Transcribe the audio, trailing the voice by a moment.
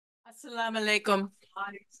Assalamu alaikum.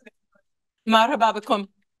 Marhaba bikum.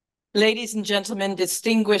 Ladies and gentlemen,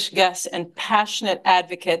 distinguished guests, and passionate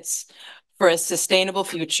advocates for a sustainable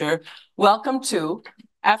future, welcome to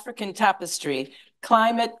African Tapestry,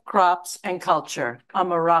 Climate, Crops, and Culture, a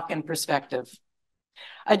Moroccan Perspective,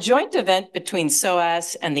 a joint event between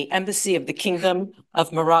SOAS and the Embassy of the Kingdom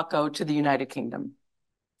of Morocco to the United Kingdom.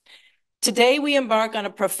 Today, we embark on a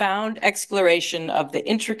profound exploration of the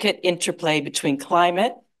intricate interplay between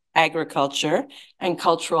climate, agriculture, and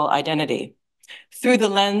cultural identity through the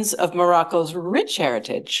lens of Morocco's rich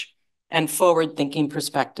heritage and forward-thinking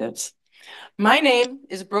perspectives. My name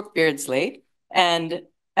is Brooke Beardsley, and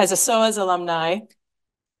as a SOAS alumni,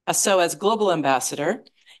 a SOAS Global Ambassador,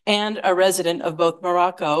 and a resident of both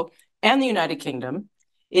Morocco and the United Kingdom,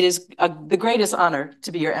 it is the greatest honor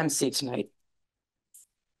to be your MC tonight.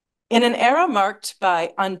 In an era marked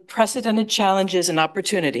by unprecedented challenges and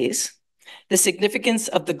opportunities, the significance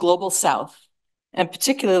of the Global South, and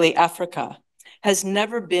particularly Africa, has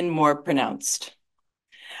never been more pronounced.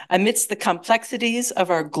 Amidst the complexities of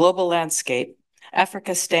our global landscape,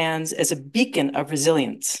 Africa stands as a beacon of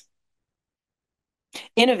resilience,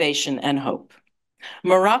 innovation, and hope.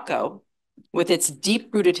 Morocco, with its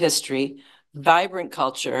deep-rooted history, vibrant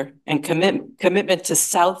culture, and commitment to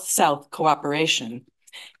South-South cooperation,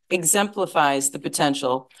 exemplifies the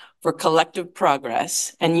potential for collective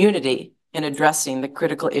progress and unity in addressing the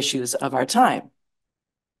critical issues of our time.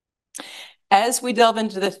 As we delve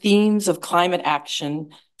into the themes of climate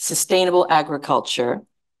action, sustainable agriculture,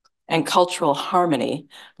 and cultural harmony,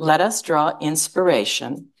 let us draw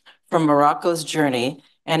inspiration from Morocco's journey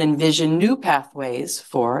and envision new pathways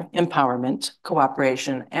for empowerment,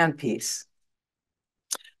 cooperation, and peace.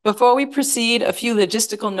 Before we proceed, a few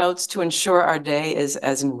logistical notes to ensure our day is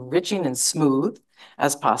as enriching and smooth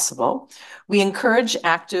as possible. We encourage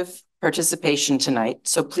active participation tonight,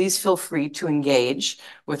 so please feel free to engage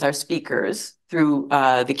with our speakers through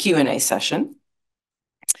the Q&A session.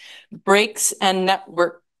 Breaks and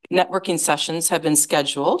networking sessions have been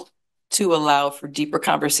scheduled to allow for deeper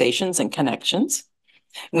conversations and connections.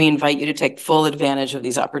 We invite you to take full advantage of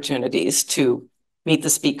these opportunities to meet the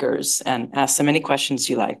speakers and ask them any questions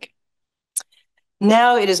you like.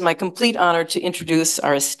 Now it is my complete honor to introduce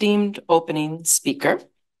our esteemed opening speaker,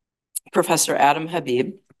 Professor Adam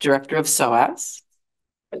Habib, Director of SOAS,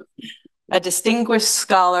 a distinguished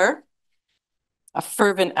scholar, a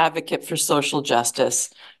fervent advocate for social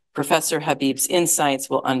justice. Professor Habib's insights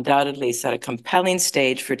will undoubtedly set a compelling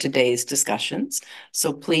stage for today's discussions.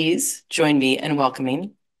 So please join me in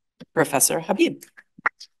welcoming Professor Habib.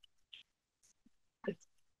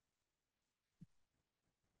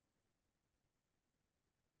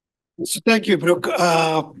 So thank you, Brooke.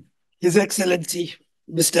 His Excellency,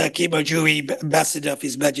 Mr. Akim Ajoui, Ambassador of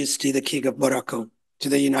His Majesty, the King of Morocco to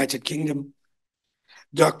the United Kingdom,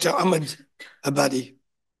 Dr. Ahmed Abadi,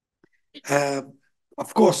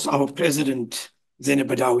 of course, our President, Zainab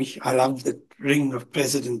Badawi. I love the ring of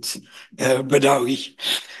President Badawi.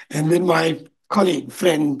 And then my colleague,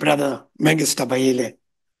 friend, brother, Mengistu Bayele.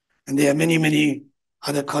 And there are many, many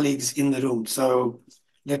other colleagues in the room. So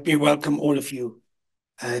let me welcome all of you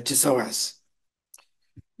to SOAS.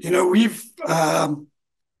 You know, we've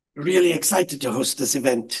really excited to host this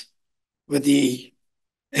event with the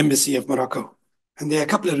Embassy of Morocco. And there are a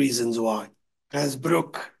couple of reasons why. As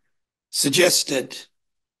Brooke suggested,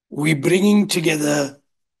 we're bringing together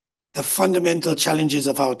the fundamental challenges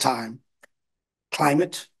of our time: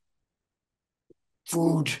 climate,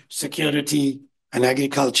 food security and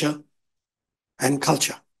agriculture, and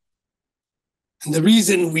culture. And the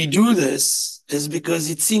reason we do this is because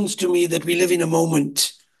it seems to me that we live in a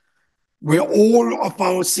moment where all of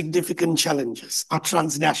our significant challenges are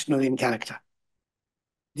transnational in character.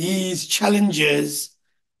 These challenges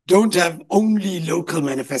don't have only local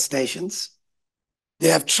manifestations, they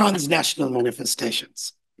have transnational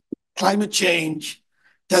manifestations. Climate change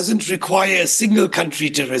doesn't require a single country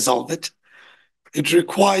to resolve it. It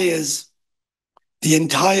requires the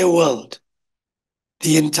entire world,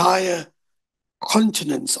 the entire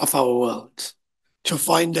continents of our world to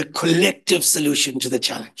find a collective solution to the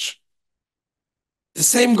challenge. The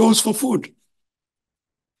same goes for food.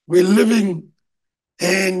 We're living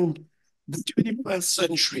in the 21st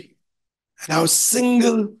century, and our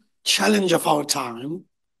single challenge of our time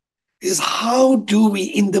is how do we,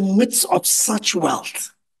 in the midst of such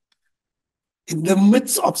wealth,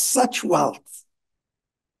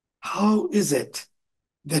 how is it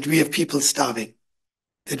that we have people starving,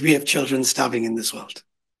 that we have children starving in this world?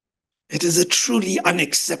 It is a truly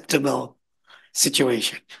unacceptable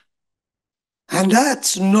situation. And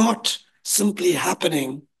that's not simply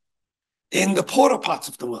happening in the poorer parts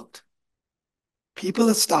of the world. People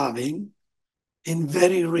are starving in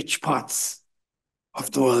very rich parts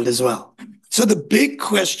of the world as well. So the big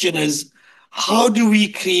question is, how do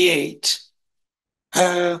we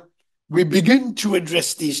we begin to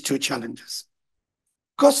address these two challenges?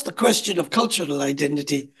 Of course, the question of cultural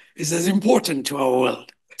identity is as important to our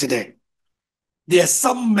world today. There are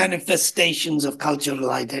some manifestations of cultural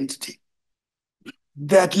identity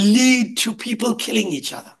that lead to people killing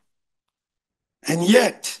each other. And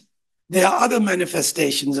yet, there are other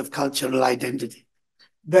manifestations of cultural identity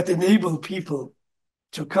that enable people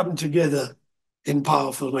to come together in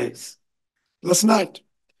powerful ways. Last night,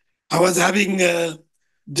 I was having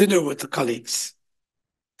dinner with the colleagues,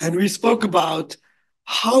 and we spoke about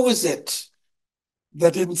how is it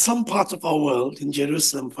that in some parts of our world, in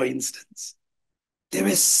Jerusalem, for instance, there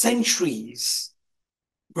were centuries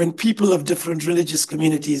when people of different religious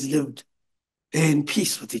communities lived in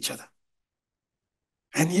peace with each other.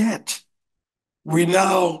 And yet, we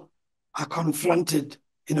now are confronted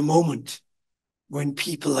in a moment when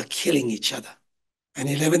people are killing each other. And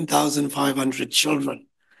 11,500 children,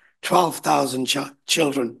 12,000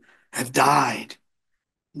 children have died.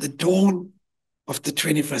 The dawn of the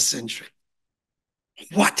 21st century.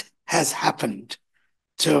 What has happened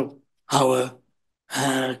to our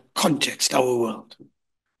context, our world?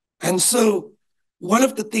 And so one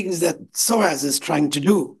of the things that SOAS is trying to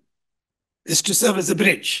do is to serve as a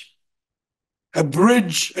bridge, a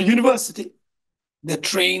university that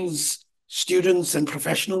trains students and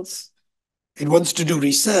professionals. It wants to do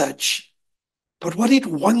research, but what it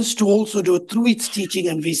wants to also do through its teaching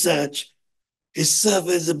and research is serve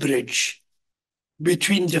as a bridge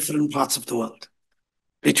between different parts of the world,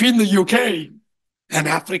 between the UK and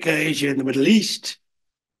Africa, Asia, and the Middle East,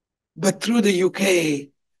 but through the UK,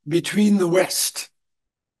 between the West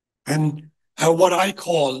and what I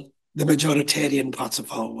call the majoritarian parts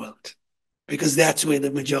of our world, because that's where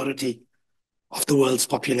the majority of the world's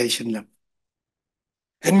population live.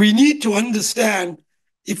 And we need to understand,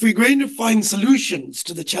 if we're going to find solutions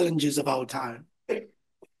to the challenges of our time,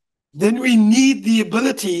 then we need the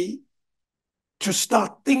ability to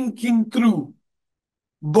start thinking through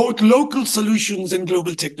both local solutions and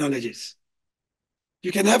global technologies.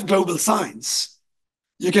 You can have global science,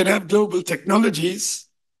 you can have global technologies,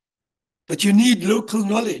 but you need local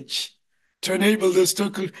knowledge to enable those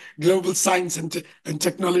global science and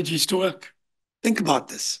technologies to work. Think about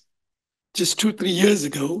this. Just 2-3 years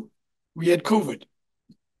ago, we had COVID.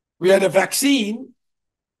 We had a vaccine,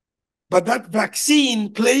 but that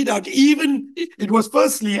vaccine played out it was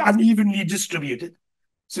firstly unevenly distributed.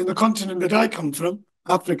 So in the continent that I come from,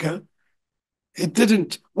 Africa,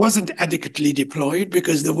 it wasn't adequately deployed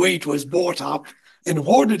because the way it was bought up and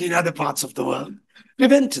hoarded in other parts of the world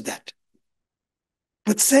prevented that.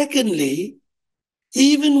 But secondly,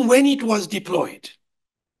 even when it was deployed,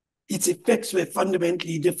 its effects were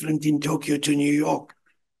fundamentally different in Tokyo to New York,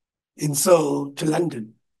 in Seoul to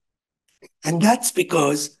London. And that's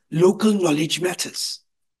because local knowledge matters.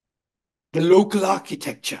 The local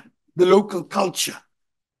architecture, the local culture,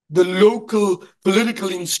 the local political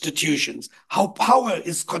institutions, how power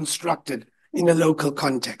is constructed in a local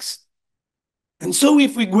context. And so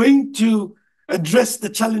if we're going to address the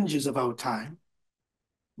challenges of our time,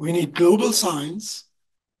 we need global science,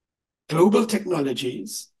 global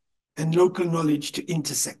technologies, and local knowledge to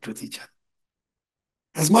intersect with each other.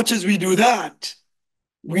 As much as we do that,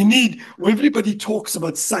 everybody talks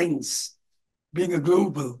about science being a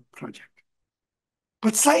global project.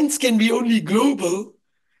 But science can be only global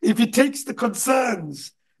if it takes the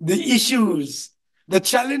concerns, the issues, the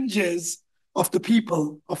challenges of the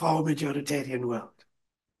people of our majoritarian world.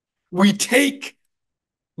 We take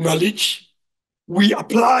knowledge, we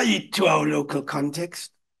apply it to our local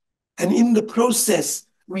context, and in the process,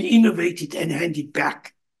 we innovate it and hand it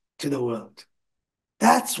back to the world.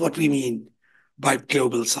 That's what we mean by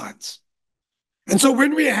global science. And so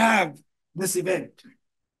when we have this event,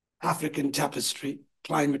 African Tapestry,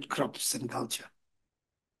 Climate, Crops, and Culture,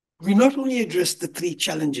 we not only address the 3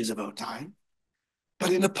 challenges of our time,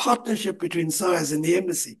 but in a partnership between SOAS and the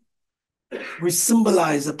embassy, we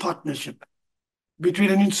symbolize a partnership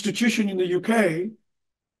between an institution in the UK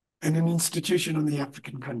and an institution on the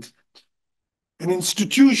African continent. An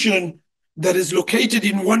institution that is located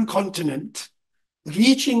in one continent,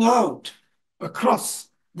 reaching out across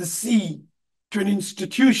the sea to an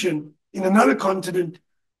institution in another continent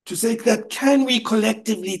to say that, can we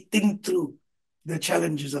collectively think through the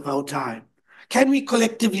challenges of our time? Can we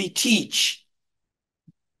collectively teach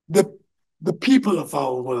the people of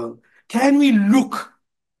our world? Can we look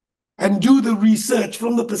and do the research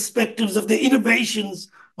from the perspectives of the innovations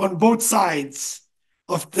on both sides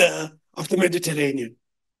of the Mediterranean,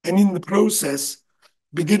 and in the process,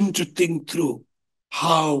 begin to think through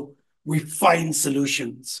how we find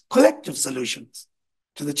solutions, collective solutions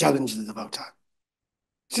to the challenges of our time.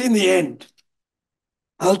 See, in the end,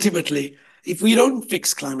 ultimately, if we don't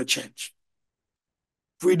fix climate change,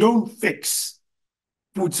 if we don't fix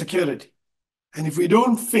food security, and if we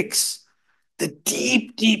don't fix the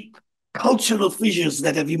deep, deep cultural fissures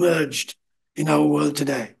that have emerged in our world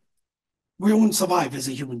today, we won't survive as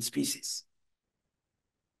a human species.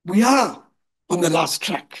 We are on the last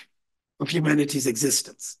track of humanity's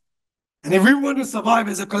existence. And if we want to survive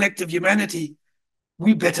as a collective humanity,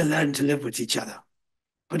 we better learn to live with each other.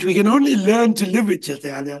 But we can only learn to live with each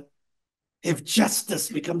other if justice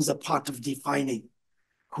becomes a part of defining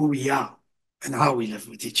who we are and how we live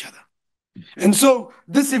with each other. And so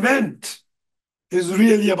this event is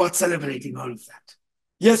really about celebrating all of that.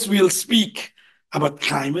 Yes, we'll speak about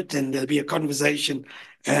climate, and there'll be a conversation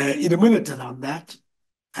in a minute around that.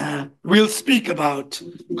 We'll speak about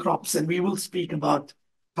crops, and we will speak about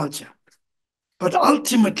culture. But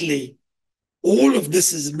ultimately, all of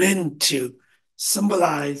this is meant to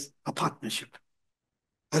symbolize a partnership,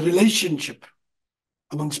 a relationship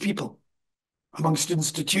amongst people, amongst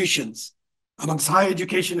institutions, amongst higher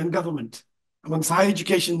education and government, amongst higher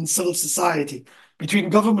education and civil society, between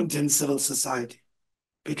government and civil society,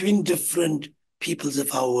 between different peoples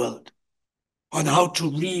of our world, on how to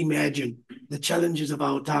reimagine the challenges of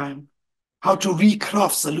our time, how to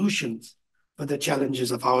recraft solutions for the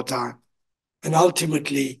challenges of our time, and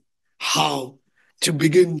ultimately how to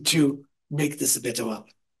begin to make this a better world.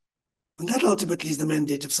 And that ultimately is the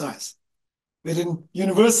mandate of SOAS. We're in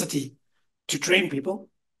university to train people,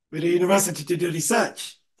 we're a university to do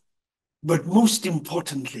research, but most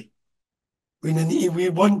importantly, we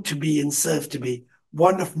want to be and serve to be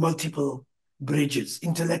one of multiple bridges,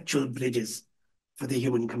 intellectual bridges for the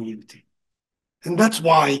human community. And that's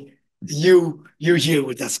why you're here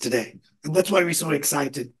with us today. And that's why we're so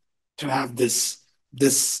excited to have this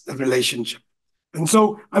relationship. And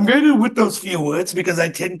so I'm going to, with those few words, because I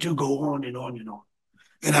tend to go on and on and on.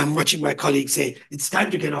 And I'm watching my colleagues say, it's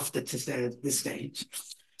time to get off this stage.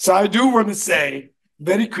 So I do want to say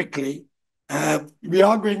very quickly, we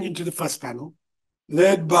are going into the first panel,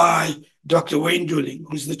 led by Dr. Wayne Dooling,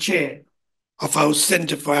 who's the chair of our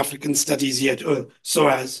Center for African Studies here at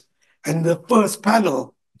SOAS. And the first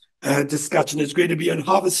panel discussion is going to be on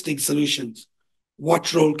harvesting solutions.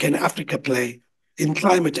 What role can Africa play in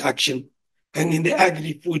climate action and in the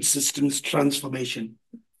agri-food systems transformation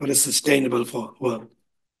for a sustainable world?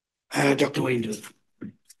 Dr. Wayne Dooling.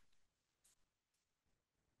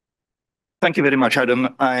 Thank you very much,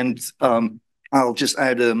 Adam. And I'll just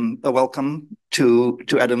add a welcome to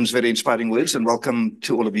Adam's very inspiring words, and welcome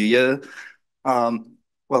to all of you here.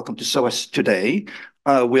 Welcome to SOAS today.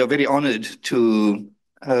 We are very honored to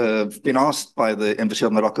have been asked by the Embassy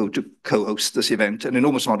of Morocco to co-host this event. An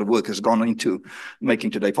enormous amount of work has gone into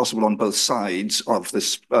making today possible on both sides of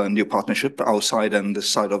this new partnership, our side and the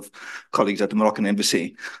side of colleagues at the Moroccan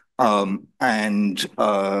Embassy.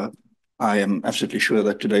 I am absolutely sure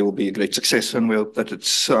that today will be a great success, and we hope that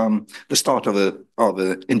it's the start of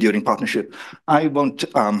an enduring partnership. I won't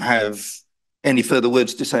have any further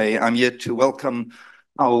words to say. I'm here to welcome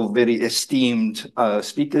our very esteemed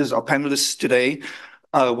speakers, our panelists today.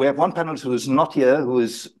 We have one panelist who is not here,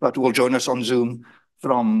 but will join us on Zoom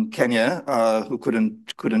from Kenya, who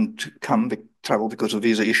couldn't travel because of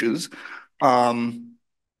visa issues.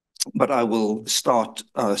 But I will start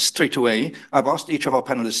straight away. I've asked each of our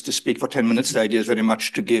panelists to speak for 10 minutes. The idea is very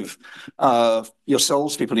much to give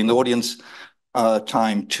yourselves, people in the audience,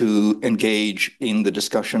 time to engage in the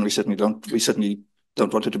discussion. We certainly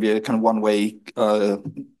don't want it to be a kind of one-way sort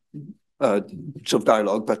of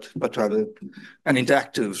dialogue, but rather an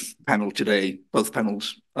interactive panel today, both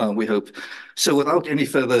panels, we hope. So without any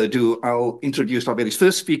further ado, I'll introduce our very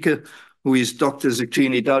first speaker, who is Dr.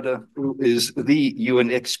 Zucchini Dada, who is the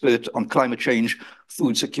UN expert on climate change,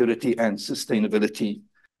 food security, and sustainability.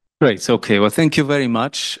 Great. Okay. Well, thank you very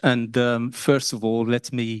much. And first of all,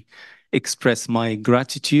 let me express my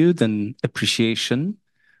gratitude and appreciation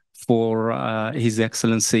for His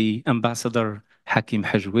Excellency Ambassador Hakim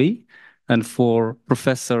Hajwi and for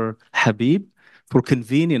Professor Habib for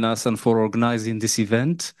convening us and for organizing this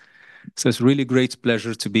event. So it's really great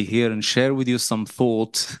pleasure to be here and share with you some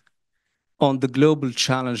thought on the global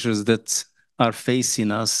challenges that are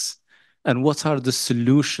facing us and what are the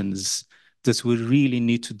solutions that we really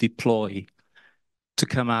need to deploy to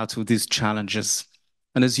come out of these challenges.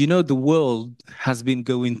 And as you know, the world has been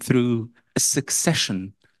going through a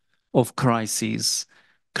succession of crises,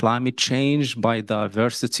 climate change,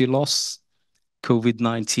 biodiversity loss,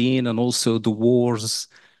 COVID-19, and also the wars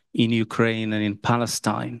in Ukraine and in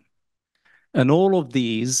Palestine. And all of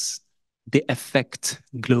these, they affect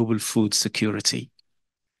global food security.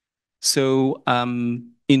 So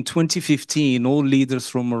in 2015, all leaders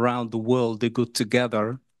from around the world, they got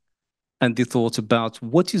together and they thought about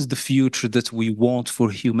what is the future that we want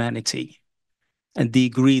for humanity. And they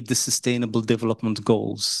agreed the Sustainable Development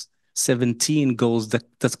Goals, 17 goals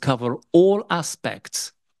that cover all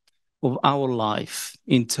aspects of our life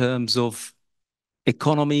in terms of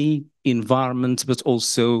economy, environment, but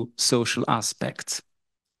also social aspects.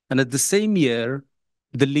 And at the same year,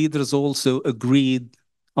 the leaders also agreed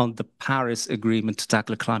on the Paris Agreement to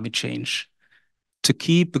tackle climate change, to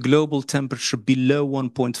keep the global temperature below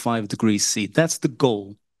 1.5 degrees C. That's the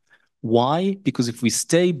goal. Why? Because if we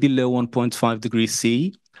stay below 1.5 degrees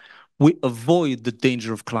C, we avoid the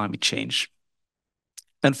danger of climate change.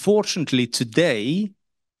 Unfortunately, today,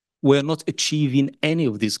 we're not achieving any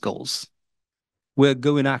of these goals. We're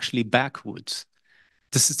going actually backwards.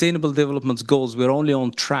 The Sustainable Development Goals, we're only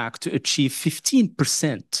on track to achieve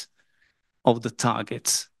 15% of the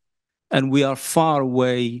targets. And we are far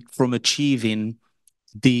away from achieving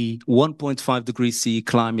the 1.5 degrees C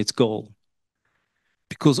climate goal.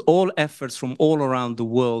 Because all efforts from all around the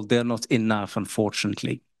world, they're not enough,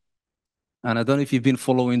 unfortunately. And I don't know if you've been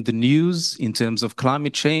following the news in terms of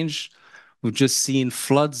climate change. We've just seen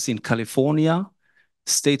floods in California,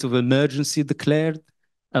 state of emergency declared,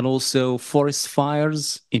 and also forest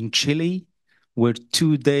fires in Chile, where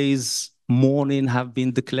 2 days mourning have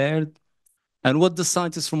been declared. And what the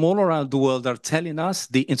scientists from all around the world are telling us,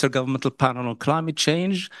 the Intergovernmental Panel on Climate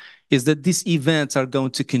Change, is that these events are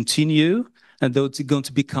going to continue and they're going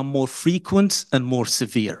to become more frequent and more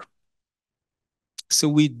severe. So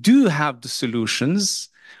we do have the solutions.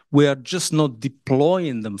 We are just not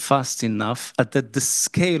deploying them fast enough at the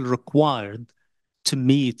scale required to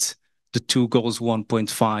meet the 2 goals,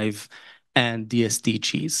 1.5, and the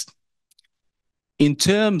SDGs. In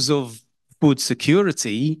terms of food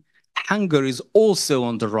security, hunger is also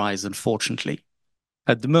on the rise, unfortunately.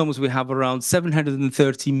 At the moment, we have around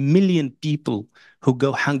 730 million people who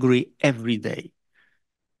go hungry every day.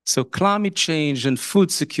 So climate change and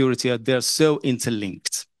food security, they're so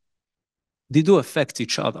interlinked. They do affect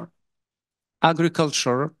each other.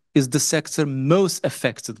 Agriculture is the sector most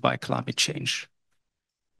affected by climate change.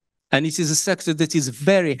 And it is a sector that is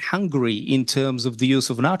very hungry in terms of the use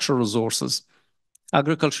of natural resources.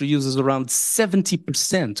 Agriculture uses around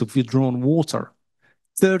 70% of withdrawn water,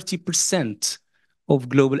 30% of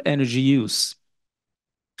global energy use.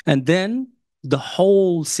 And then the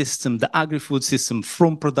whole system, the agri-food system,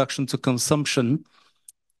 from production to consumption,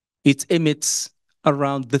 it emits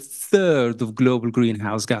around the third of global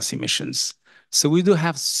greenhouse gas emissions. So we do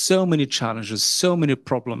have so many challenges, so many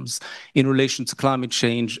problems in relation to climate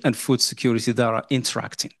change and food security that are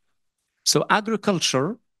interacting. So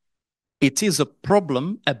agriculture, it is a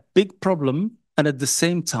problem, a big problem, and at the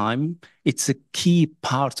same time, it's a key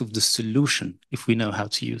part of the solution if we know how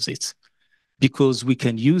to use it. Because we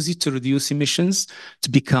can use it to reduce emissions, to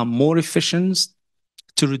become more efficient,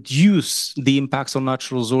 to reduce the impacts on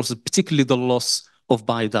natural resources, particularly the loss of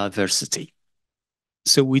biodiversity.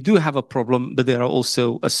 So we do have a problem, but there are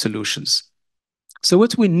also solutions. So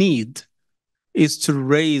what we need is to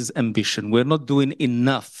raise ambition. We're not doing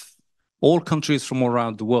enough. All countries from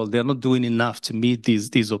around the world, they're not doing enough to meet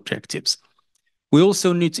these objectives. We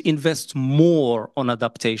also need to invest more on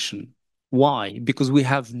adaptation. Why? Because we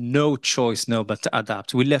have no choice now but to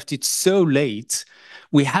adapt. We left it so late.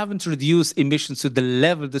 We haven't reduced emissions to the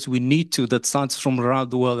level that we need to, that scientists from around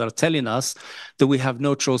the world are telling us that we have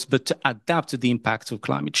no choice but to adapt to the impact of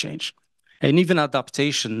climate change. And even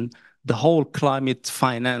adaptation, the whole climate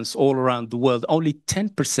finance all around the world, only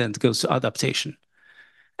 10% goes to adaptation.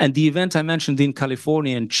 And the event I mentioned in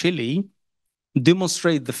California and Chile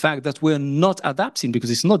demonstrate the fact that we're not adapting, because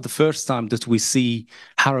it's not the first time that we see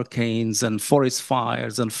hurricanes and forest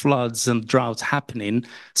fires and floods and droughts happening.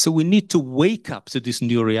 So we need to wake up to this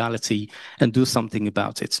new reality and do something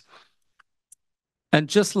about it. And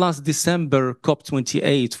just last December,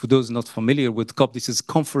 COP28, for those not familiar with COP, this is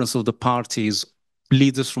Conference of the Parties,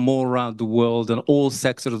 leaders from all around the world and all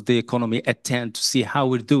sectors of the economy attend to see how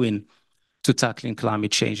we're doing to tackling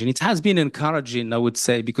climate change. And it has been encouraging, I would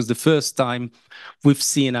say, because the first time we've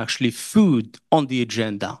seen actually food on the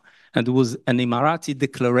agenda. And there was an Emirati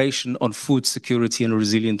declaration on food security and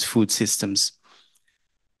resilient food systems.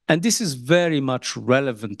 And this is very much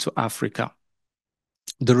relevant to Africa,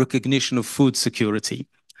 the recognition of food security.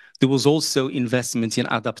 there was also investment in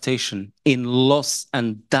adaptation, in loss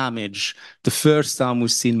and damage. The first time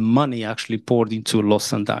we've seen money actually poured into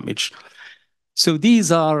loss and damage. So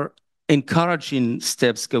these are encouraging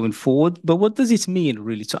steps going forward, but what does it mean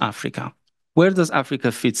really to Africa? Where does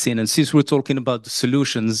Africa fit in? And since we're talking about the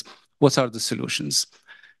solutions, what are the solutions?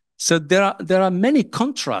 So there are many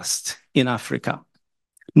contrasts in Africa.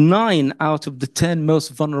 9 out of the 10 most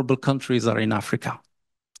vulnerable countries are in Africa.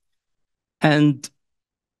 And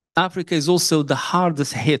Africa is also the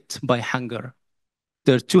hardest hit by hunger.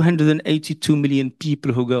 There are 282 million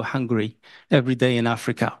people who go hungry every day in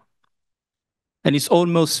Africa. And it's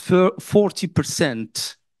almost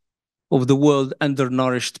 40% of the world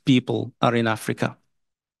undernourished people are in Africa.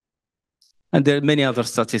 And there are many other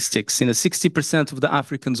statistics. 60% of the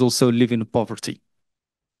Africans also live in poverty.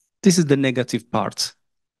 This is the negative part.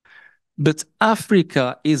 But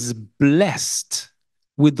Africa is blessed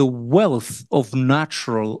with the wealth of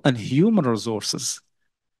natural and human resources.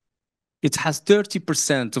 It has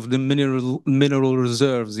 30% of the mineral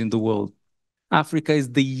reserves in the world. Africa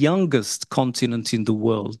is the youngest continent in the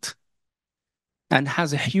world and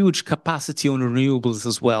has a huge capacity on renewables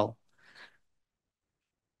as well.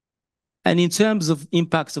 And in terms of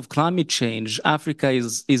impacts of climate change, Africa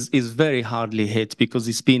is very hardly hit because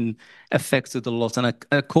it's been affected a lot. And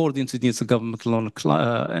according to the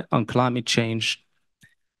Intergovernmental on Climate Change,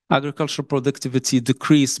 agricultural productivity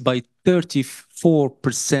decreased by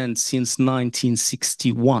 34% since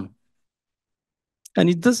 1961. And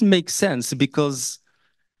it doesn't make sense because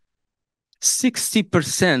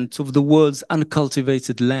 60% of the world's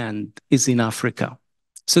uncultivated land is in Africa.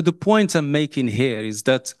 So the point I'm making here is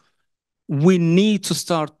that we need to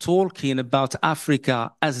start talking about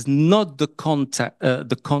Africa as not the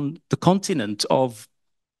continent of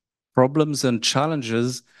problems and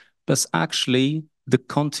challenges, but actually the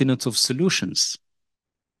continent of solutions.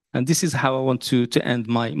 And this is how I want to end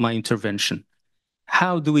my intervention.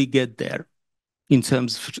 How do we get there in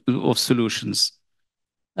terms of solutions?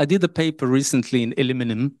 I did a paper recently in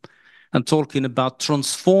Illuminum and talking about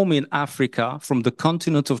transforming Africa from the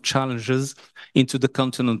continent of challenges into the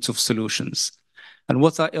continent of solutions. And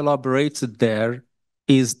what I elaborated there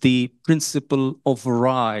is the principle of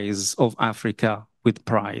rise of Africa with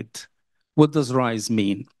pride. What does rise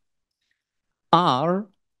mean? R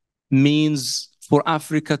means for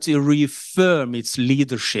Africa to reaffirm its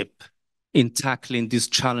leadership in tackling these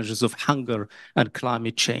challenges of hunger and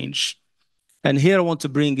climate change. And here I want to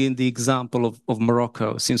bring in the example of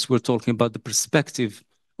Morocco, since we're talking about the perspective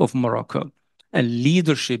of Morocco and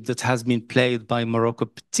leadership that has been played by Morocco,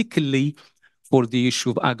 particularly for the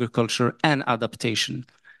issue of agriculture and adaptation.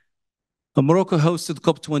 Morocco hosted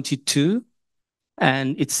COP22,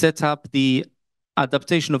 and it set up the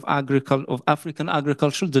adaptation of African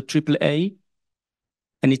agriculture, the AAA,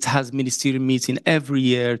 and it has ministerial meeting every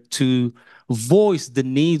year to voice the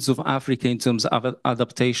needs of Africa in terms of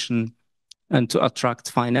adaptation and to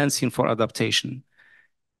attract financing for adaptation.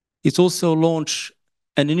 It also launched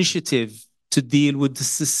an initiative to deal with the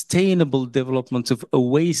sustainable development of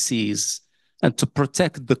oases and to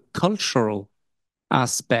protect the cultural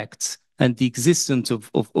aspects and the existence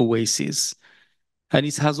of oases. And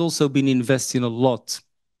it has also been investing a lot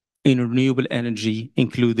in renewable energy,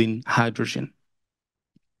 including hydrogen.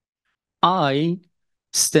 I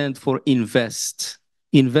stand for invest,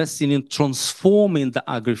 investing in transforming the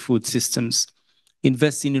agri-food systems,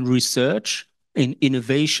 investing in research, in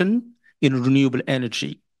innovation, in renewable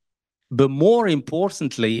energy. But more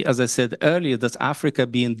importantly, as I said earlier, that Africa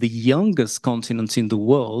being the youngest continent in the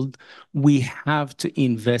world, we have to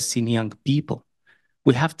invest in young people.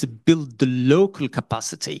 We have to build the local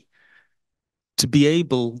capacity to be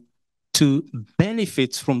able to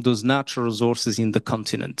benefit from those natural resources in the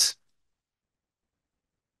continent.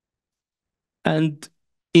 And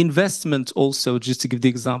investment also, just to give the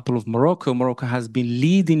example of Morocco, Morocco has been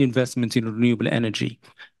leading investment in renewable energy.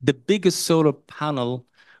 The biggest solar panel,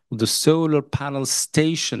 the solar panel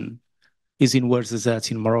station is in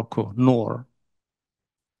Ouarzazate in Morocco, Noor.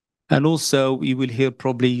 And also you will hear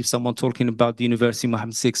probably someone talking about the University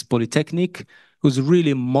Mohammed VI Polytechnic, who's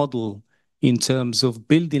really a model in terms of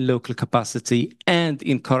building local capacity and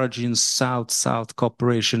encouraging South-South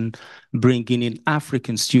cooperation, bringing in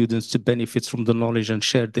African students to benefit from the knowledge and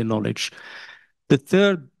share their knowledge. The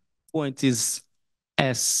third point is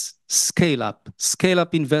S, scale up. Scale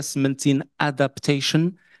up investment in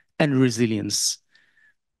adaptation and resilience.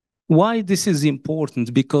 Why this is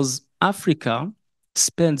important? Because Africa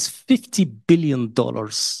spends $50 billion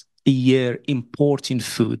a year importing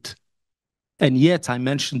food. And yet I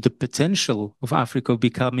mentioned the potential of Africa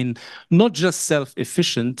becoming not just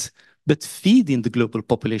self-efficient, but feeding the global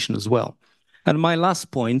population as well. And my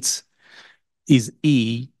last point is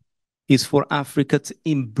E, is for Africa to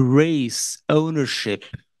embrace ownership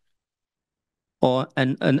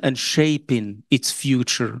and shaping its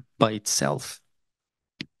future by itself.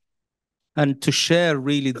 And to share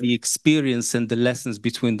really the experience and the lessons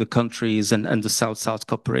between the countries and the South-South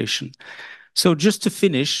cooperation. So just to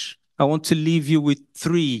finish, I want to leave you with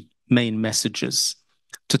 3 main messages.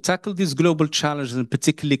 To tackle these global challenges, and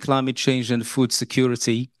particularly climate change and food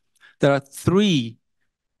security, there are 3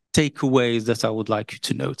 takeaways that I would like you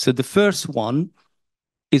to note. So the first one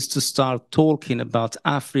is to start talking about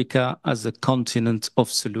Africa as a continent of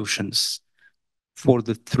solutions for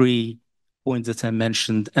the 3 points that I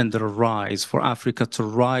mentioned, and the rise, for Africa to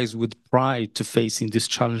rise with pride to facing these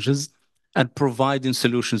challenges and providing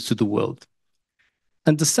solutions to the world.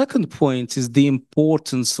 And the second point is the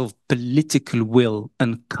importance of political will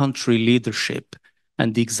and country leadership,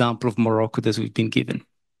 and the example of Morocco that we've been given.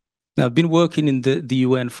 Now, I've been working in the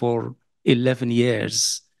UN for 11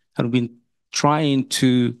 years and been trying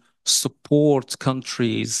to support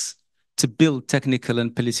countries to build technical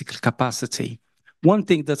and political capacity. One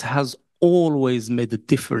thing that has always made a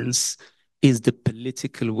difference is the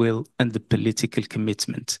political will and the political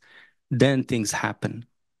commitment. Then things happen.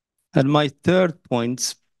 And my third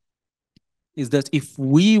point is that if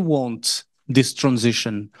we want this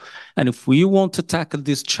transition, and if we want to tackle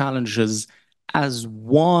these challenges as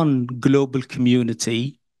one global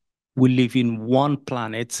community, we live in one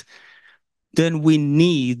planet, then we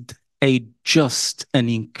need a just and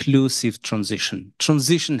inclusive transition.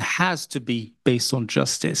 Transition has to be based on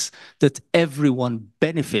justice, that everyone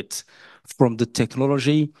benefits from the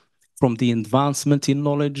technology, from the advancement in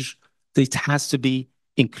knowledge. It has to be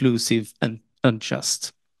inclusive and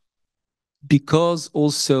just. Because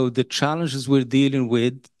also the challenges we're dealing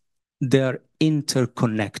with, they're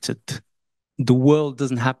interconnected. The world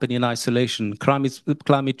doesn't happen in isolation.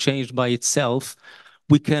 Climate change by itself,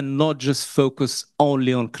 we cannot just focus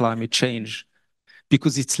only on climate change,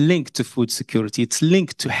 because it's linked to food security, it's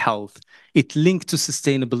linked to health, it's linked to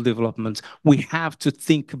sustainable development. We have to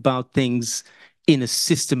think about things in a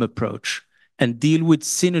system approach and deal with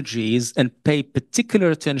synergies and pay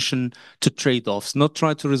particular attention to trade-offs, not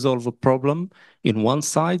try to resolve a problem in one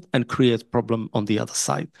side and create a problem on the other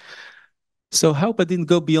side. So I hope I didn't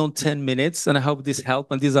go beyond 10 minutes, and I hope this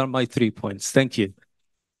helped, and these are my 3 points. Thank you.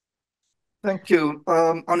 Thank you.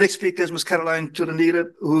 Our next speaker is Ms. Caroline Turanira,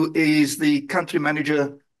 who is the country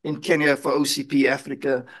manager in Kenya for OCP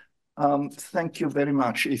Africa. Thank you very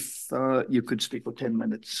much. If you could speak for 10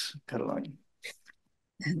 minutes, Caroline.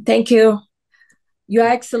 Thank you. Your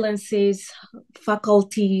Excellencies,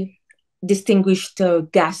 faculty, distinguished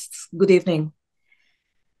guests, good evening.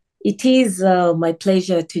 It is my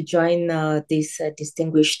pleasure to join this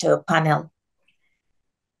distinguished panel.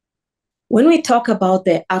 When we talk about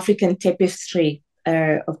the African tapestry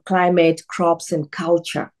of climate, crops, and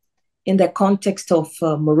culture in the context of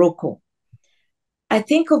Morocco, I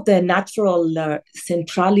think of the natural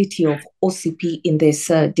centrality of OCP in this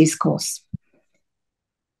discourse.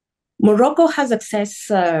 Morocco has access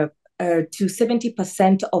to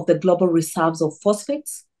 70% of the global reserves of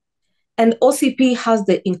phosphates, and OCP has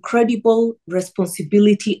the incredible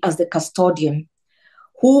responsibility as the custodian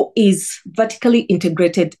who is vertically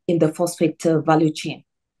integrated in the phosphate value chain.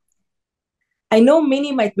 I know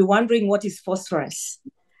many might be wondering what is phosphorus,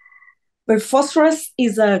 but phosphorus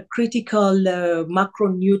is a critical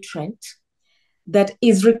macronutrient that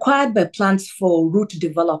is required by plants for root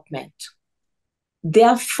development.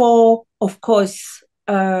 Therefore, of course,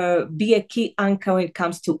 be a key anchor when it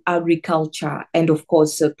comes to agriculture and, of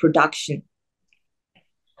course, production.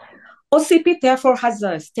 OCP, therefore, has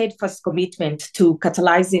a steadfast commitment to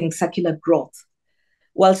catalyzing circular growth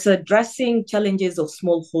whilst addressing challenges of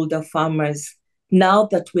smallholder farmers now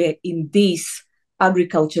that we're in this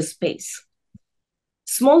agriculture space.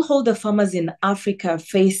 Smallholder farmers in Africa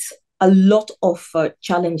face a lot of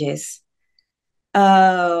challenges,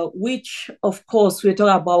 which, of course, we're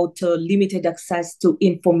talking about limited access to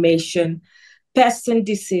information, pests and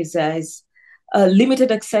diseases,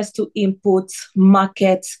 limited access to inputs,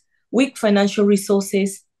 markets, weak financial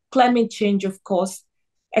resources, climate change, of course,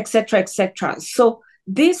 etc., etc. So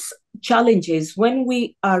these challenges, when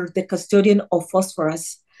we are the custodian of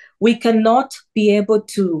phosphorus, we cannot be able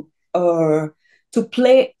to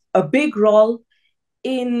play a big role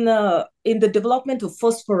in the development of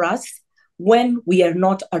phosphorus when we are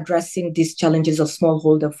not addressing these challenges of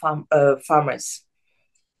smallholder farmers.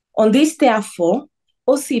 On this, therefore,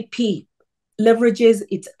 OCP leverages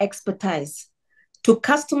its expertise to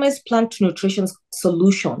customize plant nutrition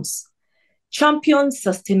solutions champions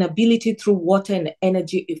sustainability through water and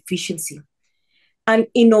energy efficiency, and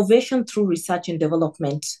innovation through research and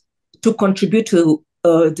development to contribute to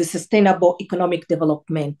the sustainable economic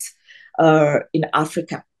development in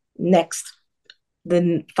Africa. Next,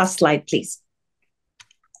 the first slide, please.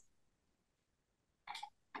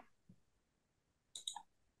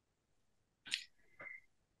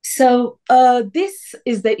 So this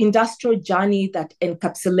is the industrial journey that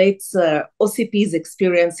encapsulates OCP's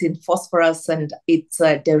experience in phosphorus and its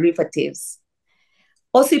derivatives.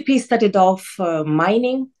 OCP started off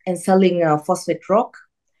mining and selling phosphate rock,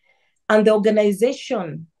 and the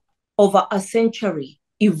organization over a century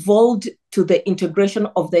evolved to the integration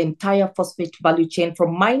of the entire phosphate value chain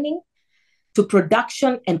from mining to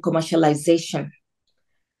production and commercialization.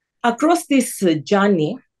 Across this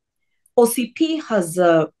journey, OCP has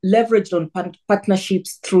leveraged on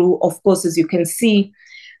partnerships through, of course, as you can see,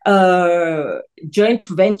 joint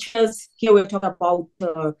ventures. Here we're talking about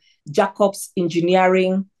Jacobs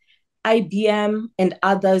Engineering, IBM, and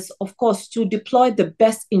others, of course, to deploy the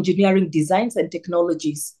best engineering designs and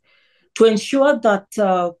technologies to ensure that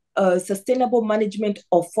sustainable management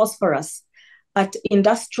of phosphorus at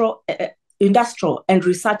industrial and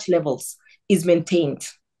research levels is maintained.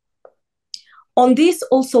 On this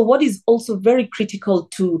also, what is also very critical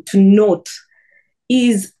to note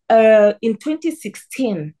is in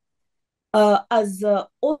 2016, as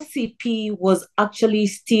OCP was actually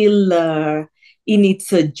still in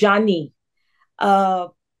its journey,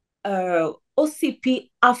 OCP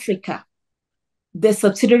Africa, the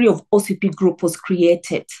subsidiary of OCP Group, was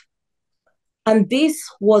created. And this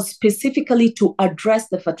was specifically to address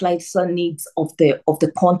the fertilizer needs of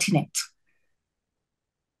the continent.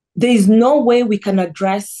 There is no way we can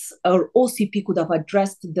address, or OCP could have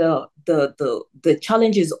addressed the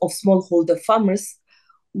challenges of smallholder farmers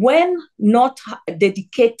when not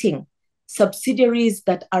dedicating subsidiaries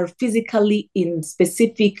that are physically in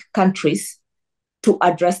specific countries to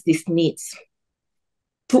address these needs.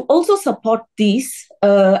 To also support this,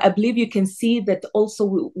 I believe you can see that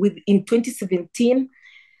also in 2017,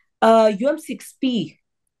 UM6P,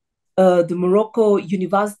 the Morocco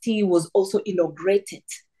University, was also inaugurated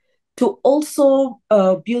to also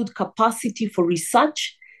build capacity for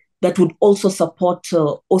research that would also support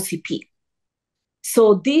OCP.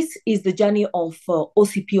 So this is the journey of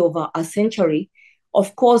OCP over a century,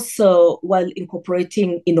 of course, while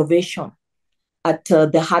incorporating innovation at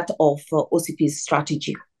the heart of OCP's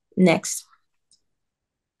strategy. Next.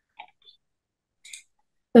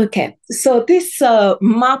 Okay, so this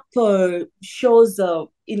map shows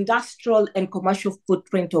industrial and commercial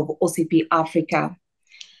footprint of OCP Africa.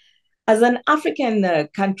 As an African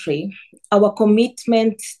country, our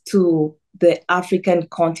commitment to the African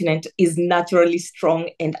continent is naturally strong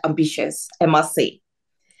and ambitious, I must say.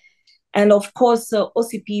 And of course,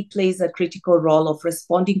 OCP plays a critical role of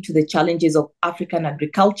responding to the challenges of African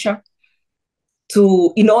agriculture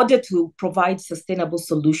in order to provide sustainable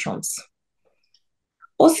solutions.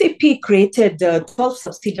 OCP created 12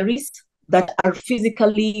 subsidiaries that are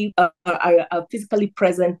physically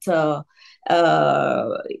present within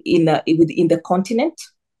the continent.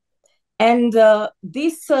 And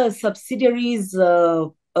these subsidiaries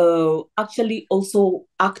actually also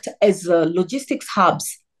act as logistics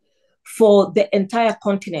hubs for the entire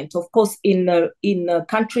continent. Of course, in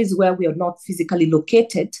countries where we are not physically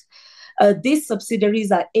located, these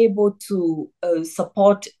subsidiaries are able to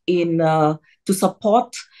support in the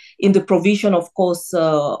provision, of course,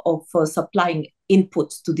 of supplying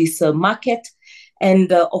inputs to this market,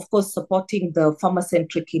 and of course, supporting the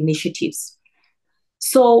farmer-centric initiatives.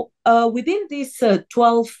 So within these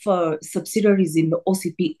 12 subsidiaries in the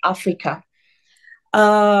OCP Africa,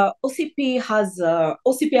 OCP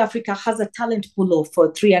Africa has a talent pool of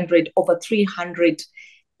over 300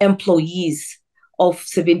 employees of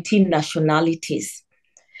 17 nationalities.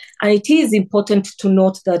 And it is important to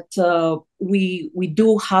note that we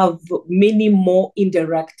do have many more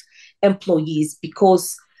indirect employees,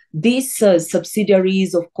 because these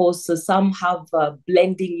subsidiaries, of course, some have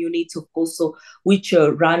blending units, of course, which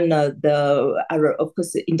run of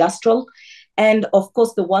course, industrial. And of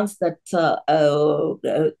course, the ones that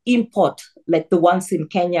import, like the ones in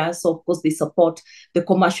Kenya, so of course, they support the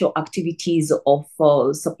commercial activities of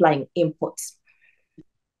supplying imports.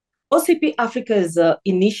 OCP Africa's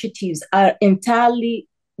initiatives are entirely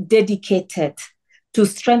dedicated to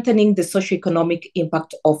strengthening the socioeconomic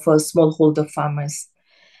impact of smallholder farmers,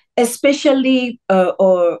 especially,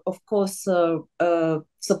 of course,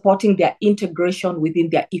 supporting their integration within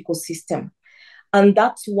their ecosystem. And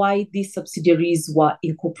that's why these subsidiaries were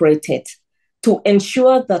incorporated, to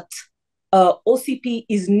ensure that OCP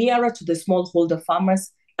is nearer to the smallholder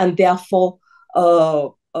farmers, and therefore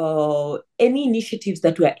any initiatives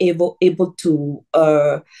that we are able to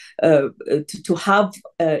have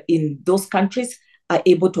in those countries are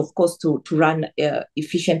able to, of course, to run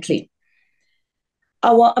efficiently.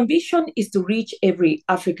 Our ambition is to reach every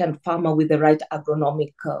African farmer with the right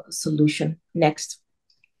agronomic solution. Next.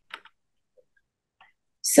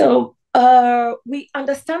 So we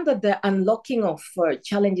understand that the unlocking of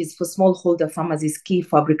challenges for smallholder farmers is key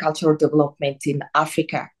for agricultural development in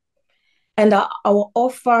Africa. And our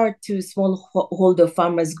offer to smallholder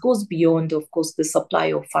farmers goes beyond, of course, the supply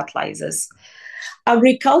of fertilizers.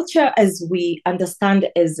 Agriculture, as we understand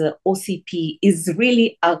as OCP, is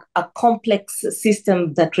really a complex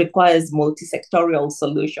system that requires multi-sectorial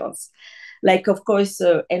solutions, like, of course,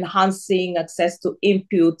 enhancing access to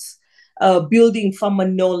inputs, building farmer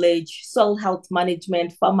knowledge, soil health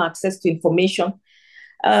management, farmer access to information,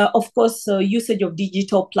 of course, usage of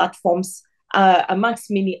digital platforms, amongst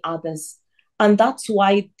many others. And that's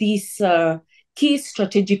why these key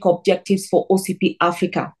strategic objectives for OCP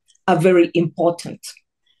Africa are very important.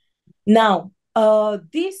 Now,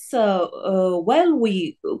 it's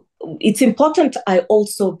important I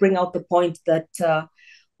also bring out the point that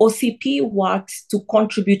OCP works to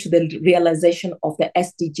contribute to the realization of the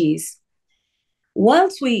SDGs.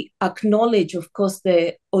 Whilst we acknowledge, of course,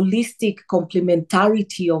 the holistic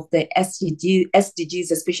complementarity of the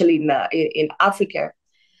SDGs, especially in Africa,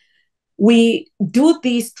 we do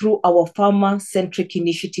this through our farmer-centric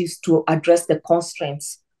initiatives to address the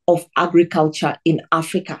constraints of agriculture in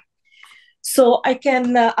Africa. So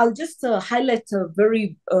I'll just highlight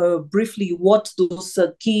very briefly what those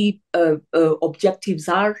key objectives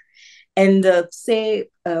are, and say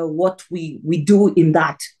what we do in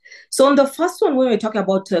that. So on the first one, when we talk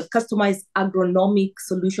about customized agronomic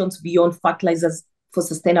solutions beyond fertilizers for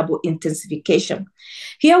sustainable intensification,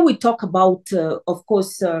 here we talk about, of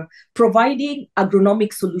course, providing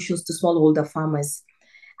agronomic solutions to smallholder farmers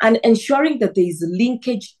and ensuring that there is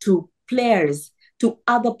linkage to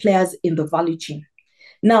other players in the value chain.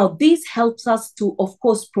 Now, this helps us to, of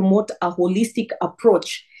course, promote a holistic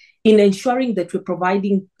approach in ensuring that we're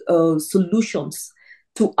providing solutions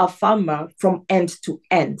to a farmer from end to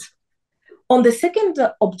end. On the second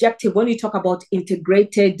objective, when we talk about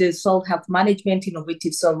integrated soil health management,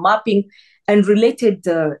 innovative soil mapping, and related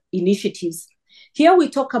initiatives, here we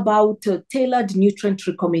talk about tailored nutrient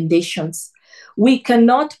recommendations. We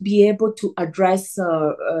cannot be able to address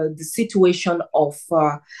the situation of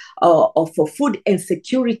food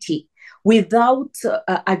insecurity without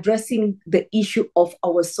addressing the issue of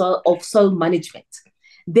our soil management.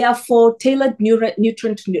 Therefore, tailored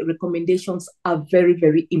nutrient recommendations are very,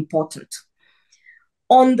 very important.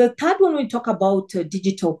 On the third one, we talk about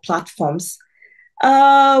digital platforms.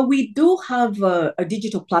 We do have a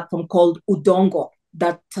digital platform called Udongo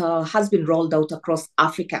that has been rolled out across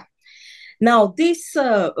Africa. Now, this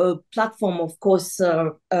platform, of course,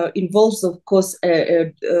 involves, of course,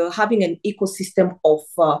 having an ecosystem of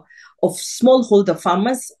smallholder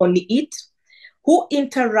farmers on it who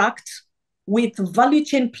interact with value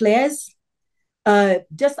chain players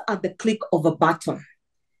just at the click of a button.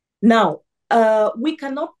 Now, we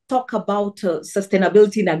cannot talk about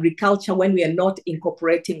sustainability in agriculture when we are not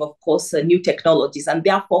incorporating, of course, new technologies. And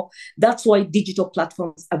therefore, that's why digital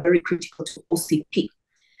platforms are very critical to OCP.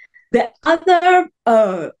 The other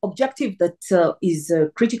objective that is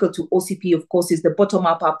critical to OCP, of course, is the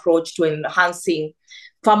bottom-up approach to enhancing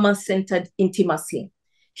farmer-centered intimacy.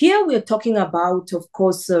 Here we are talking about, of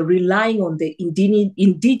course, relying on the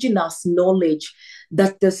indigenous knowledge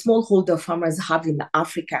that the smallholder farmers have in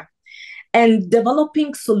Africa and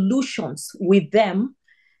developing solutions with them,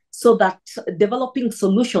 so that developing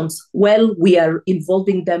solutions while we are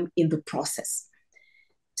involving them in the process.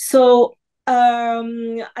 So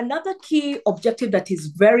another key objective that is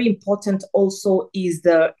very important also is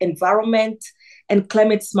the environment and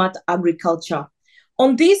climate smart agriculture.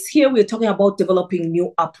 On this here, we're talking about developing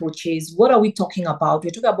new approaches. What are we talking about? We're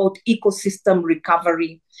talking about ecosystem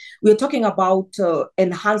recovery. We're talking about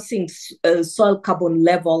enhancing soil carbon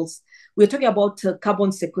levels. We're talking about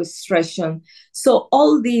carbon sequestration. So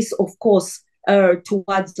all these, of course,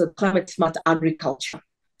 towards the climate smart agriculture.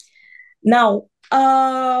 Now,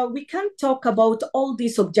 we can't talk about all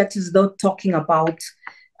these objectives without talking about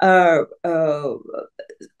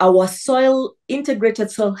our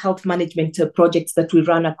integrated soil health management projects that we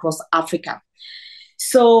run across Africa.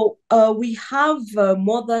 So we have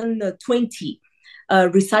more than 20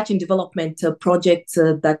 research and development projects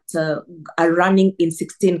that are running in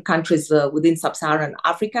 16 countries within sub-Saharan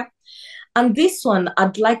Africa. And this one,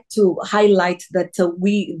 I'd like to highlight that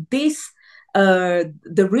these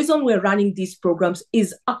the reason we're running these programs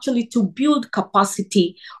is actually to build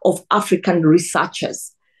capacity of African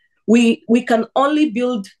researchers. We can only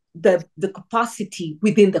build the capacity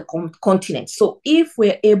within the continent. So if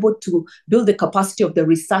we're able to build the capacity of the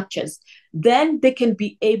researchers, then they can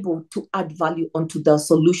be able to add value onto the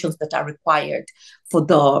solutions that are required for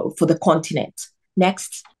the continent.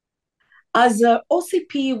 Next. As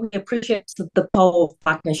OCP, we appreciate the power of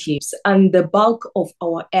partnerships, and the bulk of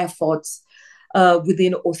our efforts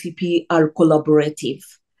within OCP are collaborative.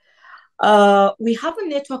 We have a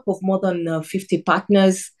network of more than 50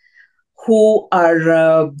 partners who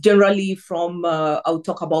are generally from, I'll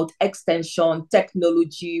talk about extension,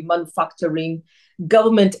 technology, manufacturing,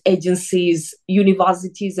 government agencies,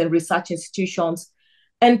 universities and research institutions,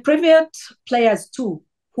 and private players too,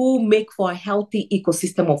 who make for a healthy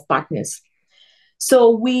ecosystem of partners.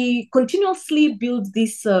 So we continuously build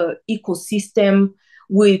this ecosystem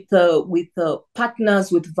with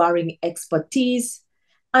partners with varying expertise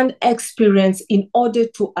and experience in order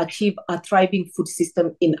to achieve a thriving food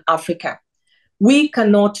system in Africa. We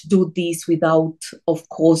cannot do this without, of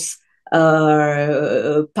course,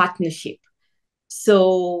 partnership.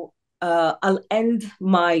 So I'll end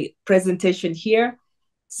my presentation here.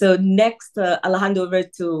 So next, I'll hand over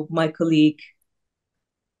to my colleague.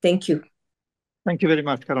 Thank you. Thank you very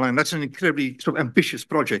much, Caroline. That's an incredibly sort of ambitious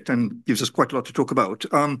project and gives us quite a lot to talk about.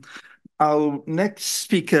 Our next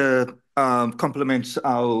speaker complements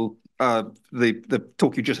the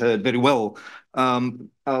talk you just heard very well.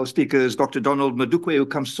 Our speaker is Dr. Donald Madukwe, who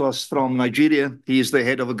comes to us from Nigeria. He is the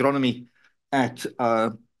head of agronomy at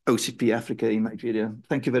OCP Africa in Nigeria.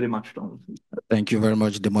 Thank you very much, Donald. Thank you very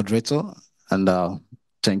much, the moderator, and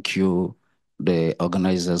thank you, the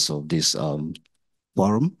organizers of this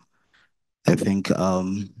forum. I think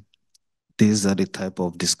these are the type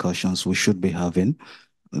of discussions we should be having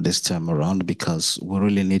this time around, because we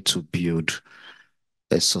really need to build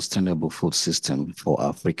a sustainable food system for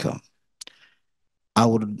Africa. I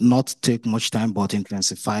would not take much time but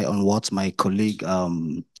intensify on what my colleague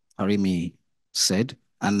Arimi said,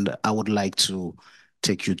 and I would like to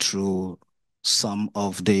take you through some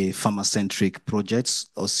of the farmer-centric projects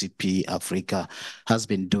OCP Africa has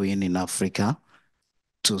been doing in Africa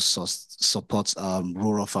to support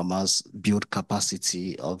rural farmers, build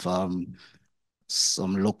capacity of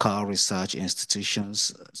some local research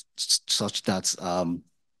institutions such that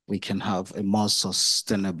we can have a more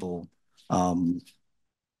sustainable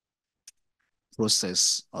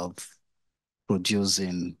process of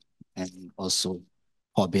producing and also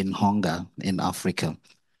curbing hunger in Africa.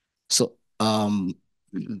 So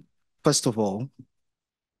first of all,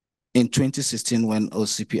 in 2016, when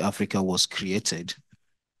OCP Africa was created,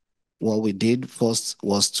 what we did first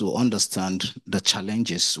was to understand the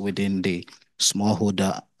challenges within the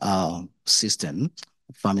smallholder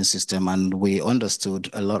farming system, and we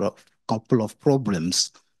understood couple of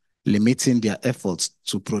problems limiting their efforts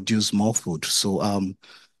to produce more food. So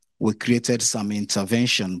we created some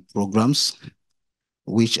intervention programs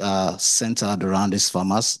which are centered around these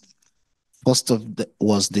farmers. First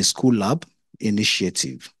was the School Lab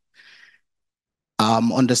initiative.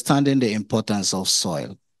 Understanding the importance of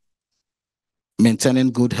soil.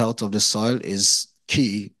 Maintaining good health of the soil is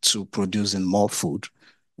key to producing more food.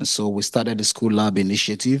 And so we started the School Lab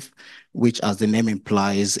initiative, which, as the name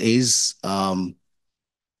implies, is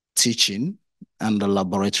teaching and the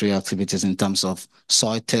laboratory activities in terms of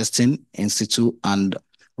soil testing, in situ, and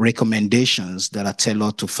recommendations that are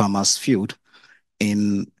tailored to farmers' field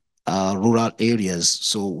in rural areas.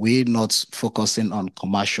 So we're not focusing on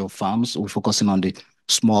commercial farms, we're focusing on the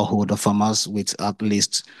smallholder farmers with at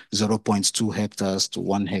least 0.2 hectares to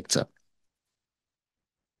 1 hectare.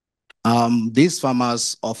 These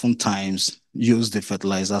farmers oftentimes use the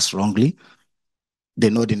fertilizers wrongly. They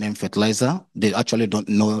know the name fertilizer. They actually don't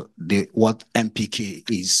know what NPK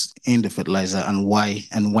is in the fertilizer and why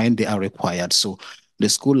and when they are required. So the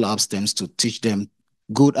School Labs tends to teach them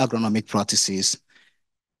good agronomic practices,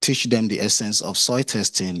 teach them the essence of soil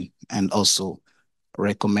testing, and also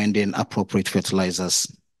recommending appropriate fertilizers.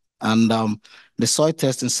 And the soil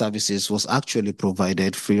testing services was actually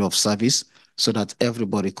provided free of service so that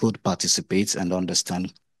everybody could participate and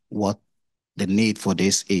understand what the need for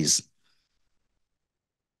this is.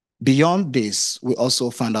 Beyond this, we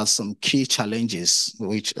also found out some key challenges,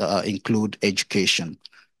 which include education.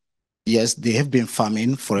 Yes, they have been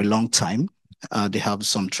farming for a long time. They have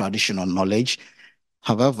some traditional knowledge.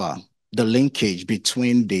 However, the linkage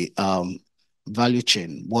between the value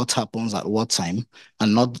chain, what happens at what time,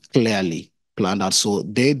 and not clearly planned out. So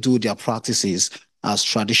they do their practices as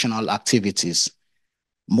traditional activities.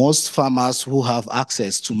 Most farmers who have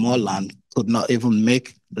access to more land could not even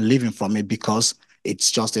make a living from it because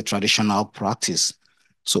it's just a traditional practice.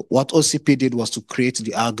 So what OCP did was to create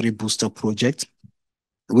the Agri Booster project,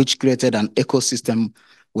 which created an ecosystem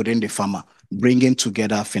within the farmer, bringing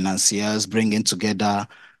together financiers, bringing together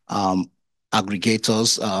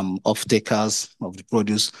aggregators, off-takers of the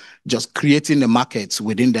produce, just creating the markets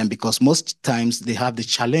within them, because most times they have the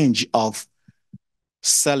challenge of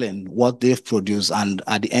selling what they've produced, and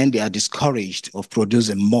at the end they are discouraged of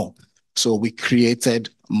producing more. So we created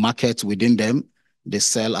markets within them. They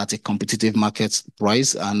sell at a competitive market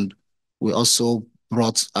price, and we also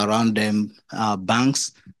brought around them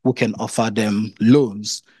banks who can offer them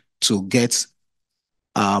loans to get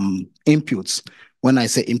inputs. When I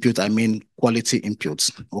say input, I mean quality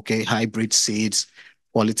inputs, okay? Hybrid seeds,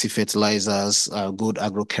 quality fertilizers, good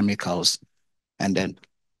agrochemicals. And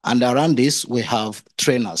around this, we have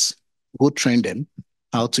trainers who train them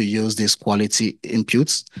how to use these quality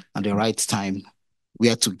inputs at the right time,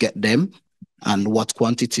 where to get them, and what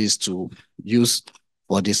quantities to use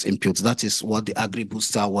for these inputs. That is what the Agri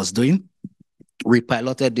Booster was doing. We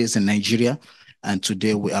piloted this in Nigeria, and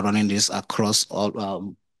today we are running this across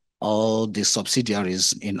all the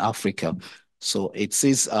subsidiaries in Africa. So it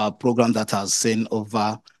is a program that has seen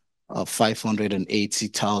over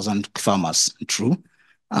 580,000 farmers through,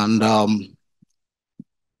 and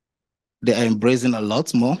they are embracing a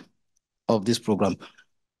lot more of this program.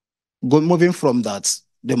 Moving from that,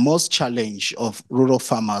 the most challenge of rural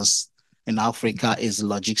farmers in Africa is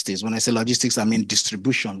logistics. When I say logistics, I mean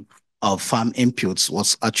distribution of farm inputs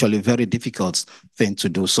was actually a very difficult thing to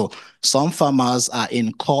do. So some farmers are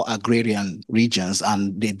in core agrarian regions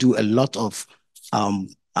and they do a lot of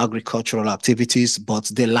agricultural activities, but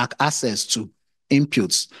they lack access to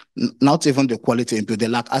inputs, not even the quality input. They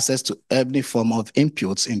lack access to every form of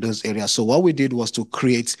inputs in those areas. So what we did was to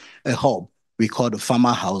create a hub we call the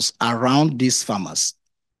farmer house around these farmers.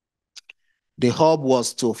 The hub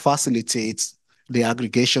was to facilitate the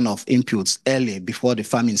aggregation of inputs early before the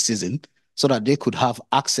farming season so that they could have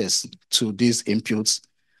access to these inputs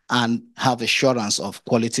and have assurance of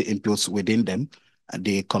quality inputs within them and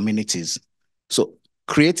the communities. So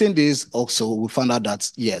creating this also, we found out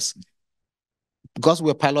that, yes, because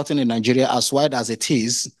we're piloting in Nigeria, as wide as it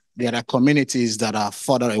is, there are communities that are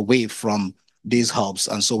further away from these hubs.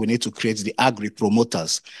 And so we need to create the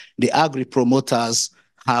agri-promoters. The agri-promoters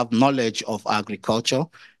have knowledge of agriculture.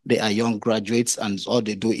 They are young graduates, and all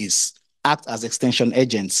they do is act as extension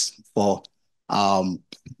agents for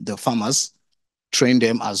the farmers, train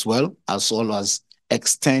them as well as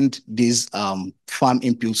extend these farm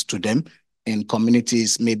inputs to them in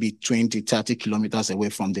communities maybe 20, 30 kilometers away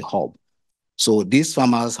from the hub. So these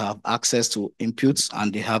farmers have access to inputs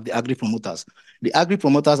and they have the agri-promoters. The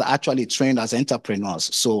agri-promoters are actually trained as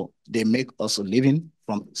entrepreneurs. So they make also living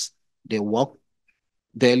from this. They work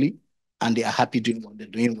daily and they are happy doing what they're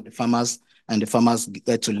doing with the farmers, and the farmers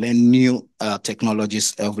get to learn new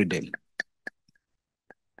technologies every day.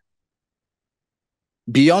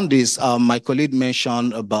 Beyond this, my colleague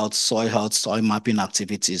mentioned about soil health, soil mapping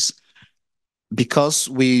activities. Because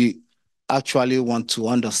we actually want to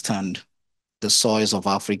understand the soils of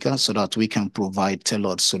Africa so that we can provide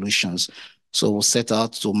tailored solutions. So we'll set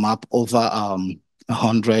out to map over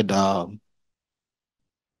 100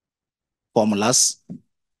 formulas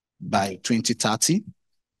by 2030.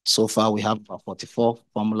 So far, we have 44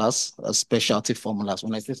 formulas, specialty formulas.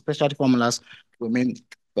 When I say specialty formulas, we mean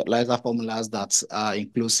fertilizer formulas that are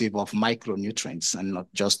inclusive of micronutrients and not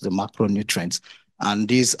just the macronutrients. And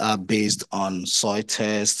these are based on soil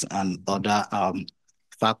tests and other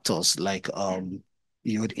factors like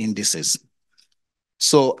yield indices.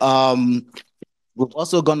 So we've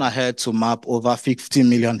also gone ahead to map over 50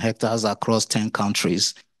 million hectares across 10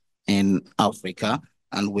 countries in Africa,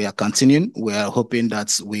 and we are continuing. We are hoping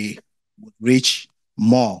that we would reach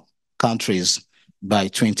more countries by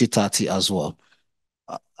 2030 as well.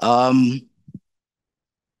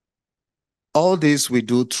 All this we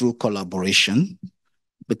do through collaboration,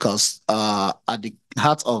 because at the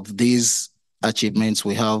heart of these achievements,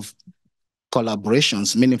 we have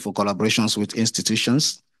collaborations, meaningful collaborations with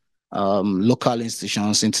institutions, local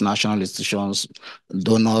institutions, international institutions,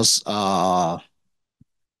 donors,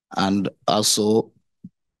 and also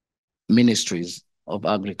ministries of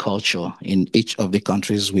agriculture in each of the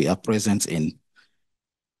countries we are present in.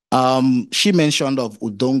 She mentioned of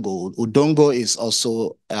Udongo. Udongo is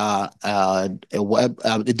also a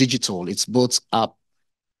digital. It's both app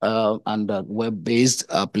and a web-based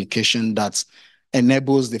application that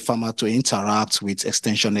enables the farmer to interact with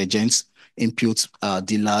extension agents, input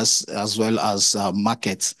dealers, as well as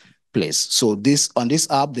marketplace. So on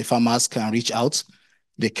this app, the farmers can reach out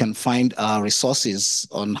They can find resources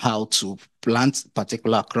on how to plant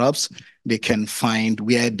particular crops. They can find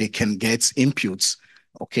where they can get inputs,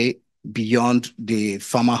 okay, beyond the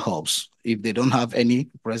farmer hubs. If they don't have any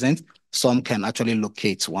present, some can actually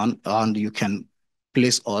locate one, and you can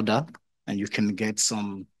place order and you can get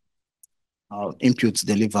some inputs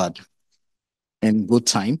delivered in good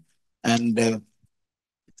time. And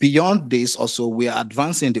beyond this, also, we are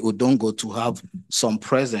advancing the Udongo to have some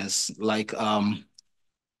presence, like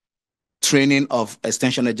training of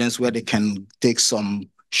extension agents where they can take some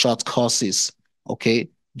short courses, okay,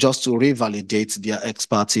 just to revalidate their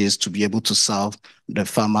expertise to be able to serve the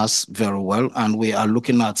farmers very well. And we are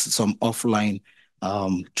looking at some offline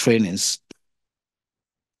trainings.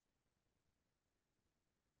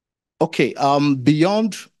 Okay,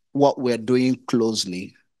 beyond what we're doing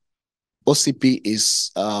closely, OCP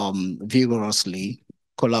is vigorously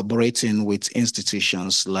collaborating with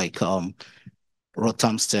institutions like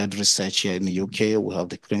Rothamsted Research here in the UK. We have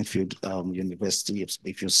the Greenfield University,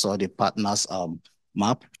 if you saw the partners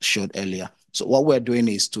map showed earlier. So what we're doing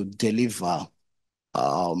is to deliver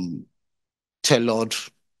tailored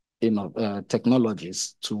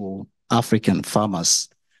technologies to African farmers.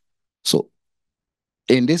 So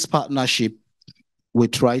in this partnership, we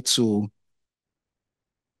try to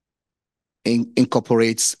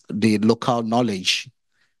incorporate the local knowledge,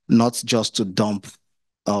 not just to dump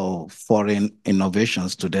foreign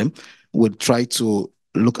innovations to them. We try to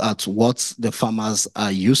look at what the farmers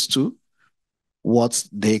are used to, what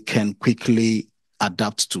they can quickly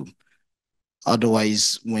adapt to.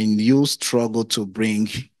 Otherwise, when you struggle to bring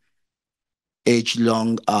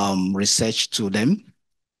age-long research to them,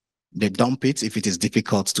 they dump it if it is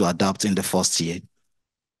difficult to adapt in the first year.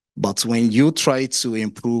 But when you try to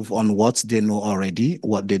improve on what they know already,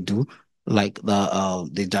 what they do, like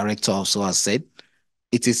the director also has said,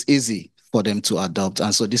 it is easy for them to adopt.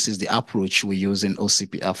 And so this is the approach we use in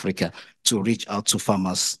OCP Africa to reach out to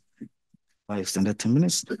farmers. I extended 10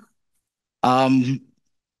 minutes. I'll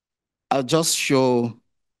just show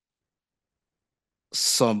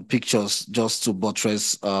some pictures just to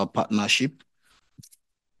buttress partnership,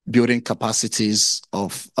 building capacities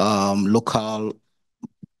of local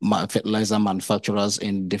fertilizer manufacturers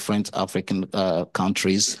in different African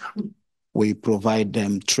countries. We provide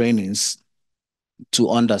them trainings to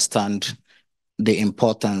understand the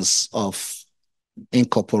importance of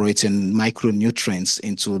incorporating micronutrients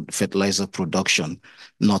into fertilizer production,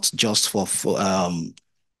 not just for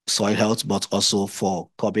soil health, but also for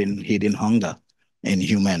curbing hidden hunger in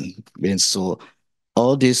human beings. So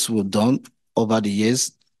all this we've done over the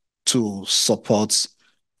years to support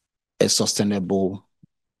a sustainable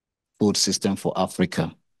food system for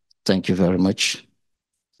Africa. Thank you very much.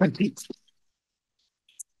 Thank you.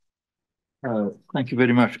 Thank you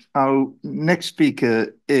very much. Our next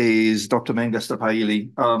speaker is Dr. Mengistu Haile,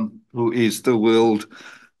 who is the World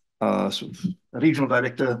Regional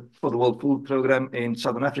Director for the World Food Programme in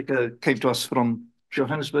Southern Africa, came to us from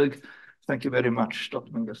Johannesburg. Thank you very much,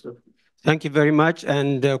 Dr. Mengistu. Thank you very much,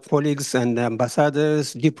 and colleagues and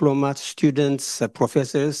ambassadors, diplomats, students,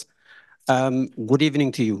 professors, good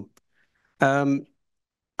evening to you.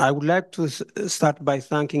 I would like to start by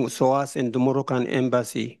thanking SOAS and the Moroccan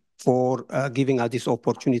Embassy for giving us this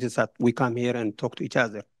opportunity that we come here and talk to each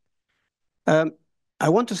other. I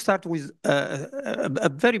want to start with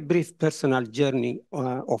a very brief personal journey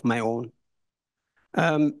of my own.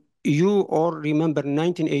 You all remember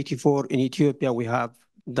 1984 in Ethiopia, we have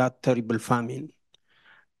that terrible famine.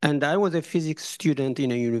 And I was a physics student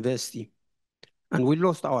in a university. And we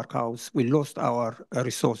lost our cows, we lost our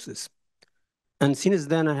resources. And since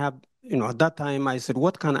then I have, at that time I said,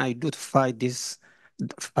 what can I do to fight this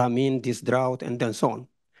famine, this drought, and then so on.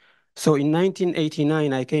 So in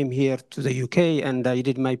 1989, I came here to the UK and I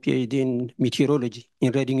did my PhD in meteorology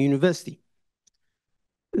in Reading University.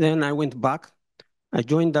 Then I went back, I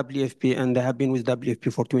joined WFP and I have been with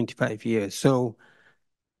WFP for 25 years. So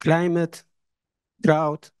climate,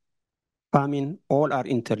 drought, famine, all are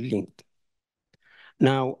interlinked.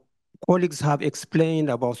 Now, colleagues have explained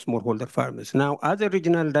about smallholder farmers. Now, as a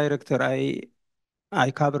regional director,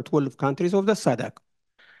 I cover 12 countries of the SADC.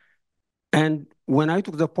 And when I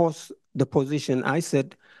took the position, I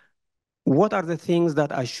said, what are the things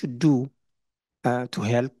that I should do to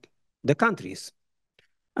help the countries?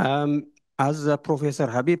 As Professor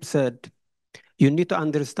Habib said, you need to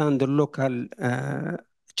understand the local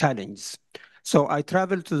challenge. So I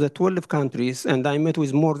traveled to the 12 countries and I met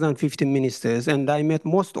with more than 50 ministers and I met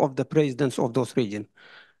most of the presidents of those regions.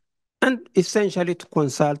 And essentially to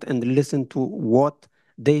consult and listen to what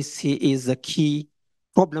they see is the key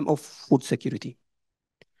problem of food security.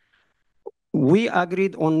 we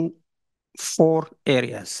agreed on 4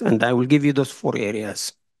 areas, and I will give you those 4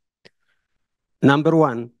 areas. Number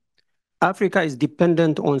 1, Africa is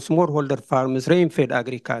dependent on smallholder farmers, rain-fed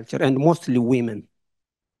agriculture, and mostly women.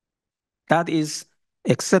 That is,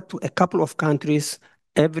 except a couple of countries,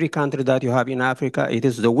 every country that you have in Africa, it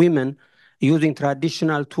is the women using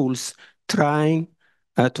traditional tools trying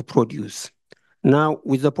to produce. Now,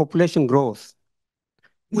 with the population growth,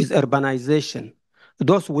 with urbanization,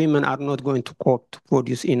 those women are not going to cope to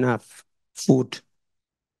produce enough food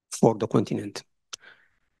for the continent.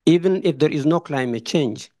 Even if there is no climate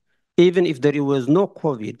change, even if there was no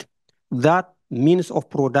COVID, that means of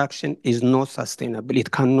production is not sustainable.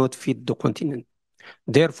 It cannot feed the continent.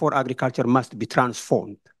 Therefore, agriculture must be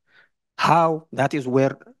transformed. How? That is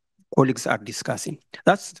where colleagues are discussing.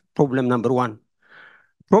 That's problem number 1.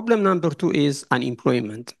 Problem number 2 is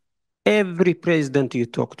unemployment. Every president you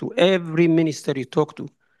talk to, every minister you talk to,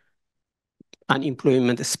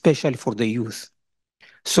 unemployment, especially for the youth.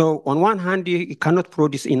 So on one hand, you cannot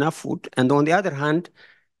produce enough food, and on the other hand,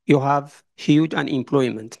 you have huge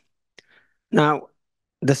unemployment. Now,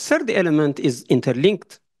 the third element is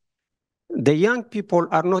interlinked. The young people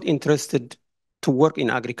are not interested to work in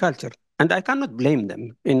agriculture, and I cannot blame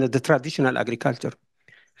them in the traditional agriculture.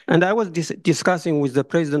 And I was discussing with the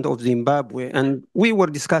president of Zimbabwe, and we were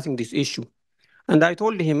discussing this issue. And I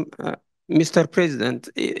told him, Mr. President,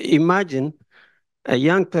 imagine a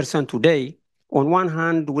young person today, on one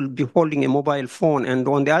hand will be holding a mobile phone, and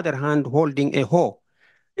on the other hand, holding a hoe.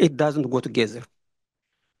 It doesn't go together.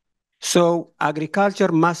 So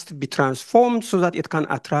agriculture must be transformed so that it can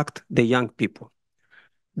attract the young people.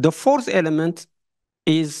 The fourth element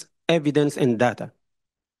is evidence and data.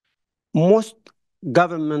 Most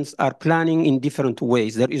governments are planning in different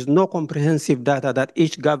ways. There is no comprehensive data that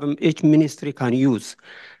each ministry can use.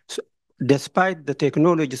 So despite the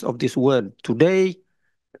technologies of this world, today,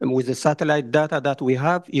 with the satellite data that we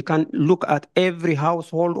have, you can look at every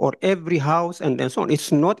household or every house and so on.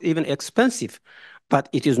 It's not even expensive, but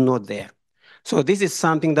it is not there. So this is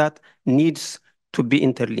something that needs to be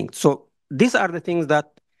interlinked. So these are the things that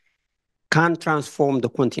can transform the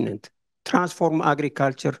continent, transform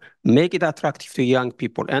agriculture, make it attractive to young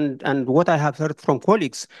people. And what I have heard from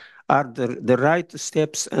colleagues are the right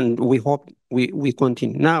steps, and we hope we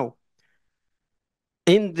continue. Now,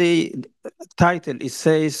 in the title, it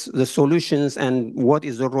says the solutions and what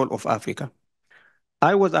is the role of Africa.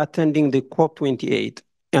 I was attending the COP28,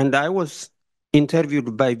 and I was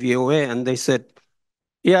interviewed by VOA, and they said,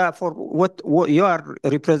 yeah, for what you are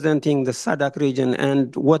representing the SADC region,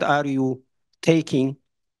 and what are you taking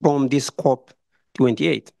from this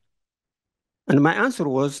COP28? And my answer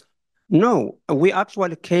was, no, we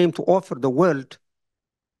actually came to offer the world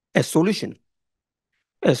a solution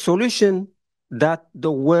that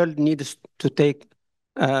the world needs to take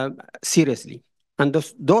seriously. And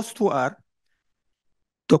those 2 are,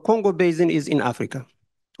 the Congo Basin is in Africa.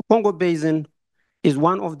 The Congo Basin is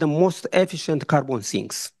one of the most efficient carbon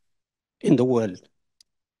sinks in the world.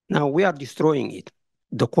 Now we are destroying it.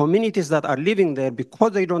 The communities that are living there,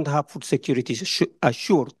 because they don't have food security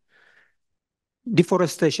assured,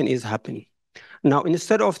 deforestation is happening. Now,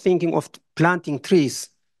 instead of thinking of planting trees,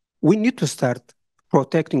 we need to start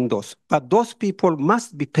protecting those. But those people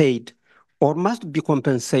must be paid or must be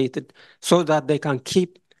compensated so that they can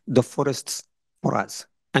keep the forests for us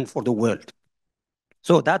and for the world.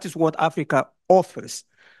 So that is what Africa offers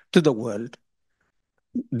to the world,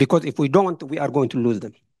 because if we don't, we are going to lose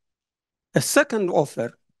them. A second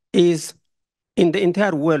offer is, in the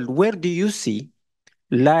entire world, where do you see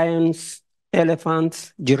lions,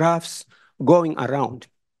 elephants, giraffes going around?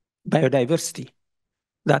 Biodiversity.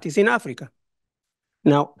 That is in Africa.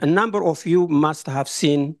 Now, a number of you must have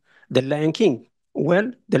seen The Lion King.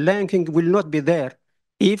 Well, The Lion King will not be there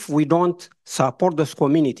if we don't support those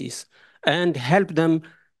communities and help them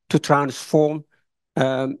to transform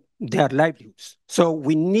their livelihoods. So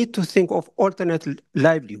we need to think of alternate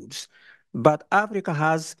livelihoods. But Africa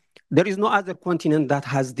there is no other continent that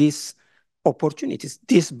has these opportunities,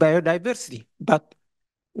 this biodiversity. But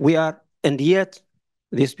and yet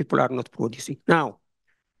these people are not producing. Now,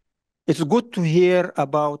 it's good to hear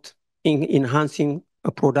about enhancing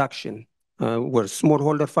production with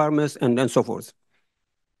smallholder farmers and so forth.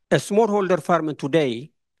 A smallholder farmer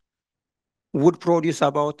today would produce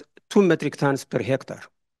about 2 metric tons per hectare.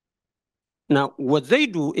 Now, what they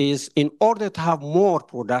do is, in order to have more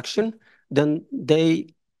production, then they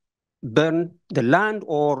burn the land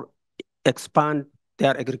or expand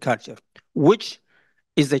their agriculture, which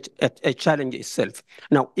is a challenge itself.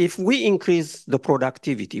 Now, if we increase the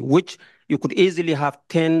productivity, which you could easily have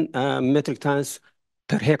 10 metric tons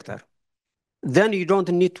per hectare, then you don't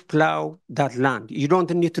need to plow that land. You don't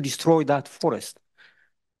need to destroy that forest.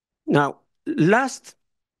 Now, last,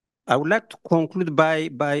 I would like to conclude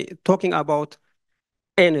by talking about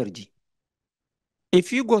energy.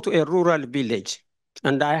 If you go to a rural village,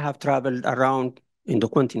 and I have traveled around in the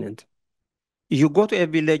continent, you go to a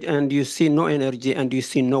village and you see no energy and you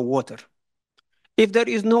see no water. If there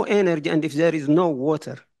is no energy and if there is no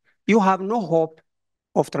water, you have no hope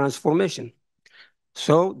of transformation.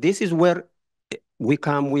 So this is where we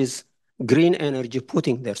come with green energy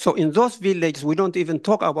putting there. So in those villages, we don't even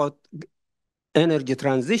talk about energy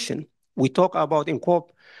transition. We talk about in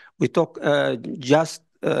COP, we talk just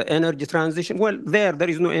energy transition. Well, there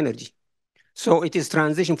is no energy. So it is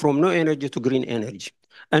transition from no energy to green energy.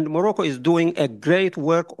 And Morocco is doing a great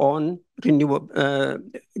work on renewable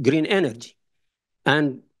green energy.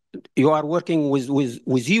 And you are working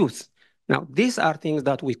with youth. Now, these are things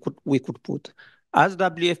that we could put. As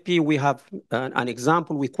WFP, we have an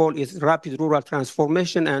example we call it rapid rural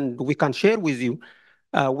transformation, and we can share with you.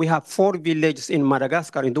 We have 4 villages in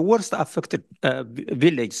Madagascar, in the worst affected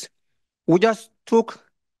villages. We just took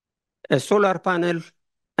a solar panel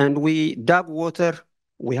and we dug water.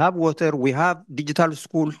 We have digital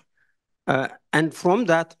school. And from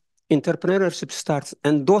that, entrepreneurship starts.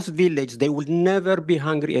 And those villages, they will never be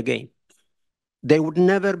hungry again. They would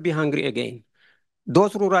never be hungry again.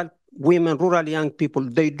 Those rural women, rural young people,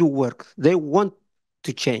 they do work. They want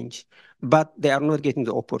to change, but they are not getting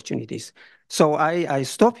the opportunities. So I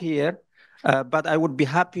stop here, but I would be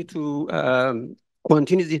happy to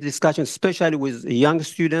continue this discussion, especially with young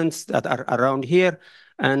students that are around here.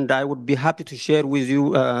 And I would be happy to share with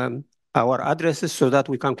you our addresses so that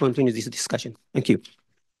we can continue this discussion. Thank you.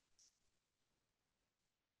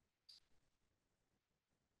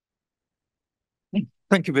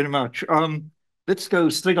 Thank you very much. Let's go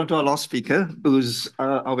straight on to our last speaker, who's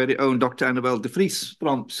our very own Dr. Annabel de Vries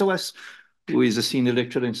from SOAS, who is a senior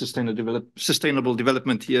lecturer in sustainable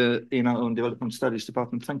development here in our own development studies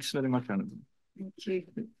department. Thanks very much, Annabel. Thank you.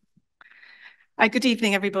 Good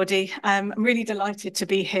evening, everybody. I'm really delighted to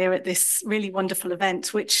be here at this really wonderful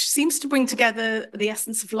event, which seems to bring together the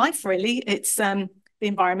essence of life, really. It's the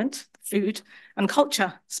environment, food, and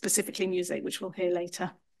culture, specifically music, which we'll hear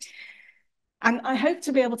later. And I hope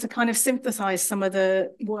to be able to kind of synthesize some of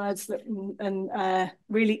the words that, and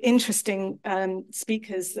really interesting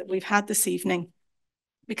speakers that we've had this evening,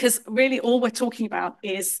 because really all we're talking about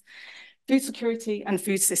is food security and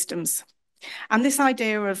food systems. And this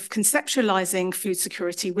idea of conceptualizing food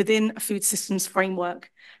security within a food systems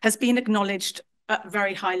framework has been acknowledged at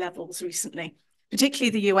very high levels recently, particularly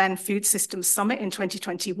the UN Food Systems Summit in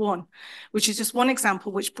 2021, which is just one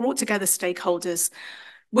example which brought together stakeholders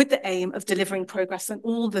with the aim of delivering progress on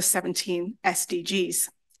all the 17 SDGs.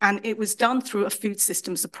 And it was done through a food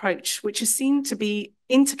systems approach, which is seen to be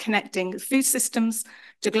interconnecting food systems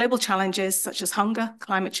to global challenges such as hunger,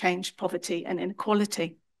 climate change, poverty, and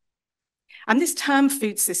inequality. And this term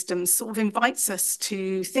food systems sort of invites us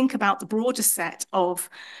to think about the broader set of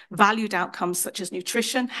valued outcomes such as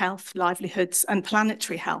nutrition, health, livelihoods, and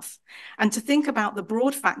planetary health, and to think about the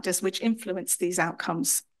broad factors which influence these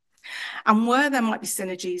outcomes, and where there might be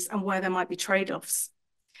synergies and where there might be trade-offs.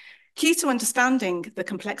 Key to understanding the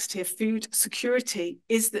complexity of food security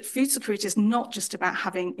is that food security is not just about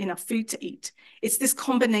having enough food to eat. It's this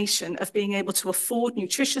combination of being able to afford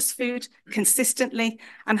nutritious food consistently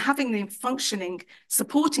and having the functioning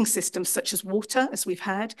supporting systems such as water, as we've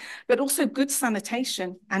heard, but also good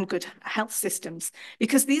sanitation and good health systems,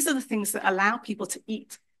 because these are the things that allow people to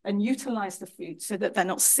eat and utilize the food so that they're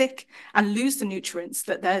not sick and lose the nutrients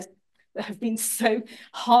that have been so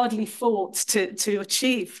hardly fought to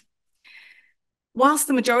achieve. Whilst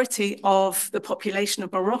the majority of the population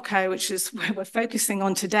of Morocco, which is where we're focusing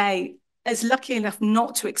on today, is lucky enough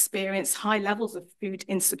not to experience high levels of food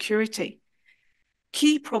insecurity,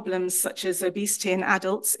 key problems such as obesity in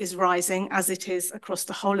adults is rising as it is across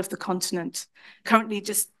the whole of the continent. Currently,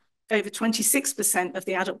 just over 26% of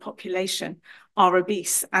the adult population are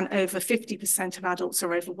obese and over 50% of adults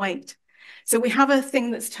are overweight. So we have a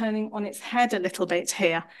thing that's turning on its head a little bit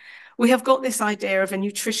here. We have got this idea of a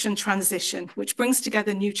nutrition transition, which brings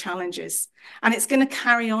together new challenges. And it's going to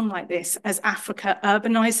carry on like this as Africa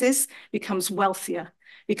urbanizes, becomes wealthier.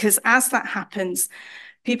 Because as that happens,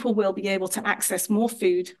 people will be able to access more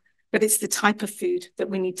food, but it's the type of food that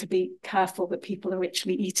we need to be careful that people are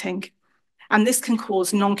actually eating. And this can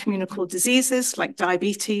cause non-communicable diseases like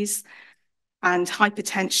diabetes and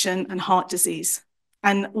hypertension and heart disease.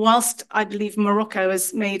 And whilst I believe Morocco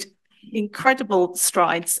has made incredible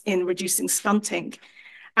strides in reducing stunting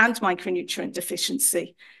and micronutrient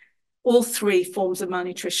deficiency, all three forms of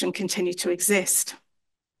malnutrition continue to exist.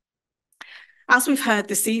 As we've heard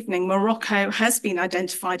this evening, Morocco has been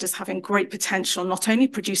identified as having great potential, not only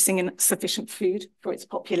producing sufficient food for its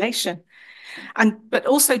population, but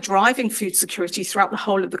also driving food security throughout the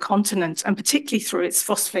whole of the continent, and particularly through its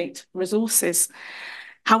phosphate resources.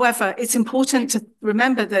 However, it's important to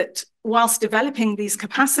remember that whilst developing these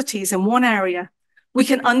capacities in one area, we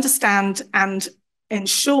can understand and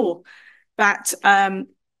ensure that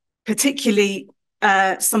particularly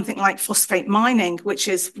something like phosphate mining, which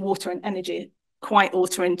is quite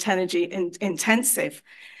water and energy intensive.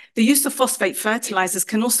 The use of phosphate fertilizers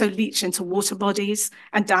can also leach into water bodies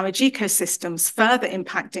and damage ecosystems, further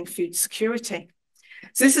impacting food security.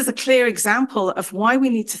 So this is a clear example of why we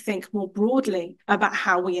need to think more broadly about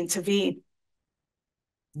how we intervene.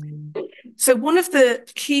 So one of the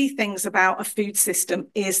key things about a food system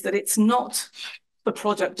is that it's not the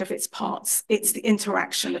product of its parts, it's the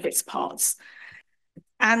interaction of its parts.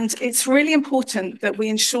 And it's really important that we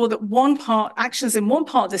ensure that actions in one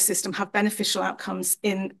part of the system have beneficial outcomes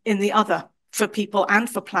in the other, for people and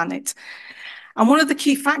for planet. And one of the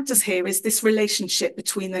key factors here is this relationship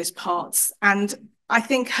between those parts. And I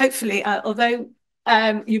think hopefully, although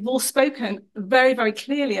you've all spoken very, very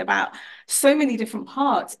clearly about so many different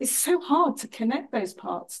parts, it's so hard to connect those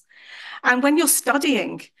parts. And when you're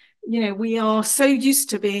studying, we are so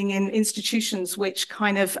used to being in institutions which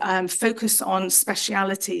kind of focus on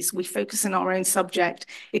specialities. We focus on our own subject.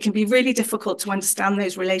 It can be really difficult to understand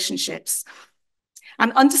those relationships.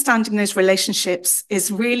 And understanding those relationships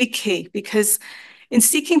is really key, because in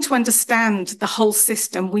seeking to understand the whole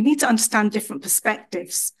system, we need to understand different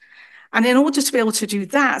perspectives. And in order to be able to do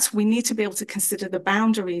that, we need to be able to consider the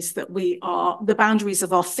boundaries the boundaries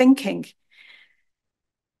of our thinking.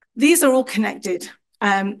 These are all connected.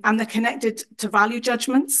 And they're connected to value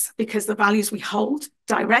judgments, because the values we hold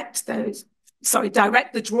direct the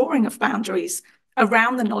drawing of boundaries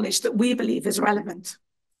around the knowledge that we believe is relevant,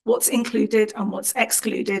 what's included and what's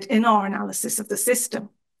excluded in our analysis of the system.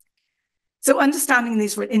 So understanding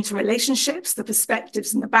these interrelationships, the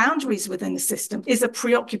perspectives and the boundaries within the system is a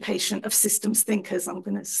preoccupation of systems thinkers. I'm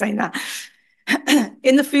going to say that.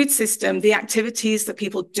 In the food system, the activities that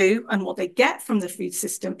people do and what they get from the food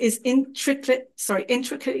system is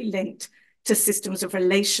intricately linked to systems of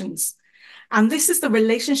relations. And this is the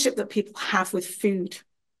relationship that people have with food,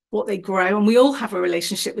 what they grow, and we all have a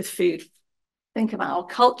relationship with food. Think about our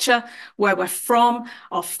culture, where we're from,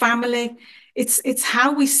 our family. It's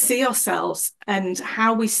how we see ourselves and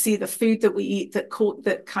how we see the food that we eat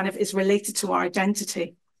that kind of is related to our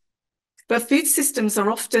identity. But food systems are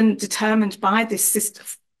often determined by this system,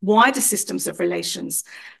 wider systems of relations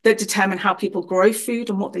that determine how people grow food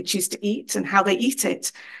and what they choose to eat and how they eat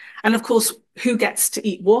it. And of course, who gets to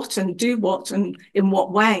eat what and do what and in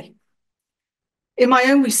what way. In my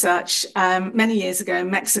own research many years ago in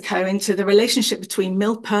Mexico into the relationship between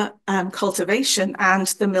milpa cultivation and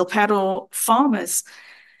the milpero farmers,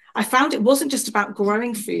 I found it wasn't just about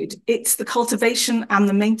growing food, it's the cultivation and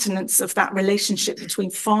the maintenance of that relationship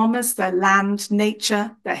between farmers, their land,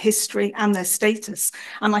 nature, their history, and their status.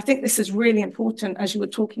 And I think this is really important as you were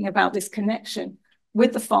talking about this connection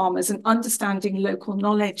with the farmers and understanding local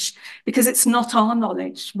knowledge, because it's not our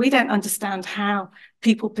knowledge. We don't understand how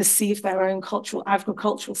people perceive their own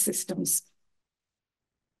agricultural systems.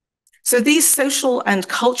 So these social and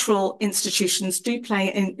cultural institutions do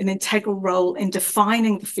play an integral role in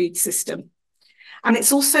defining the food system. And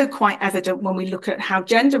it's also quite evident when we look at how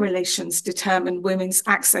gender relations determine women's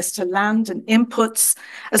access to land and inputs,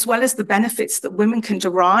 as well as the benefits that women can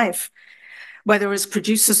derive, whether as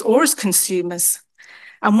producers or as consumers.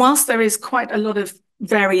 And whilst there is quite a lot of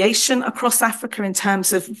variation across Africa in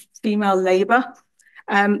terms of female labor,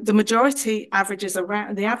 the average is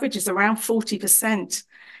around 40%.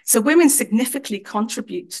 So women significantly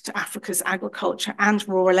contribute to Africa's agriculture and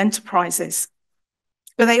rural enterprises.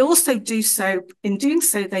 But they also do so, in doing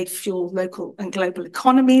so, they fuel local and global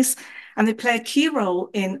economies, and they play a key role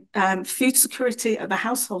in food security at the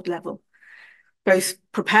household level, both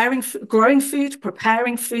growing food,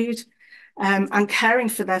 preparing food, and caring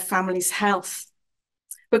for their family's health.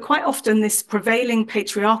 But quite often, this prevailing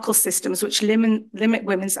patriarchal systems, which limit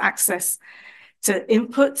women's access to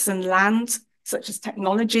inputs and land, such as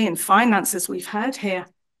technology and finance, as we've heard here,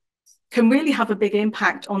 can really have a big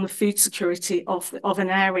impact on the food security of an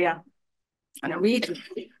area and a region.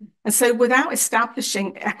 And so without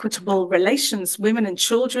establishing equitable relations, women and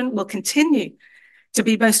children will continue to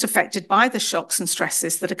be most affected by the shocks and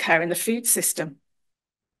stresses that occur in the food system.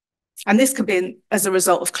 And this could be as a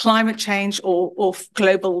result of climate change or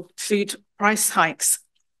global food price hikes.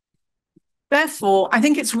 Therefore, I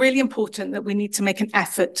think it's really important that we need to make an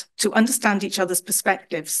effort to understand each other's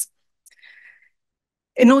perspectives.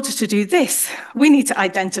 In order to do this, we need to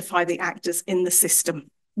identify the actors in the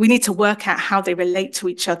system. We need to work out how they relate to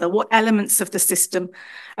each other, what elements of the system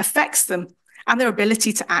affects them, and their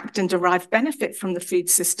ability to act and derive benefit from the food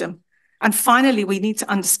system. And finally, we need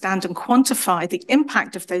to understand and quantify the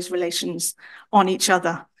impact of those relations on each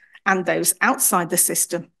other and those outside the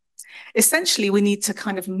system. Essentially, we need to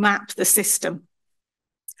kind of map the system.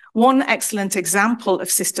 One excellent example of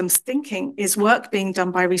systems thinking is work being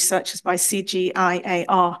done by researchers by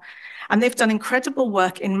CGIAR. And they've done incredible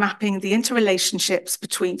work in mapping the interrelationships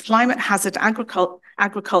between climate hazard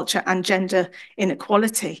agriculture and gender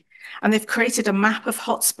inequality. And they've created a map of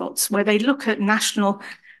hotspots where they look at national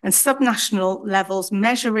and subnational levels,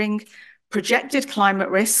 measuring projected climate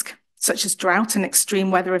risk, such as drought and extreme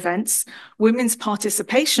weather events, women's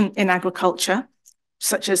participation in agriculture,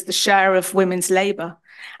 such as the share of women's labour,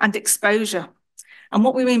 and exposure. And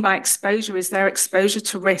what we mean by exposure is their exposure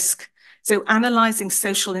to risk. So analysing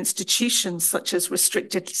social institutions such as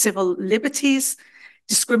restricted civil liberties,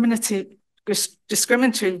 discriminatory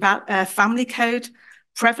family code,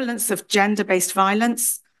 prevalence of gender-based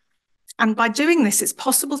violence. And by doing this, it's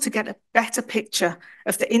possible to get a better picture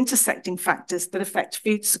of the intersecting factors that affect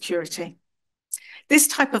food security. This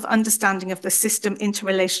type of understanding of the system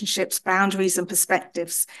interrelationships, boundaries, and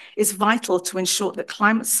perspectives is vital to ensure that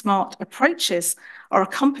climate-smart approaches are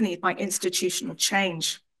accompanied by institutional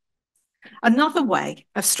change. Another way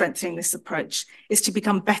of strengthening this approach is to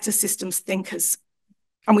become better systems thinkers.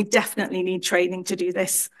 And we definitely need training to do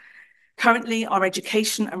this. Currently, our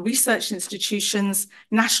education and research institutions,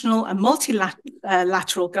 national and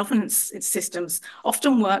multilateral governance systems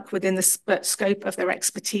often work within the scope of their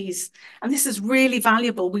expertise. And this is really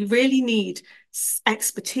valuable. We really need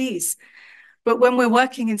expertise. But when we're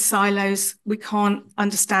working in silos, we can't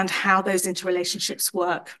understand how those interrelationships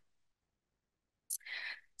work.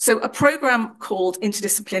 So a program called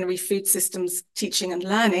Interdisciplinary Food Systems Teaching and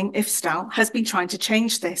Learning, IFSTAL, has been trying to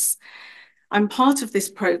change this. I'm part of this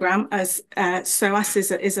program as SOAS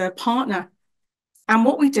is a partner. And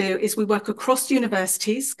what we do is we work across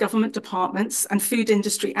universities, government departments, and food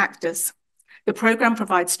industry actors. The program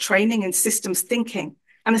provides training in systems thinking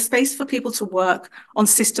and a space for people to work on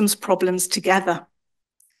systems problems together.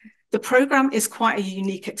 The program is quite a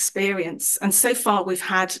unique experience. And so far, we've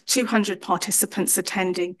had 200 participants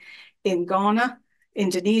attending in Ghana,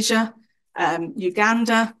 Indonesia,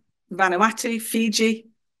 Uganda, Vanuatu, Fiji.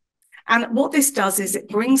 And what this does is it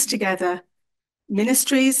brings together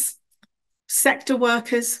ministries, sector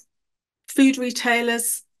workers, food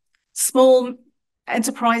retailers, small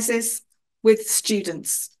enterprises with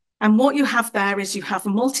students. And what you have there is you have a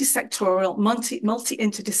multi-sectoral,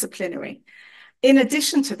 multi-interdisciplinary. In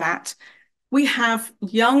addition to that, we have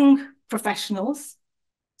young professionals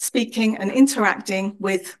speaking and interacting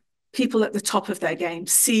with people at the top of their game,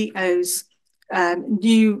 CEOs,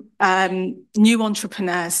 new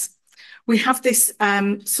entrepreneurs. We have this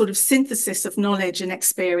sort of synthesis of knowledge and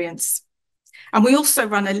experience. And we also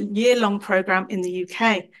run a year-long program in the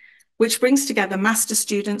UK, which brings together master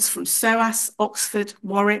students from SOAS, Oxford,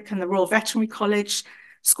 Warwick, and the Royal Veterinary College,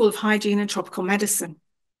 School of Hygiene and Tropical Medicine.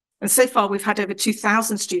 And so far, we've had over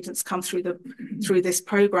 2,000 students come through this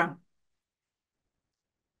program.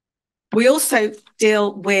 We also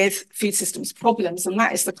deal with food systems problems, and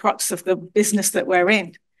that is the crux of the business that we're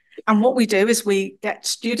in. And what we do is we get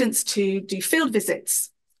students to do field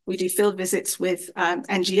visits. We do field visits with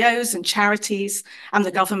NGOs and charities and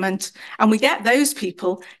the government, and we get those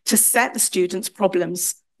people to set the students'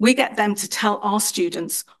 problems. We get them to tell our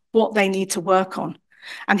students what they need to work on.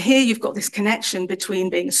 And here you've got this connection between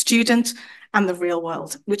being a student and the real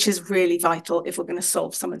world, which is really vital if we're going to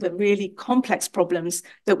solve some of the really complex problems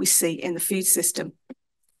that we see in the food system.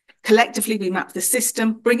 Collectively, we map the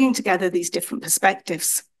system, bringing together these different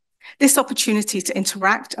perspectives. This opportunity to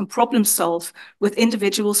interact and problem solve with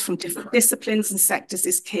individuals from different disciplines and sectors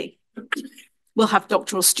is key. We'll have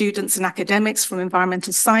doctoral students and academics from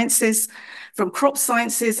environmental sciences, from crop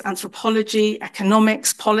sciences, anthropology,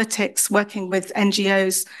 economics, politics, working with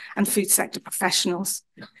NGOs and food sector professionals.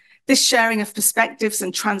 This sharing of perspectives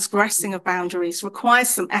and transgressing of boundaries requires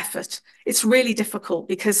some effort. It's really difficult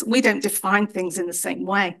because we don't define things in the same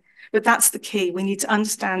way. But that's the key. We need to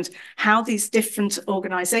understand how these different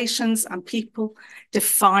organizations and people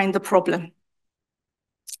define the problem.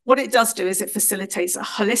 What it does do is it facilitates a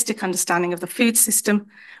holistic understanding of the food system,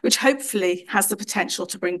 which hopefully has the potential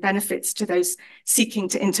to bring benefits to those seeking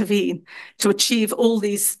to intervene, to achieve all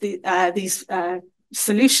these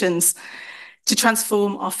solutions to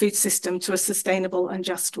transform our food system to a sustainable and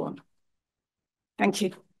just one. Thank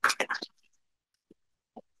you.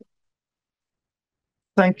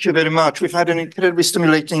 Thank you very much. We've had an incredibly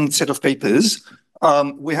stimulating set of papers.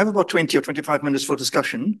 We have about 20 or 25 minutes for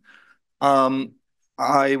discussion.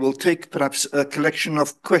 I will take perhaps a collection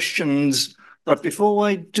of questions, but before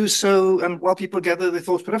I do so, and while people gather their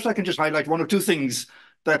thoughts, perhaps I can just highlight one or two things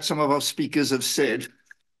that some of our speakers have said.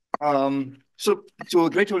 So to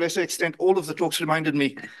a greater or lesser extent, all of the talks reminded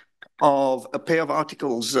me of a pair of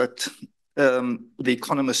articles that The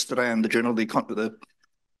Economist ran, the journal, the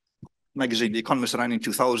magazine, The Economist ran in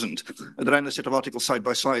 2000. It ran a set of articles side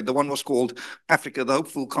by side. The one was called Africa, the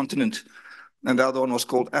Hopeful Continent, and the other one was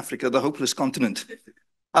called Africa, the Hopeless Continent.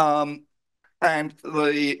 And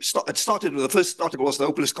it started with, the first article was the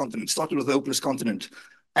hopeless continent, started with the hopeless continent.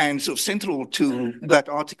 And so central to that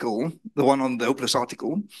article, the one on the hopeless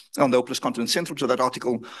continent, central to that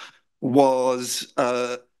article was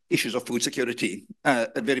issues of food security.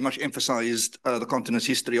 It very much emphasized the continent's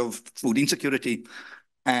history of food insecurity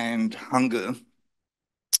and hunger.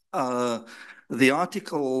 The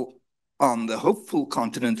article on the hopeful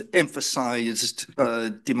continent emphasized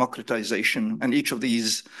democratization, and each of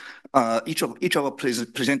our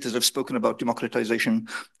presenters have spoken about democratization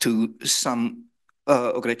to some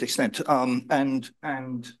or great extent. In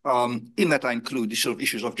that I include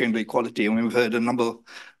issues of gender equality. And we've heard a number,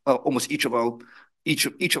 almost each of our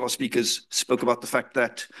speakers spoke about the fact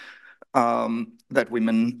that that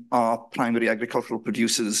women are primary agricultural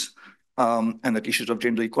producers, and that issues of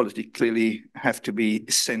gender equality clearly have to be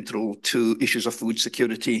central to issues of food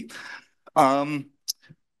security.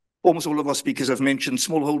 Almost all of our speakers have mentioned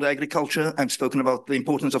smallholder agriculture and spoken about the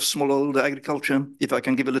importance of smallholder agriculture. If I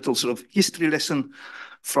can give a little sort of history lesson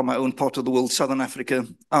from my own part of the world, Southern Africa.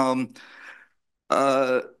 I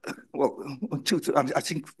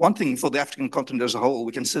think one thing for the African continent as a whole,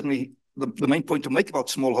 we can certainly, the main point to make about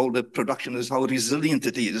smallholder production is how resilient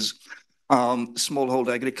it is.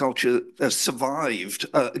 Smallholder agriculture has survived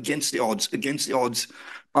against the odds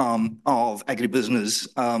of agribusiness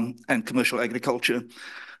and commercial agriculture.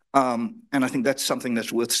 And I think that's something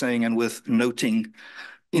that's worth saying and worth noting.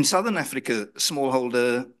 In Southern Africa,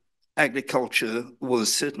 smallholder agriculture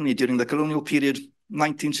was certainly during the colonial period,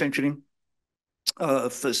 19th century,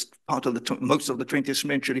 first part of most of the 20th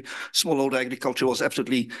century, smallholder agriculture was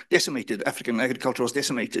absolutely decimated. African agriculture was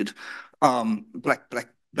decimated. Black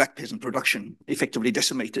peasant production effectively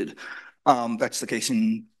decimated. That's the case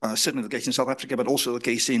certainly the case in South Africa, but also the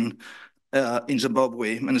case in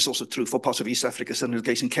Zimbabwe, and it's also true for parts of East Africa, certainly the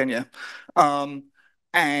case in Kenya.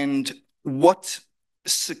 And what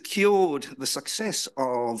secured the success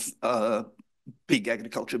of big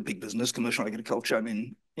agriculture, big business, commercial agriculture, I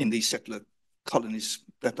mean, in these settler colonies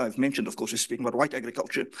that I've mentioned, of course, we're speaking about white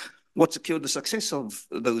agriculture. What secured the success of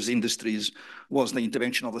those industries was the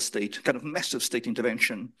intervention of the state, kind of massive state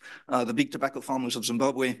intervention. The big tobacco farmers of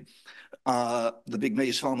Zimbabwe, the big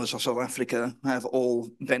maize farmers of South Africa have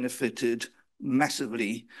all benefited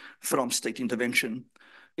massively from state intervention.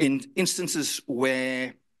 In instances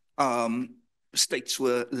where states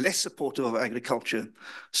were less supportive of agriculture,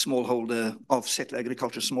 settler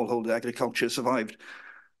agriculture, smallholder agriculture survived.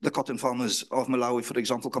 The cotton farmers of Malawi, for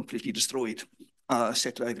example, completely destroyed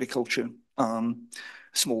settler agriculture,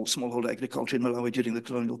 smallholder agriculture in Malawi during the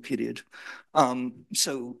colonial period.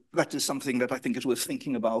 So that is something that I think is worth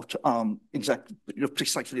thinking about,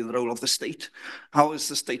 precisely the role of the state. How is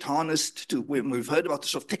the state harnessed to, we've heard about the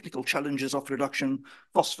sort of technical challenges of production,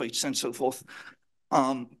 phosphates and so forth,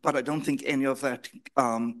 but I don't think any of that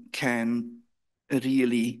can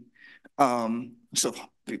really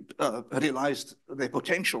realized their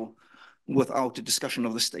potential without a discussion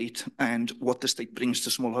of the state and what the state brings to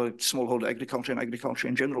smallholder agriculture and agriculture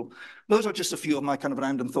in general. Those are just a few of my kind of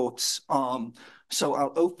random thoughts. So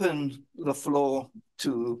I'll open the floor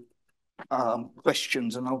to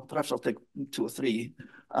questions, and perhaps I'll take 2 or 3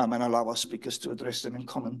 and allow our speakers to address them in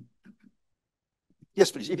common.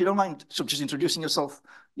 Yes, please. If you don't mind, so just introducing yourself.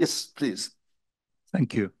 Yes, please.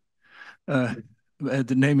 Thank you. The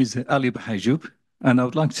name is Ali Bahajub. And I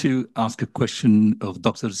would like to ask a question of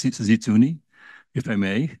Dr. Zitouni, if I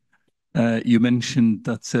may. You mentioned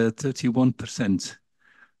that 31%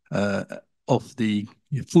 of the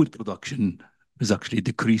food production is actually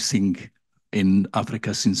decreasing in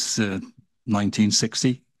Africa since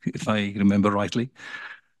 1960, if I remember rightly.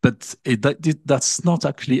 But that's not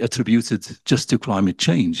actually attributed just to climate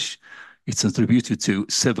change. It's attributed to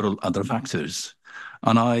several other factors.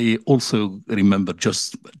 And I also remember,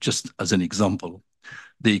 just as an example,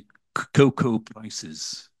 the cocoa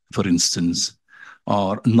prices, for instance,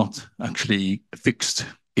 are not actually fixed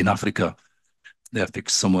in Africa. They're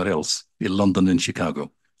fixed somewhere else, in London and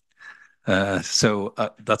Chicago. So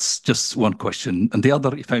that's just one question. And the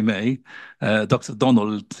other, if I may, Dr.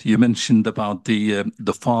 Donald, you mentioned about the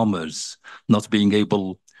farmers not being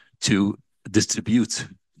able to distribute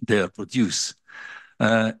their produce.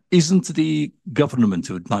 Isn't the government,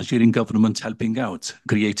 the Nigerian government, helping out,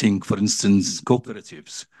 creating, for instance,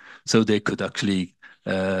 cooperatives, so they could actually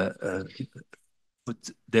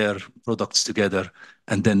put their products together,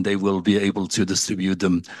 and then they will be able to distribute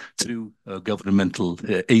them through a governmental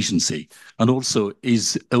agency? And also,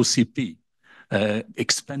 is OCP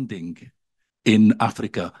expanding in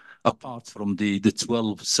Africa, apart from the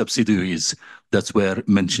 12 subsidiaries that were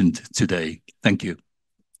mentioned today? Thank you.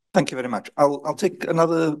 Thank you very much. I'll take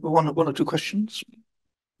another one or two questions,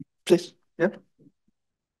 please. Yeah.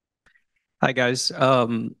 Hi guys.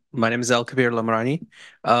 My name is El Kabir Lamrani.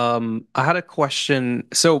 I had a question.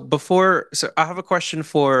 So I have a question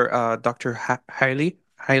for Dr. Haile.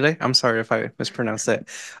 I'm sorry if I mispronounced it.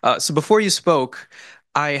 So before you spoke,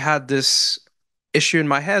 I had this issue in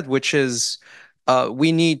my head, which is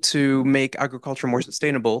we need to make agriculture more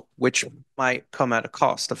sustainable, which might come at a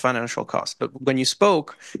cost, a financial cost. But when you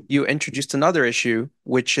spoke, you introduced another issue,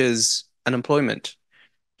 which is unemployment.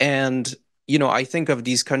 And I think of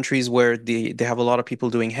these countries where they have a lot of people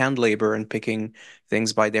doing hand labor and picking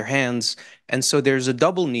things by their hands. And so there's a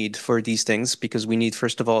double need for these things because we need,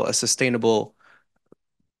 first of all, a sustainable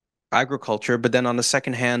agriculture, but then on the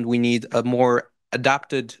second hand, we need a more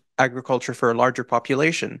adapted agriculture for a larger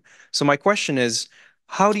population. So my question is,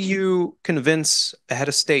 how do you convince a head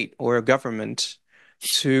of state or a government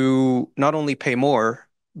to not only pay more,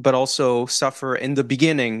 but also suffer in the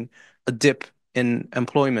beginning a dip in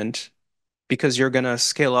employment because you're going to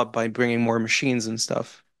scale up by bringing more machines and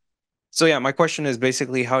stuff? So yeah, my question is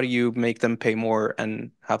basically, how do you make them pay more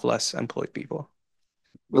and have less employed people?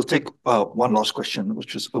 We'll take one last question,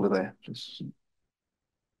 which is over there. Please.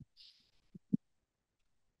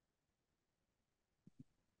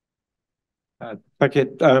 Thank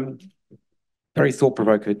you. Very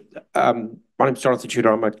thought-provoking. My name's Jonathan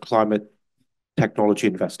Tudor. I'm a climate technology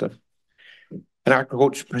investor. And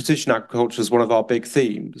agriculture, precision agriculture is one of our big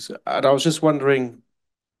themes. And I was just wondering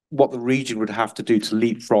what the region would have to do to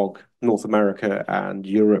leapfrog North America and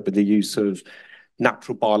Europe in the use of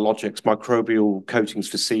natural biologics, microbial coatings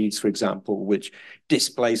for seeds, for example, which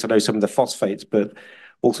displace, I know, some of the phosphates, but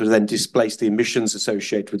also then displace the emissions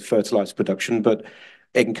associated with fertilizer production, but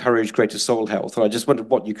encourage greater soil health. And I just wondered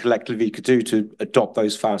what you collectively could do to adopt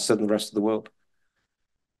those faster than the rest of the world.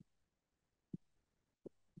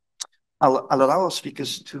 I'll allow our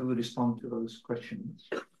speakers to respond to those questions.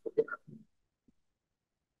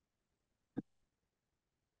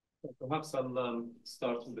 Perhaps I'll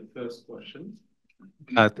start with the first question.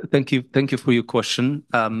 Thank you for your question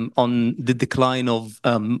on the decline of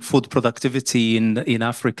food productivity in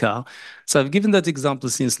Africa. So I've given that example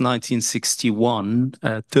since 1961,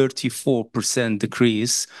 34%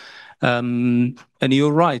 decrease. And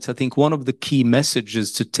you're right. I think one of the key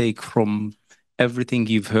messages to take from everything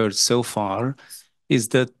you've heard so far is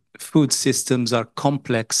that food systems are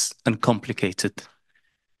complex and complicated.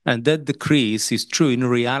 And that decrease is true. In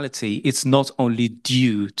reality, it's not only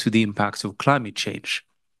due to the impact of climate change.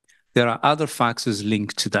 There are other factors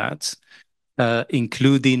linked to that,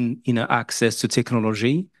 including access to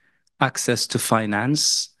technology, access to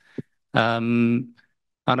finance. And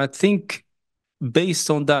I think based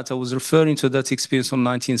on that, I was referring to that experience from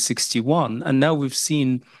 1961, and now we've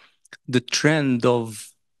seen the trend of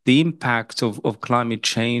the impact of climate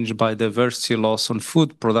change by diversity loss on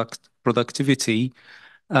food productivity,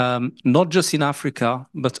 not just in Africa,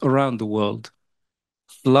 but around the world.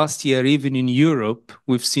 Last year, even in Europe,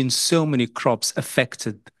 we've seen so many crops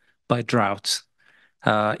affected by drought.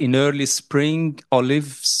 In early spring,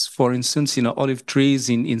 olives, for instance, olive trees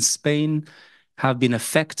in Spain have been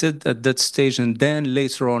affected at that stage. And then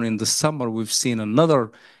later on in the summer, we've seen another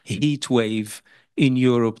heat wave in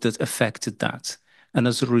Europe that affected that. And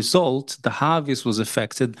as a result, the harvest was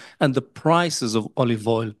affected and the prices of olive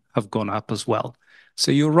oil have gone up as well.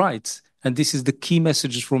 So you're right. And this is the key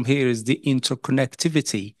message from here is the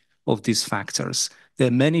interconnectivity of these factors. There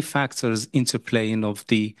are many factors interplaying of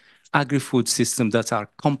the agri-food system that are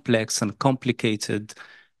complex and complicated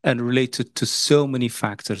and related to so many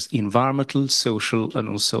factors, environmental, social, and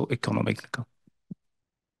also economic.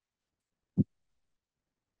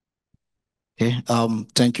 Okay,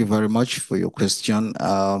 thank you very much for your question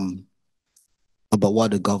about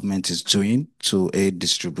what the government is doing to aid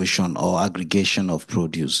distribution or aggregation of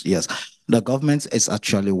produce. Yes, the government is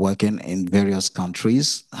actually working in various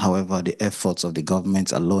countries. However, the efforts of the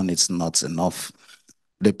government alone is not enough.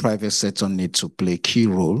 The private sector needs to play a key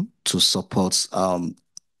role to support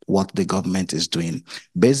what the government is doing.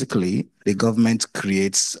 Basically, the government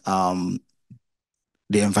creates the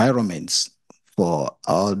environments for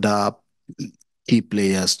other key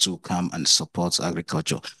players to come and support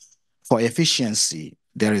agriculture. For efficiency,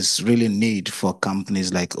 there is really need for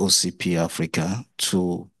companies like OCP Africa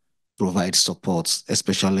to provide support,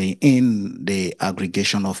 especially in the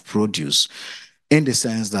aggregation of produce, in the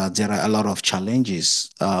sense that there are a lot of challenges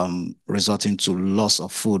resulting to loss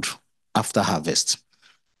of food after harvest.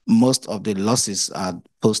 Most of the losses are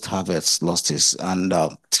post-harvest losses, and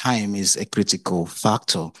time is a critical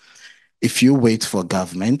factor. If you wait for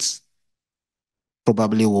government,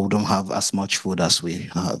 probably we don't have as much food as we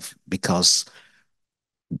have, because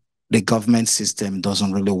the government system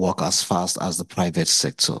doesn't really work as fast as the private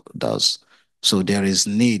sector does. So there is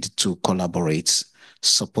need to collaborate,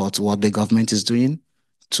 support what the government is doing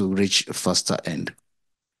to reach a faster end.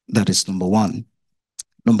 That is number one.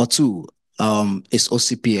 Number two, is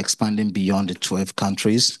OCP expanding beyond the 12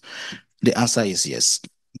 countries? The answer is yes.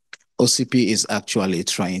 OCP is actually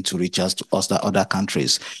trying to reach us to other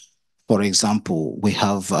countries. For example, we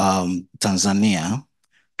have Tanzania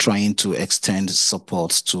trying to extend support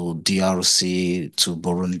to DRC, to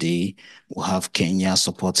Burundi. We have Kenya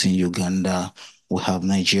supporting Uganda. We have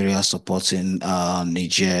Nigeria supporting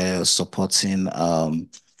Niger, supporting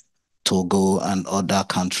Togo and other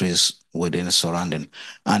countries within the surrounding.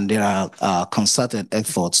 And there are concerted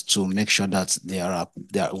efforts to make sure that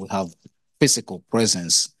we have physical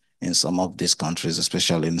presence in some of these countries,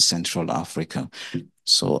 especially in Central Africa.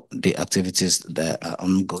 So the activities there are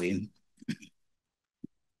ongoing.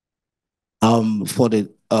 For the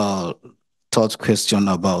third question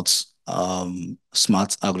about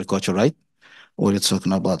smart agriculture, right? What you're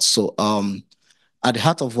talking about. So at the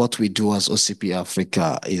heart of what we do as OCP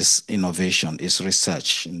Africa is innovation, is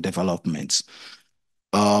research and development.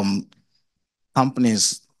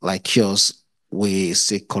 Companies like yours, we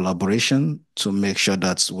seek collaboration to make sure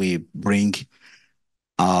that we bring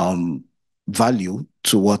value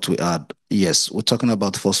to what we add. Yes, we're talking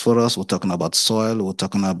about phosphorus, we're talking about soil, we're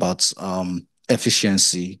talking about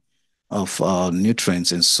efficiency of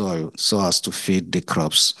nutrients in soil so as to feed the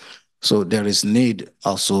crops. So there is need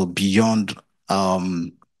also beyond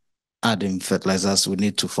adding fertilizers. We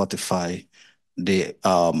need to fortify the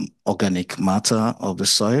organic matter of the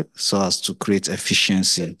soil so as to create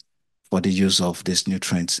efficiency for the use of these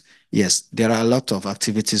nutrients. Yes, there are a lot of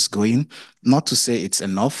activities going, not to say it's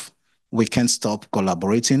enough. We can't stop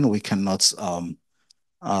collaborating. We cannot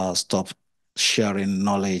stop sharing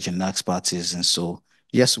knowledge and expertise. And so,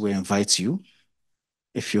 yes, we invite you.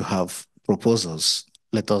 If you have proposals,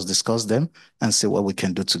 let us discuss them and see what we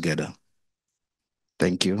can do together.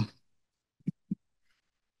 Thank you.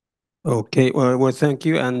 Okay, well, thank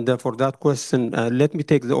you. And for that question, let me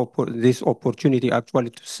take this opportunity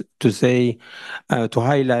actually to say, to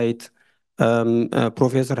highlight,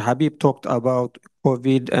 Professor Habib talked about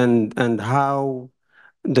COVID and how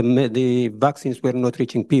the vaccines were not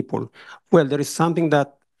reaching people. Well, there is something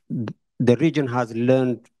that the region has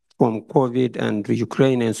learned from COVID and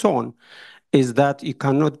Ukraine and so on, is that you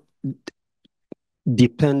cannot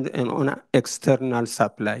depend on external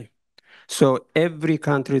supply. So every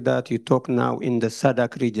country that you talk now in the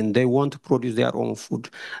SADC region, they want to produce their own food.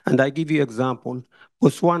 And I give you example,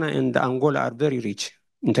 Botswana and Angola are very rich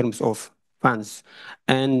in terms of funds.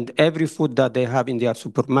 And every food that they have in their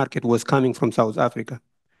supermarket was coming from South Africa.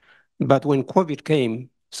 But when COVID came,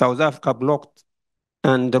 South Africa blocked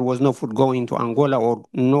and there was no food going to Angola or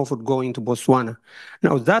no food going to Botswana.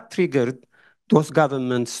 Now that triggered those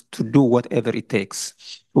governments to do whatever it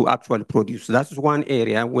takes to actually produce. That's one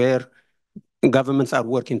area where governments are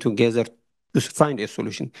working together to find a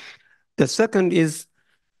solution. The second is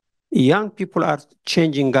young people are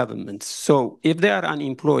changing governments. So if they are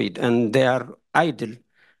unemployed and they are idle,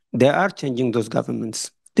 they are changing those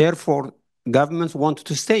governments. Therefore, governments want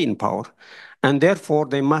to stay in power. And therefore,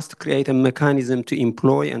 they must create a mechanism to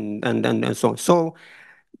employ and so on. So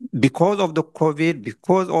because of the COVID,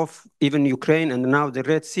 because of even Ukraine and now the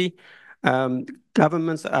Red Sea,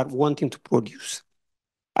 governments are wanting to produce.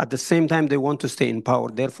 At the same time, they want to stay in power.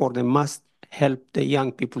 Therefore, they must help the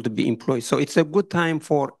young people to be employed. So it's a good time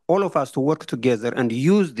for all of us to work together and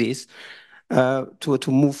use this to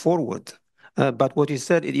move forward. But what you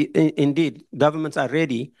said, indeed, governments are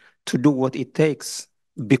ready to do what it takes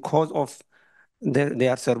because of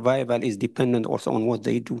their survival is dependent also on what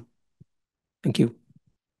they do. Thank you.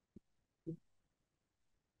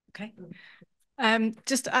 Okay.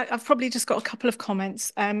 I've probably just got a couple of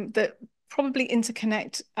comments that probably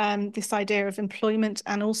interconnect this idea of employment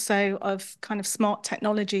and also of kind of smart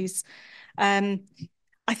technologies. I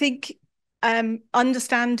think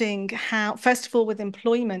understanding how, first of all, with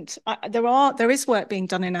employment, there is work being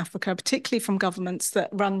done in Africa, particularly from governments that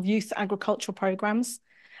run youth agricultural programs.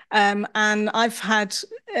 And I've had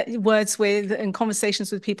words with and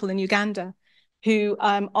conversations with people in Uganda who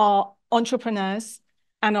are entrepreneurs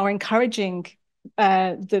and are encouraging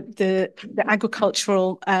the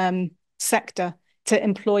agricultural sector to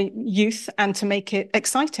employ youth and to make it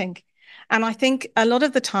exciting. And I think a lot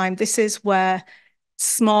of the time, this is where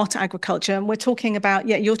smart agriculture, and we're talking about,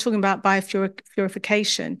 you're talking about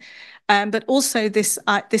biopurification, but also this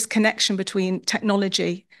connection between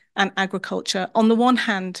technology and agriculture. On the one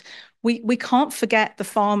hand, we can't forget the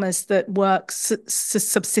farmers that work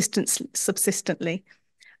subsistently.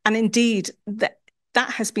 And indeed, that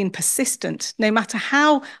has been persistent. No matter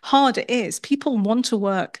how hard it is, people want to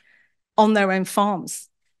work on their own farms,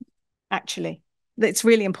 actually. It's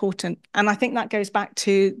really important. And I think that goes back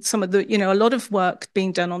to some of the, a lot of work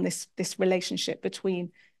being done on this relationship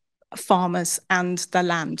between farmers and the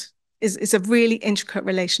land is a really intricate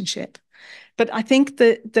relationship. But I think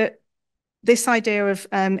that this idea of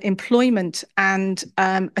employment and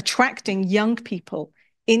attracting young people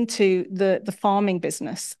into the farming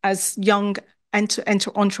business as young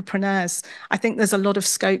entrepreneurs, I think there's a lot of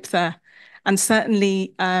scope there. And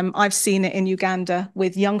certainly I've seen it in Uganda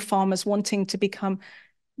with young farmers wanting to become,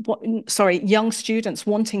 young students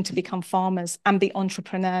wanting to become farmers and be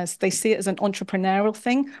entrepreneurs. They see it as an entrepreneurial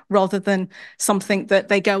thing rather than something that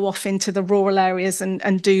they go off into the rural areas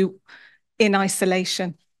and do in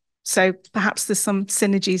isolation. So perhaps there's some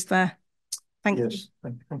synergies there. Thank you.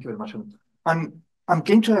 Thank you very much. I'm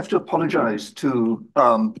going to have to apologize to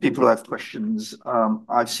people who have questions.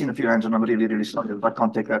 I've seen a few hands and I'm really sorry if I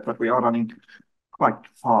can't take that, but we are running quite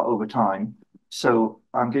far over time. So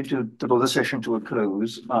I'm going to draw the session to a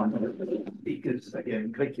close. Speakers,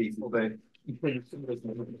 again, greatly for their...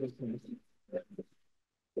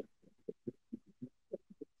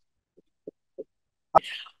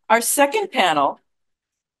 Our second panel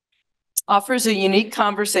offers a unique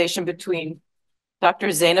conversation between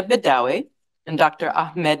Dr. Zainab Badawi and Dr.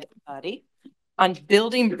 Ahmed Abadi on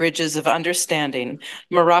building bridges of understanding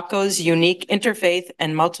Morocco's unique interfaith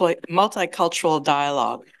and multicultural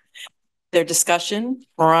dialogue. Their discussion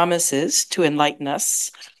promises to enlighten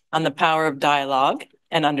us on the power of dialogue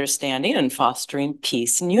and understanding and fostering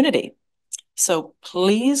peace and unity. So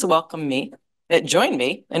please join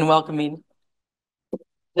me in welcoming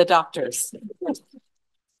the doctors.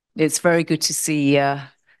 It's very good to see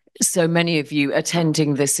so many of you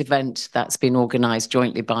attending this event that's been organised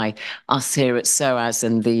jointly by us here at SOAS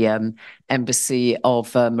and the Embassy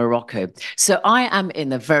of Morocco. So I am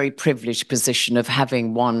in a very privileged position of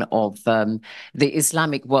having one of the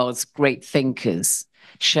Islamic world's great thinkers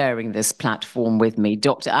sharing this platform with me.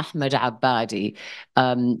 Dr. Ahmed Abadi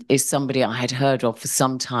is somebody I had heard of for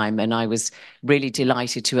some time, and I was really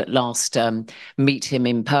delighted to at last meet him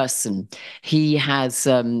in person. He has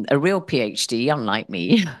a real PhD, unlike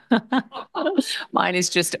me. Mine is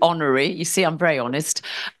just honorary. You see, I'm very honest.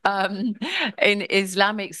 In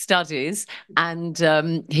Islamic studies,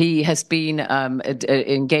 and he has been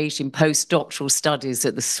engaged in postdoctoral studies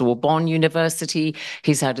at the Sorbonne University.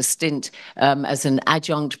 He's had a stint as an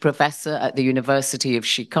adjunct professor at the University of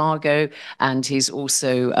Chicago, and he's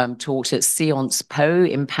also taught at Sciences Po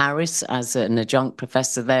in Paris as an adjunct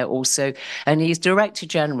professor there also, and he's Director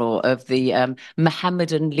General of the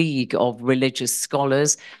Mohammedan League of Religious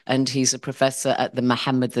Scholars, and he's a professor at the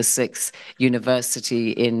Mohammed VI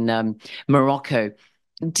University in Morocco.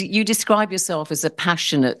 You describe yourself as a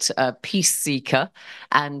passionate peace seeker,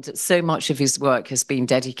 and so much of his work has been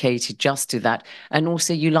dedicated just to that. And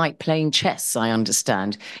also you like playing chess, I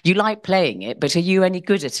understand. You like playing it, but are you any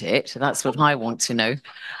good at it? That's what I want to know.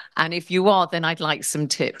 And if you are, then I'd like some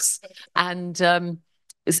tips. And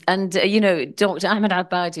you know, Dr. Ahmed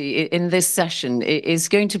Abadi in this session is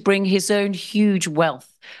going to bring his own huge wealth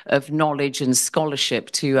of knowledge and scholarship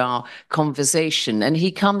to our conversation. And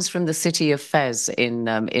he comes from the city of Fez in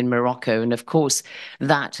Morocco. And of course,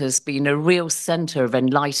 that has been a real center of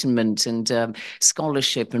enlightenment and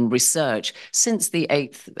scholarship and research since the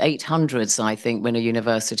 800s, I think, when a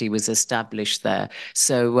university was established there.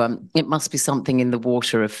 So it must be something in the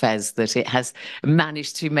water of Fez that it has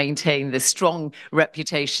managed to maintain this strong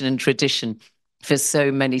reputation and tradition. for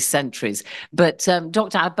so many centuries. But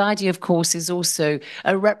Dr. Abadi, of course, is also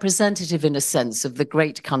a representative in a sense of the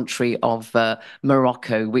great country of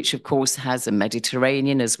Morocco, which of course has a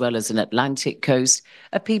Mediterranean as well as an Atlantic coast,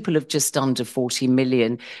 a people of just under 40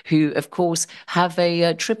 million who, of course, have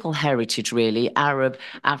a triple heritage, really, Arab,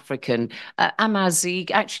 African, Amazigh,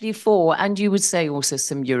 actually four, and you would say also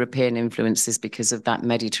some European influences because of that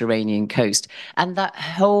Mediterranean coast. And that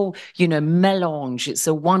whole, melange, it's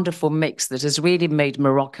a wonderful mix that has really made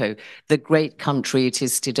Morocco the great country it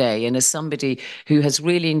is today. And as somebody who has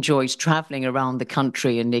really enjoyed traveling around the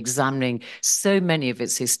country and examining so many of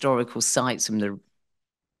its historical sites, from the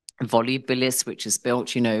Volubilis, which is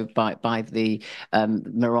built, by the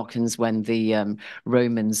Moroccans when the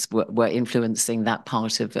Romans were influencing that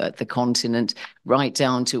part of the continent, right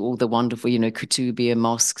down to all the wonderful, Kutubia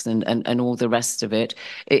mosques and all the rest of it.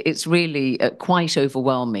 It's really quite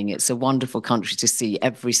overwhelming. It's a wonderful country to see.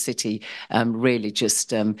 Every city really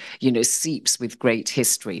just, seeps with great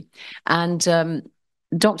history. And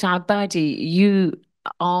Dr. Abadi, you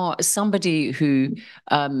are somebody who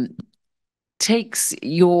takes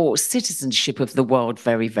your citizenship of the world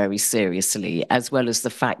very, very seriously, as well as the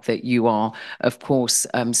fact that you are, of course,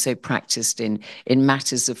 so practiced in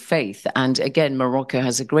matters of faith. And again, Morocco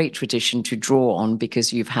has a great tradition to draw on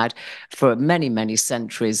because you've had for many, many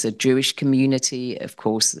centuries a Jewish community, of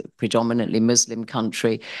course, predominantly Muslim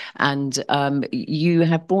country. And you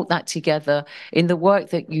have brought that together in the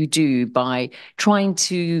work that you do by trying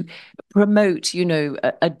to promote,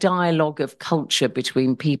 a dialogue of culture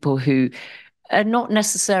between people who are not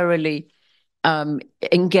necessarily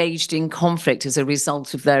engaged in conflict as a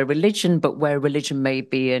result of their religion, but where religion may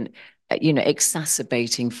be an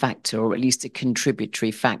exacerbating factor, or at least a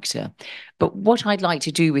contributory factor. But what I'd like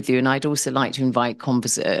to do with you, and I'd also like to invite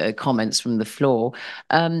comments from the floor,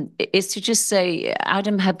 is to just say,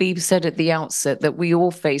 Adam Habib said at the outset that we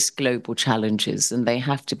all face global challenges and they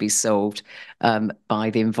have to be solved by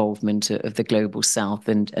the involvement of the global South,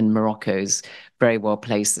 and Morocco's very well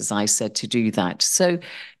placed, as I said, to do that. So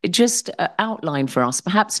just outline for us,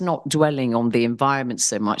 perhaps not dwelling on the environment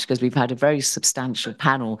so much, because we've had a very substantial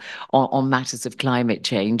panel on matters of climate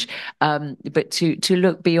change, but to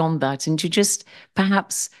look beyond that and to just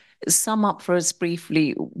perhaps sum up for us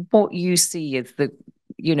briefly what you see as the,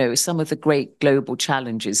 some of the great global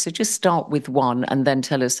challenges. So just start with one and then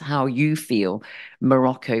tell us how you feel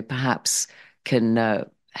Morocco perhaps can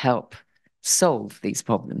help solve these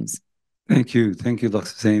problems. Thank you, Dr.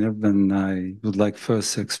 Zainab. And I would like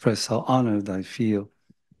first to express how honored I feel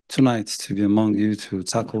tonight to be among you to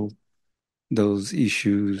tackle those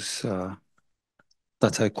issues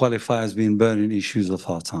that I qualify as being burning issues of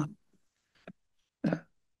our time.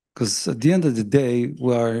 Because at the end of the day,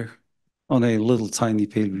 we're on a little tiny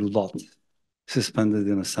pale blue dot suspended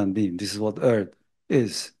in a sunbeam. This is what Earth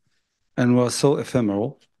is. And we're so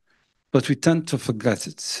ephemeral, but we tend to forget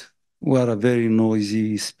it. We're a very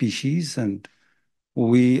noisy species, and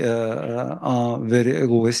we are very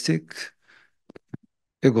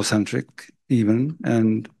egocentric even,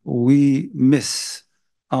 and we miss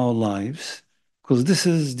our lives because this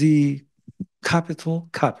is the capital,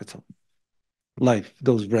 life,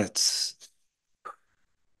 those breaths.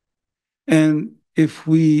 And if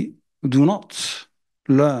we do not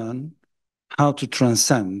learn how to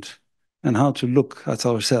transcend and how to look at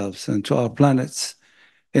ourselves and to our planets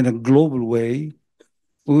in a global way,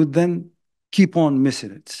 we would then keep on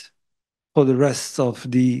missing it for the rest of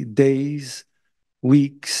the days,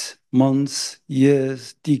 weeks, months,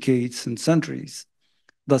 years, decades, and centuries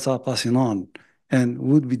that are passing on, and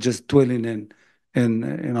would be just dwelling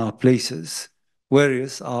in our places,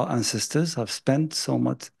 whereas our ancestors have spent so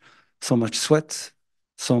much sweat,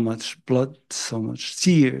 so much blood, so much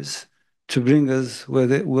tears to bring us where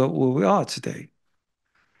we are today.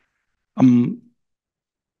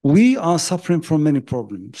 We are suffering from many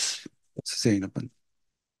problems, Zainab and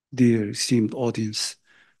dear esteemed audience.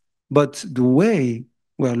 But the way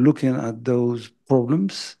we are looking at those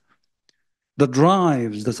problems, the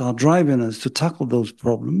drives that are driving us to tackle those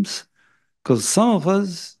problems, because some of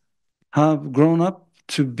us have grown up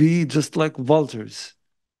to be just like vultures.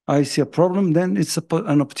 I see a problem, then it's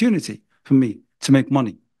an opportunity for me to make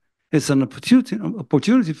money. It's an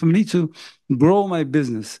opportunity for me to grow my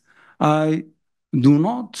business. I do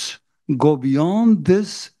not go beyond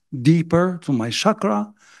this, deeper to my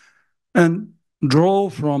chakra, and draw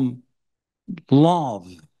from love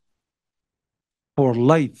for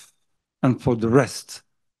life and for the rest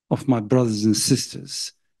of my brothers and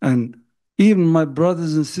sisters, and even my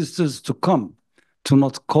brothers and sisters to come, to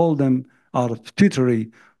not call them out of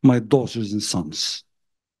pituitary my daughters and sons,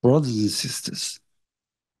 brothers and sisters,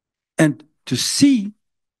 and to see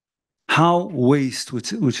how waste,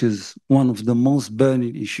 which is one of the most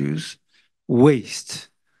burning issues, waste.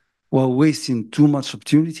 We're wasting too much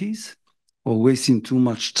opportunities, we're wasting too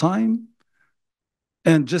much time.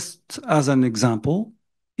 And just as an example,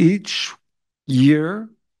 each year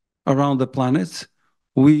around the planet,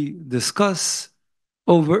 we discuss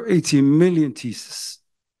over 80 million theses.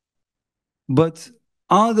 But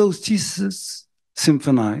are those theses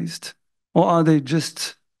symphonized, or are they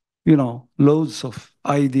just, loads of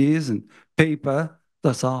ideas and paper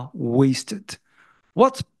that are wasted?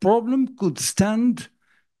 What problem could stand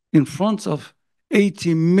in front of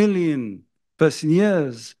 80 million person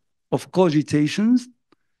years of cogitations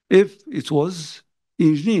if it was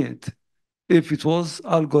engineered, if it was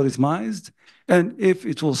algorithmized, and if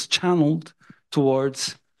it was channeled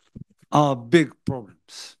towards our big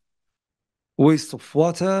problems? Waste of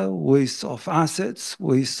water, waste of assets,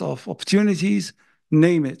 waste of opportunities,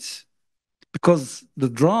 name it. Because the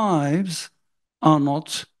drives are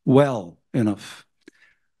not well enough.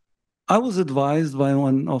 I was advised by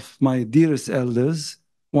one of my dearest elders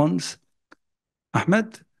once,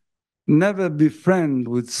 Ahmed, never be friend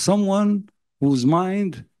with someone whose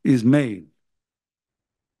mind is male.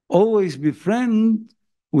 Always be friend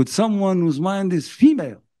with someone whose mind is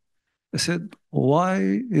female. I said,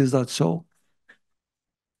 why is that so?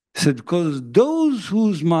 He said, because those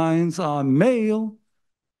whose minds are male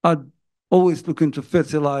are always looking to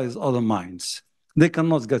fertilize other minds. They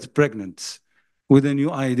cannot get pregnant with a new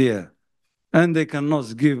idea, and they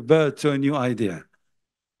cannot give birth to a new idea.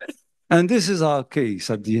 And this is our case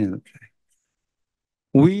at the end of the day.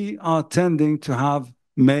 We are tending to have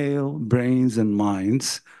male brains and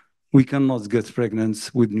minds. We cannot get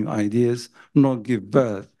pregnant with new ideas, nor give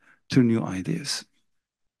birth to new ideas.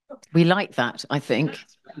 We like that, I think.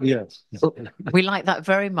 Yes. We like that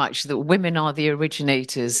very much, that women are the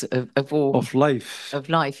originators of all of life. Of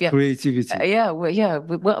life, yeah. Creativity.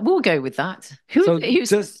 We'll go with that.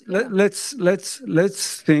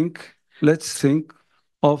 Let's think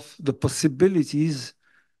of the possibilities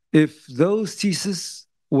if those theses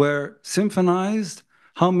were symphonized,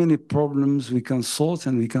 how many problems we can sort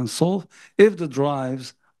and we can solve if the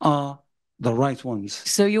drives are the right ones.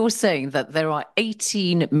 So you're saying that there are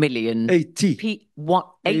 18 million 80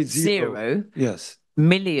 yes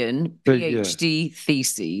million PhD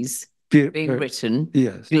theses being written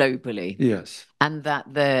globally. Yes. And that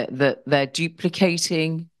they're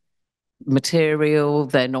duplicating material,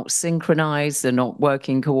 they're not synchronized, they're not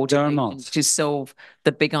working coordinated to solve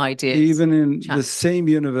the big ideas. Even in the same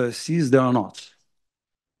universities, they are not.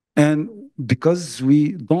 And because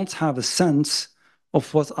we don't have a sense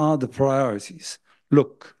of what are the priorities.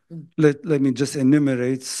 Look, let me just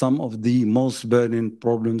enumerate some of the most burning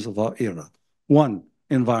problems of our era. One,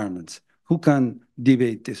 environment. Who can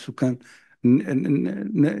debate this? Who can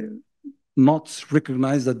not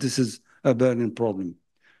recognize that this is a burning problem?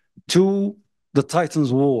 Two, the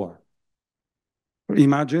Titans War.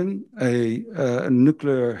 Imagine a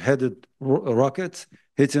nuclear-headed rocket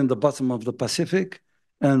hitting the bottom of the Pacific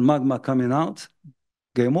and magma coming out,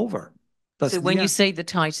 game over. So when you say the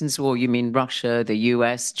Titans War, you mean Russia, the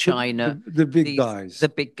US, China? The big guys. The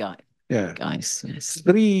big guy. Yeah. Guys, yes.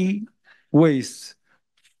 3, waste.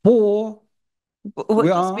 4,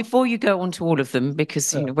 before you go on to all of them,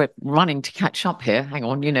 because we're running to catch up here. Hang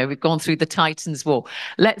on, we've gone through the Titans War.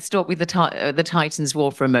 Let's stop with the Titans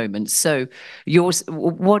War for a moment. So,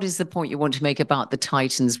 what is the point you want to make about the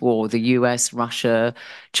Titans War? The US, Russia,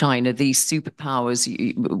 China, these superpowers.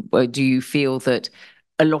 Do you feel that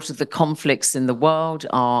a lot of the conflicts in the world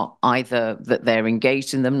are either that they're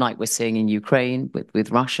engaged in them, like we're seeing in Ukraine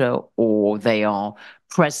with Russia, or they are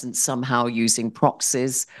present somehow using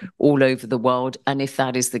proxies all over the world? And if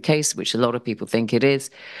that is the case, which a lot of people think it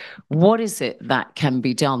is, what is it that can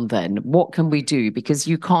be done then? What can we do? Because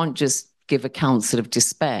you can't just give a counsel of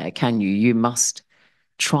despair, can you? You must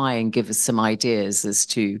try and give us some ideas as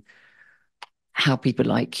to how people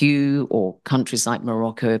like you or countries like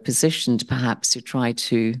Morocco are positioned perhaps to try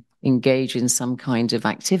to engage in some kind of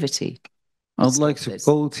activity. I'd like to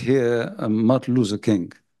quote here Martin Luther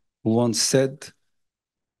King, who once said,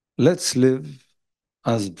 let's live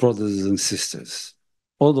as brothers and sisters.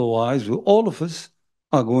 Otherwise, all of us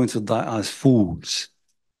are going to die as fools.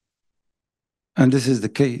 And this is the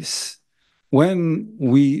case. When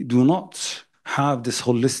we do not have this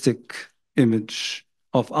holistic image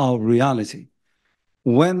of our reality,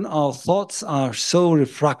 when our thoughts are so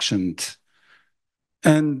refractioned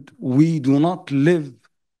and we do not live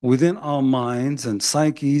within our minds and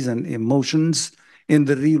psyches and emotions in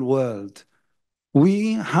the real world,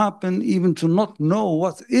 we happen even to not know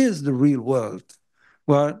what is the real world.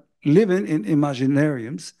 We're living in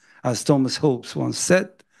imaginariums, as Thomas Hobbes once said,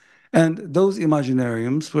 and those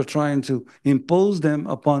imaginariums, we're trying to impose them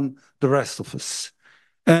upon the rest of us.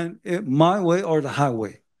 And my way or the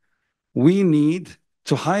highway, we need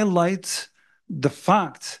to highlight the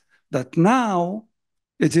fact that now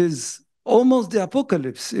it is almost the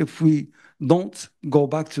apocalypse if we don't go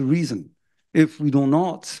back to reason, if we do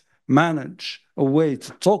not manage a way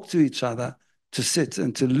to talk to each other, to sit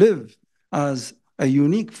and to live as a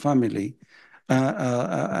unique family.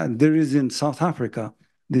 And there is in South Africa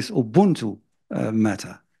this Ubuntu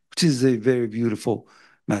matter, which is a very beautiful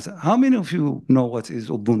matter. How many of you know what is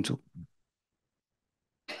Ubuntu?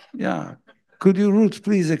 Yeah. Could you, Ruth,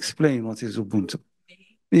 please explain what is Ubuntu?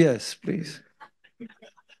 Yes, please.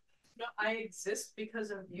 I exist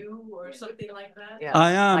because of you or something like that? Yeah.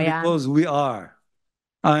 I am because we are.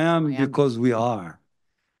 I am because we are.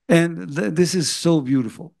 And this is so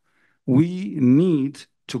beautiful. We need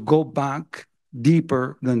to go back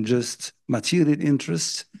deeper than just material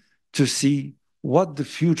interests to see what the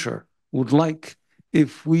future would like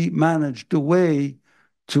if we managed a way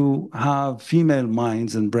to have female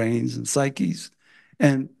minds and brains and psyches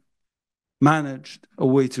and managed a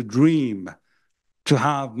way to dream, to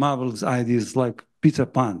have marvelous ideas like Peter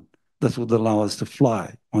Pan that would allow us to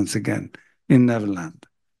fly once again in Neverland.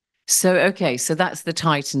 So, okay, so that's the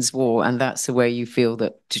Titans War, and that's the way you feel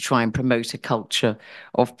that to try and promote a culture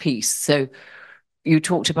of peace. So you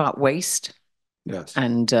talked about waste. Yes.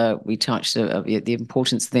 And we touched the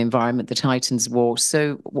importance of the environment, the Titans War.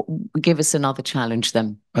 So give us another challenge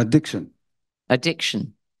then. Addiction.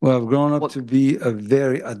 Addiction. Well, I've grown up to be a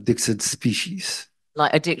very addicted species.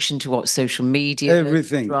 Like addiction to what? Social media?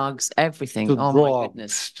 Everything. Drugs, everything. To oh, drugs, my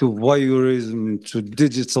goodness. to voyeurism, to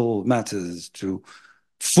digital matters, to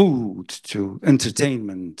food, to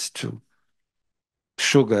entertainment, to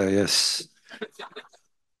sugar, yes.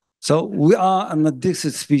 So we are an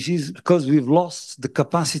addicted species because we've lost the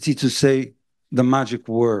capacity to say the magic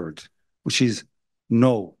word, which is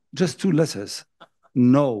no. Just 2 letters.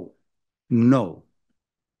 No. No.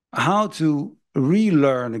 How to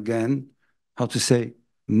relearn again how to say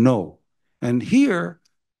no. And here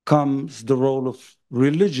comes the role of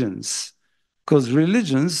religions, because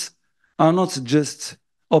religions are not just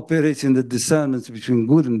operating the discernment between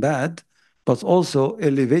good and bad, but also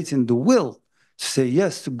elevating the will to say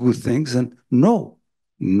yes to good things and no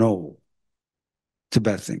to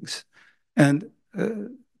bad things. And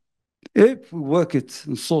if we work it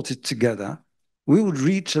and sort it together, we would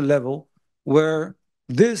reach a level where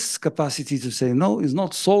this capacity to say no is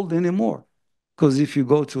not sold anymore. Because if you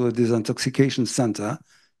go to a disintoxication center,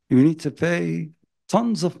 you need to pay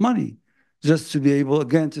tons of money just to be able,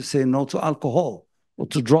 again, to say no to alcohol or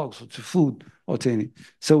to drugs or to food or to anything.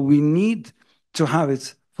 So we need to have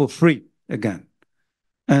it for free again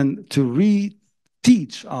and to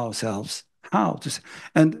reteach ourselves how to say.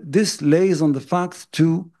 And this lays on the fact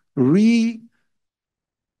to reconsider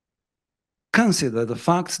the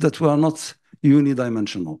fact that we are not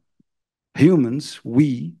unidimensional. Humans,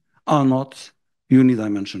 we are not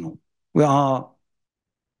unidimensional. We are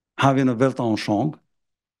having a Weltanschauung,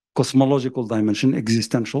 cosmological dimension,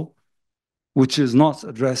 existential, which is not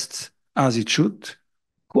addressed as it should.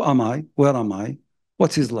 Who am I? Where am I?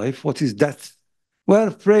 What is life? What is death? We're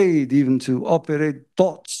afraid even to operate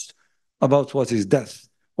thoughts about what is death,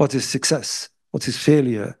 what is success, what is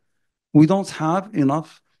failure. We don't have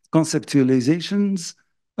enough conceptualizations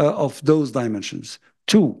of those dimensions.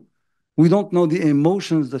 2, we don't know the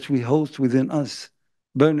emotions that we host within us.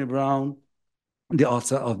 Bernie Brown, the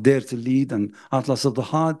author of Dare to Lead and Atlas of the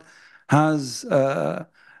Heart, has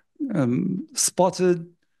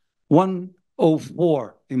spotted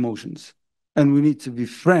 104 emotions. And we need to be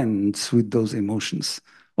friends with those emotions.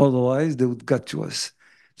 Otherwise, they would get to us.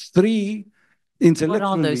 3, intellectually.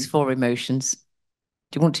 What are those 4 emotions?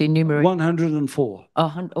 Do you want to enumerate? 104.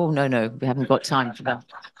 Oh, no, we haven't got time for that.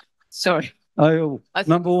 Sorry.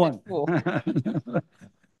 Number 1.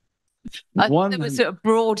 I thought there were sort of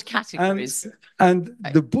broad categories. And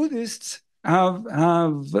the Buddhists have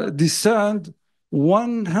discerned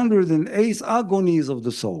 108 agonies of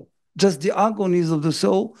the soul. Just the agonies of the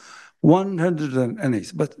soul,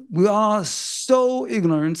 108. But we are so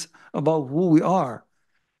ignorant about who we are.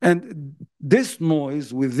 And this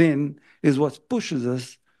noise within is what pushes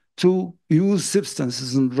us to use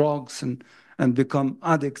substances and drugs and become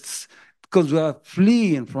addicts, because we are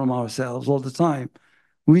fleeing from ourselves all the time.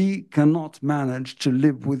 We cannot manage to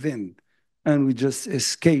live within, and we just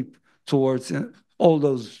escape towards all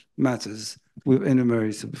those matters we've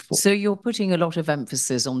enumerated before. So you're putting a lot of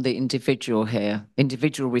emphasis on the individual here,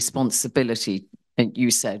 individual responsibility And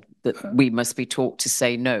you said that we must be taught to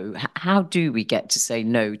say no. How do we get to say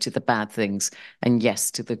no to the bad things and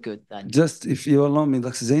yes to the good then? Just if you allow me,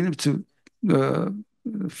 Dr. Zainab, to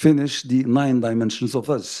finish the 9 dimensions of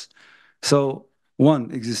us. So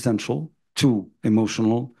 1, existential, 2,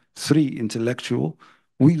 emotional, 3, intellectual.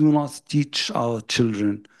 We do not teach our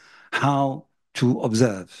children how to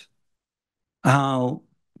observe, how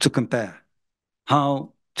to compare,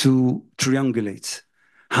 how to triangulate,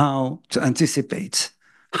 how to anticipate,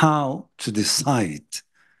 how to decide,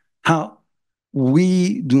 how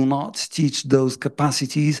we do not teach those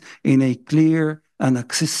capacities in a clear and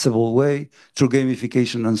accessible way through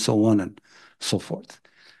gamification and so on and so forth.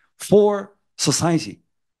 For society,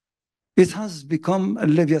 it has become a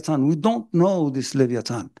Leviathan. We don't know this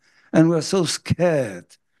Leviathan, and we're so scared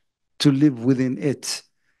to live within it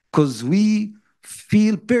because we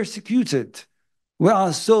feel persecuted. We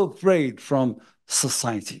are so afraid from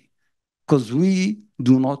society because we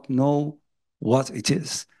do not know what it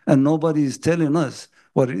is. And nobody is telling us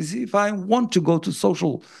what it is. If I want to go to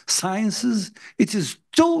social sciences, it is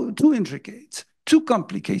too intricate, too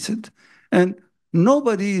complicated. And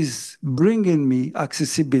nobody is bringing me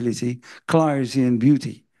accessibility, clarity, and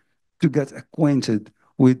beauty to get acquainted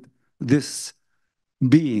with this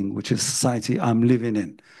being, which is society I'm living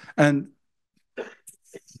in. And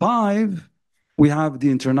 5, we have the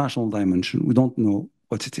international dimension. We don't know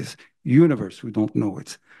what it is. Universe, we don't know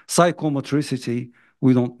it. Psychomotricity,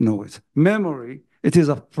 we don't know it. Memory, it is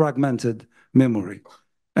a fragmented memory.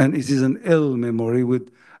 And it is an ill memory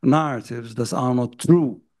with narratives that are not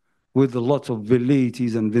true, with a lot of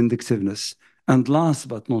velleities and vindictiveness. And last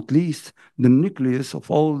but not least, the nucleus of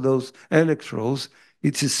all those electrodes.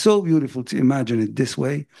 It is so beautiful to imagine it this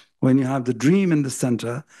way, when you have the dream in the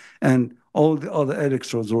center and all the other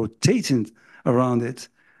electrodes rotating around it,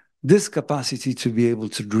 this capacity to be able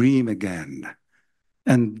to dream again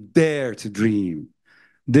and dare to dream,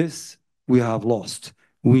 this we have lost.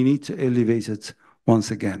 We need to elevate it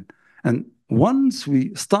once again. And once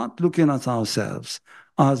we start looking at ourselves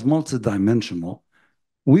as multidimensional,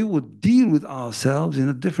 we would deal with ourselves in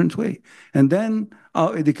a different way. And then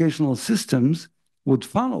our educational systems would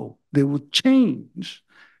follow. They would change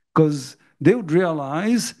because they would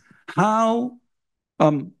realize how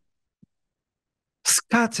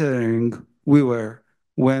scattering we were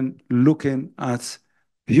when looking at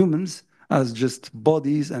humans as just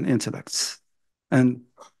bodies and intellects and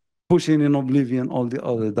pushing in oblivion all the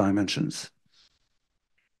other dimensions.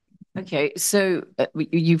 Okay, so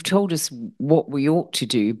you've told us what we ought to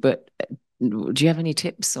do, but do you have any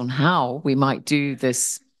tips on how we might do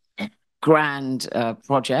this grand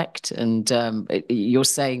project? And you're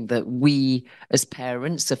saying that we as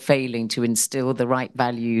parents are failing to instill the right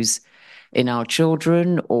values in our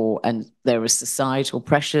children, and there are societal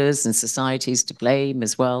pressures and societies to blame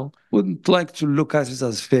as well? Wouldn't like to look at it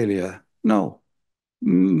as failure. No.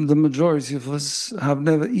 The majority of us have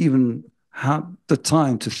never even had the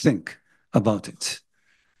time to think about it.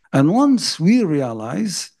 And once we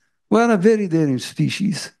realize we're a very daring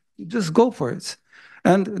species, just go for it.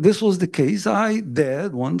 And this was the case. I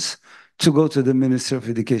dared once to go to the Minister of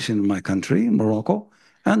Education in my country, in Morocco,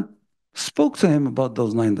 and spoke to him about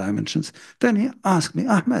those 9 dimensions. Then he asked me,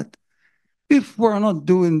 Ahmed, if we're not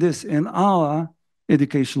doing this in our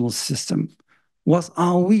educational system, what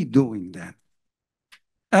are we doing then?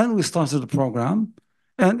 And we started the program,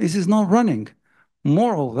 and it is now running.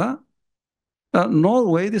 Moreover,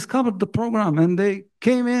 Norway discovered the program, and they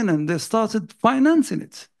came in and they started financing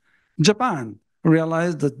it. Japan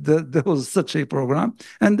realized that there was such a program,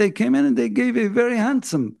 and they came in and they gave a very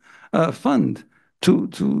handsome fund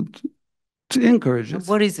to encourage it.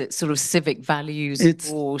 What is it? Sort of civic values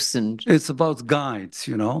course and it's about guides,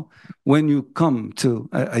 when you come to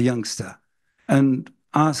a youngster and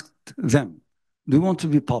ask them, do you want to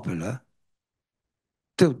be popular?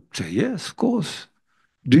 They'll say, yes, of course.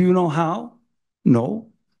 Do you know how? No.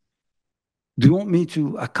 Do you want me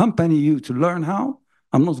to accompany you to learn how?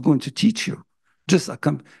 I'm not going to teach you. Just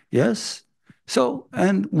accompany. Yes. So,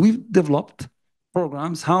 and we've developed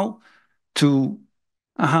programs how to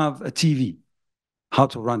have a TV, how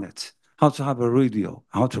to run it, how to have a radio,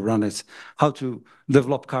 how to run it, how to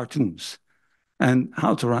develop cartoons, and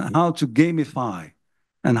how to gamify,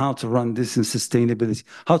 and how to run this in sustainability,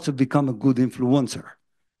 how to become a good influencer.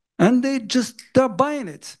 And they're buying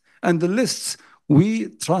it. And the lists, we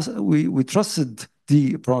trusted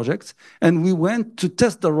the project, and we went to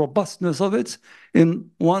test the robustness of it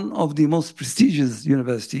in one of the most prestigious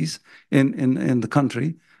universities in the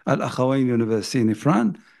country, Al-Akhawain University in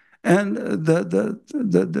Ifran. And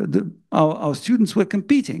our students were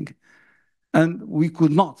competing, and we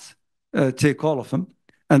could not take all of them.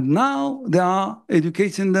 And now they are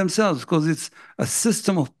educating themselves because it's a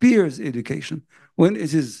system of peers education. When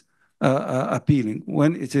it is appealing,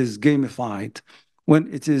 when it is gamified,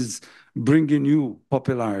 when it is bringing you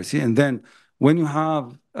popularity, and then when you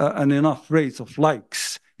have an enough rate of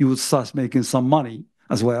likes, you would start making some money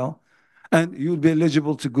as well. And you'll be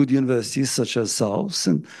eligible to good universities such as SOAS,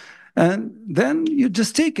 and then you're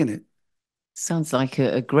just taking it. Sounds like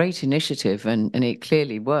a great initiative, and it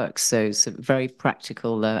clearly works. So it's a very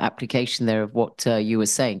practical application there of what you were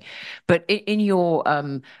saying. But in your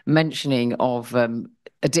mentioning of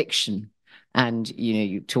addiction, and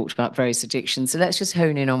you talked about various addictions. So let's just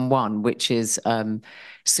hone in on one, which is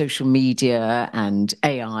social media and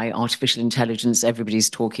AI, artificial intelligence. Everybody's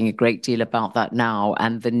talking a great deal about that now,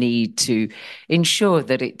 and the need to ensure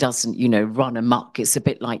that it doesn't, run amok. It's a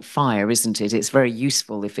bit like fire, isn't it? It's very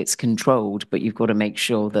useful if it's controlled, but you've got to make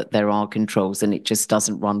sure that there are controls and it just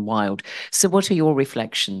doesn't run wild. So what are your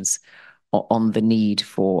reflections on the need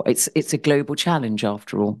for it's a global challenge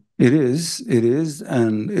after all? It is,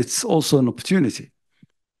 and it's also an opportunity.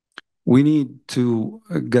 We need to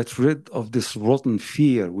get rid of this rotten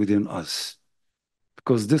fear within us,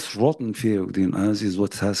 because this rotten fear within us is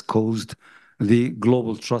what has caused the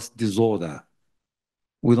global trust disorder.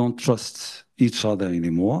 We don't trust each other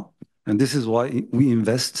anymore, and this is why we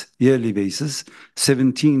invest yearly basis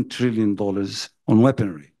 $17 trillion on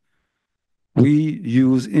weaponry. We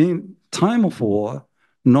use in time of war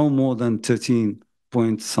no more than 13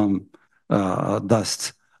 point some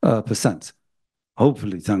percent.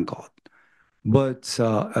 Hopefully, thank God. But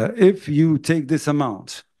if you take this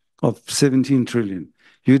amount of 17 trillion,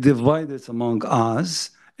 you divide it among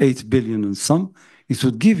us, 8 billion and some, it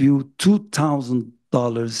would give you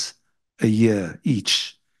 $2,000 a year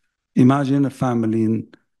each. Imagine a family in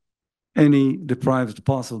any deprived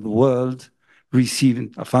part of the world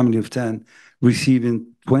receiving, a family of 10, receiving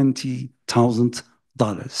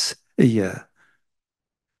 $20,000 a year.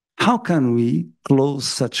 How can we close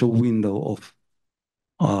such a window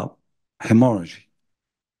of hemorrhage?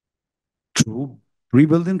 Through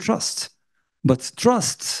rebuilding trust. But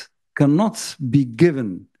trust cannot be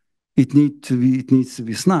given. It needs to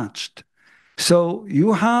be snatched. So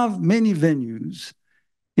you have many venues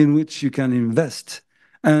in which you can invest,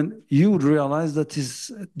 and you would realize that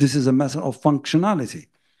this is a matter of functionality.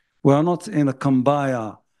 We are not in a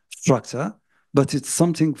Kambaya structure, but it's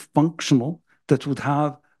something functional that would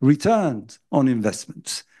have returns on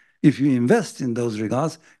investments. If you invest in those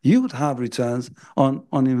regards, you would have returns on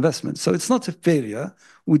investments. So it's not a failure.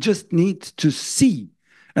 We just need to see.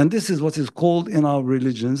 And this is what is called in our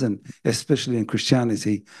religions, and especially in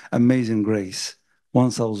Christianity, amazing grace.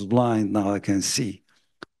 Once I was blind, now I can see.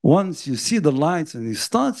 Once you see the light and you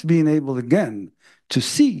start being able again to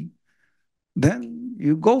see, then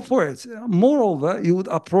you go for it. Moreover, you would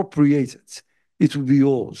appropriate it. It would be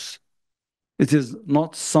yours. It is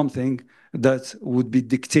not something that would be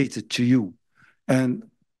dictated to you. And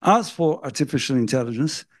as for artificial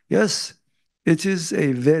intelligence, yes, it is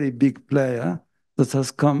a very big player that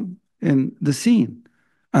has come in the scene,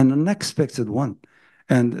 an unexpected one.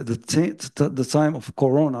 And the time of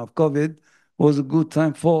Corona, of COVID, was a good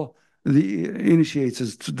time for the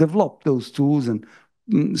initiators to develop those tools and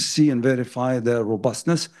see and verify their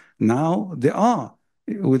robustness. Now they are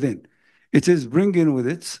within. It is bringing with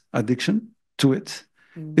it addiction to it.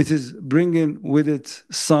 It is bringing with it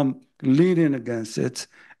some leaning against it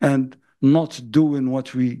and not doing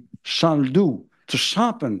what we shall do to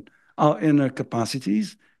sharpen our inner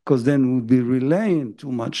capacities, because then we'll be relying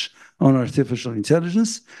too much on artificial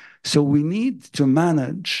intelligence. So we need to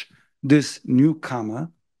manage this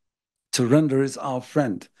newcomer to render it our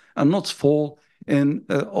friend and not fall in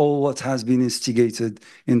all what has been instigated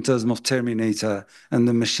in terms of Terminator and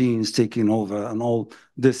the machines taking over and all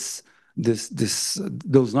those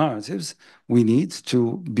narratives. We need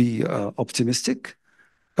to be optimistic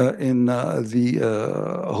in the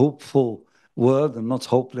hopeful world and not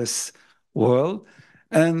hopeless world,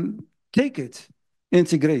 and take it,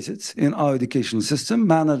 integrate it in our education system,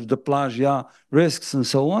 manage the plagia risks and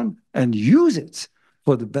so on, and use it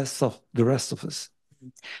for the best of the rest of us.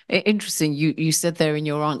 Interesting. You said there in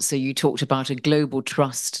your answer, you talked about a global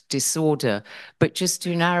trust disorder, but just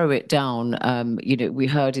to narrow it down, we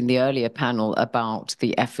heard in the earlier panel about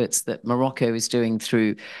the efforts that Morocco is doing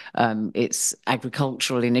through its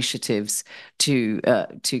agricultural initiatives to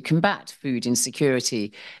combat food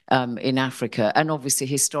insecurity in Africa. And obviously,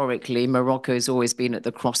 historically, Morocco has always been at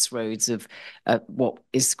the crossroads of what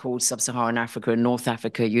is called Sub-Saharan Africa and North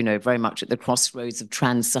Africa, very much at the crossroads of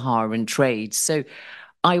trans-Saharan trade. So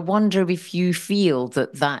I wonder if you feel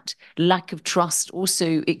that that lack of trust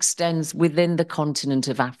also extends within the continent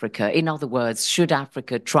of Africa. In other words, should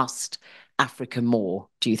Africa trust Africa more,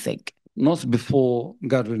 do you think? Not before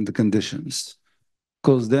gathering the conditions,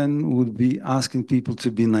 because then we'll be asking people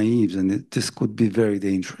to be naive, and this could be very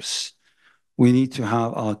dangerous. We need to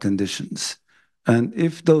have our conditions. And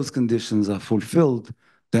if those conditions are fulfilled,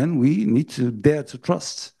 then we need to dare to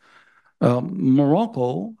trust.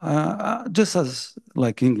 Morocco, just as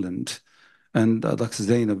like England, and Dr.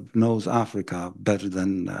 Zainab knows Africa better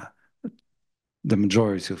than the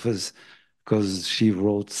majority of us, because she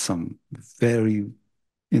wrote some very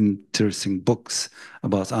interesting books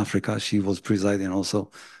about Africa. She was presiding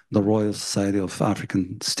also the Royal Society of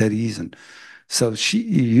African Studies, and so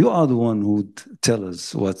you are the one who would tell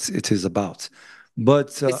us what it is about.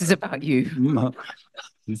 But this is about you.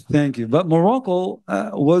 Thank you. But Morocco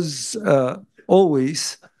was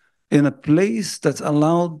always in a place that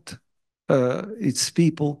allowed its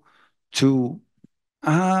people to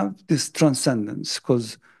have this transcendence,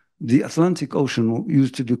 because the Atlantic Ocean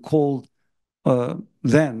used to be called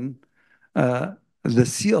then the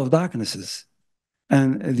Sea of Darknesses.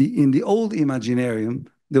 And in the old Imaginarium,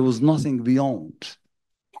 there was nothing beyond.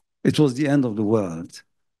 It was the end of the world.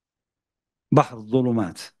 Bahr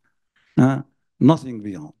al-Dhulumat. Nothing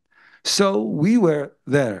beyond. So we were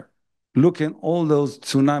there looking all those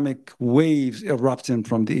tsunamic waves erupting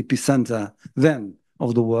from the epicenter then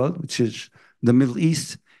of the world, which is the Middle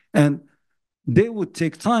East. And they would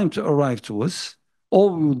take time to arrive to us, or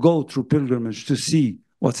we would go through pilgrimage to see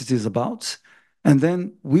what it is about. And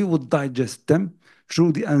then we would digest them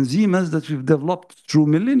through the enzymes that we've developed through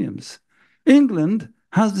millenniums. England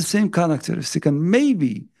has the same characteristic, and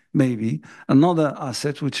maybe another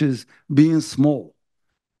asset, which is being small.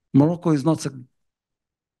 Morocco is not a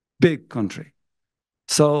big country.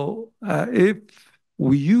 So if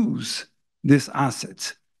we use this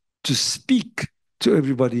asset to speak to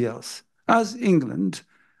everybody else, as England,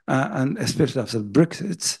 and especially after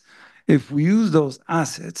Brexit, if we use those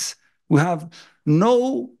assets, we have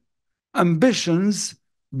no ambitions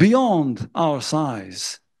beyond our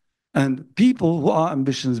size. And people who are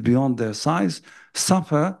ambitions beyond their size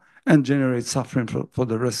suffer and generate suffering for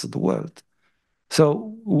the rest of the world.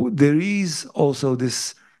 So there is also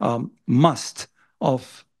this must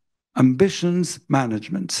of ambitions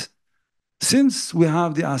management. Since we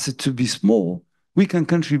have the asset to be small, we can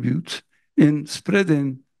contribute in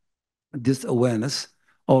spreading this awareness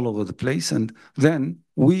all over the place. And then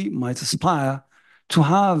we might aspire to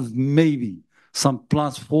have maybe some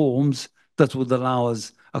platforms that would allow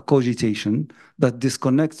us a cogitation that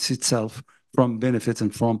disconnects itself from benefit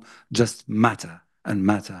and from just matter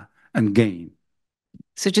and gain.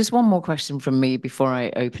 So just one more question from me before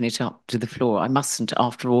I open it up to the floor. I mustn't,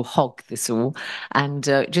 after all, hog this all. And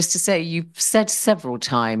just to say, you've said several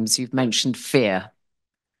times, you've mentioned fear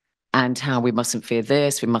and how we mustn't fear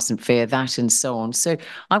this, we mustn't fear that, and so on. So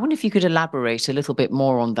I wonder if you could elaborate a little bit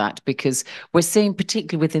more on that, because we're seeing,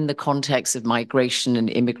 particularly within the context of migration and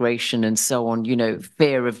immigration and so on,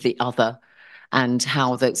 fear of the other, and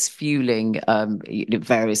how that's fueling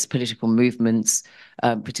various political movements,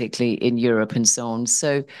 particularly in Europe and so on.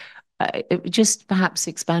 So just perhaps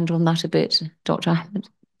expand on that a bit, Dr. Ahmed.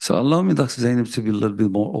 So allow me, Dr. Zainab, to be a little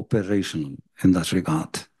bit more operational in that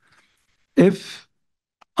regard. If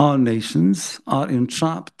our nations are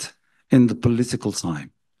entrapped in the political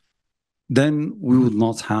time, then we would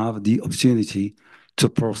not have the opportunity to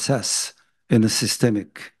process in a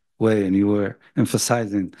systemic way. And you were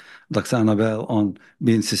emphasizing, Dr. Annabelle, on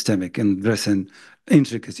being systemic and addressing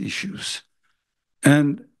intricate issues.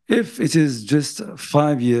 And if it is just a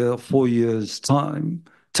 5-year, 4 years term,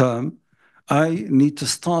 I need to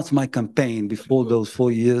start my campaign before those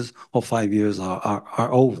 4 years or 5 years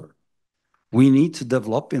are over. We need to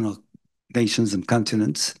develop in our nations and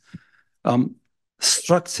continents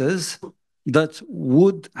structures that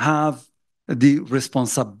would have the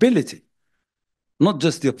responsibility, not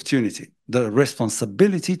just the opportunity, the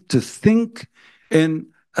responsibility to think in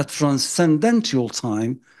a transcendental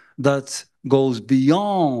time that goes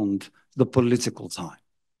beyond the political time.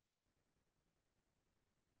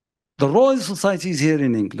 The Royal Societies here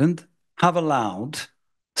in England have allowed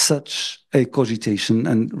such a cogitation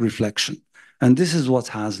and reflection. And this is what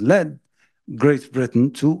has led Great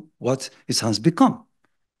Britain to what it has become,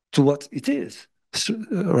 to what it is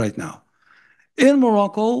right now. In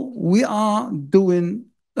Morocco, we are doing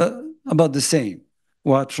about the same.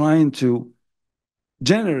 We are trying to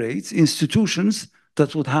generate institutions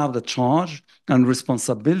that would have the charge and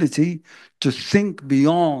responsibility to think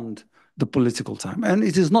beyond the political time. And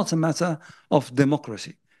it is not a matter of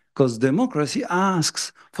democracy. because democracy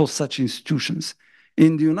asks for such institutions.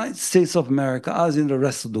 In the United States of America, as in the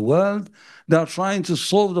rest of the world, they are trying to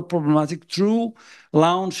solve the problematic through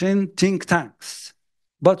launching think tanks.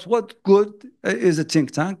 But what good is a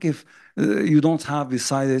think tank if you don't have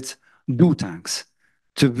beside it do tanks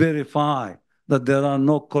to verify that there are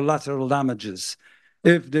no collateral damages,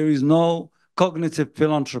 if there is no cognitive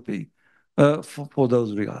philanthropy for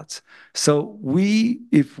those regards. So we,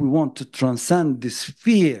 if we want to transcend this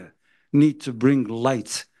fear, need to bring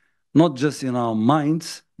light, not just in our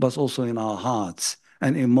minds, but also in our hearts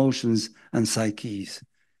and emotions and psyches.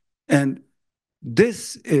 And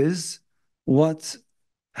this is what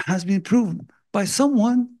has been proven by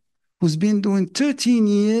someone who's been doing 13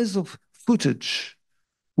 years of footage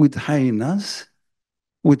with hyenas,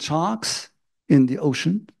 with sharks in the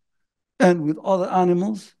ocean, and with other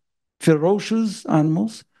animals, ferocious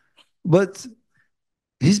animals. But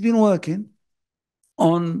he's been working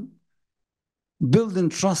on building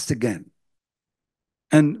trust again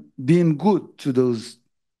and being good to those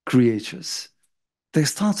creatures. They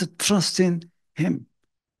started trusting him,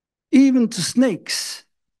 even to snakes.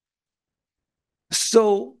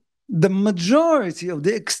 So the majority of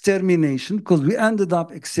the extermination, because we ended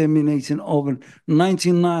up exterminating over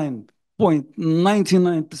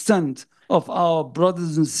 99.99% of our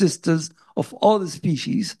brothers and sisters of all the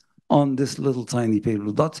species on this little tiny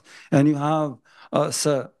pale dot. And you have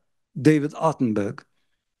Sir David Attenborough,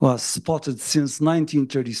 who has spotted since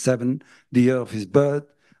 1937, the year of his birth,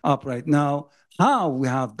 up right now, how we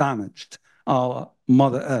have damaged our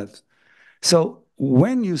Mother Earth. So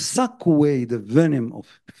when you suck away the venom of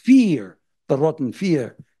fear, the rotten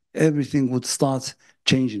fear, everything would start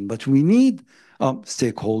changing. But we need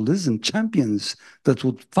stakeholders and champions that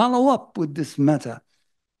would follow up with this matter.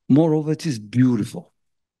 Moreover, it is beautiful.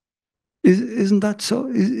 Isn't that so?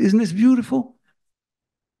 Isn't this beautiful?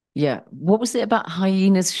 Yeah. What was it about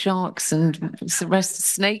hyenas, sharks, and the rest of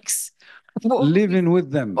snakes? Living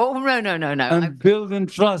with them. Oh no. And building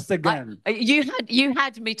trust again. You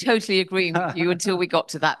had me totally agreeing with you until we got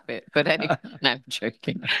to that bit. But anyway, no, I'm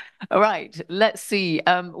joking. All right, let's see.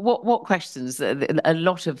 What questions? A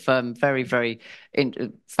lot of very, very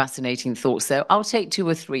fascinating thoughts there. I'll take two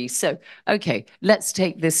or three. So, okay, let's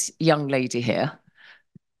take this young lady here.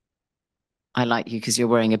 I like you because you're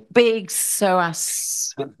wearing a big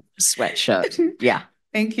SOAS sweatshirt. Yeah.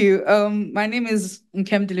 Thank you. My name is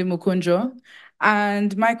Nkemdili Mukunjo,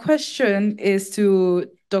 and my question is to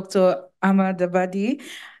Dr. Ahmad Abadi.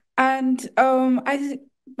 And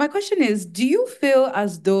my question is, do you feel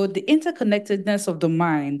as though the interconnectedness of the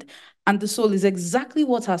mind and the soul is exactly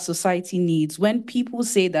what our society needs when people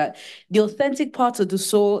say that the authentic part of the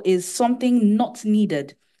soul is something not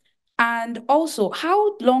needed? And also,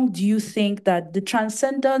 how long do you think that the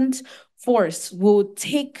transcendent force will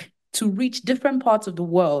take to reach different parts of the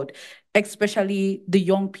world, especially the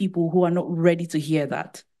young people who are not ready to hear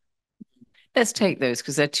that? Let's take those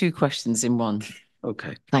because they're two questions in one.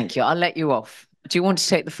 Okay. Thank you. I'll let you off. Do you want to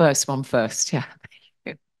take the first one first? Yeah.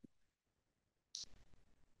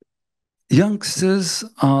 Youngsters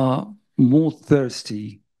are more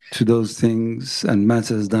thirsty to those things and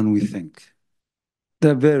matters than we think.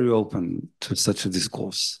 They're very open to such a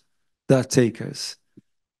discourse. They're takers.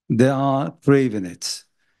 They are craving it.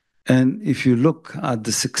 And if you look at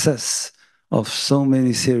the success of so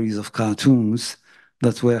many series of cartoons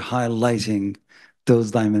that were highlighting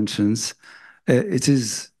those dimensions, it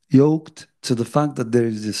is yoked to the fact that there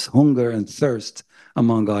is this hunger and thirst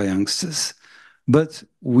among our youngsters. But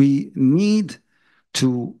we need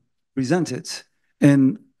to present it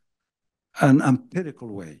in an empirical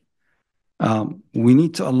way. We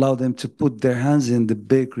need to allow them to put their hands in the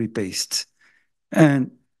bakery paste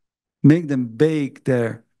and make them bake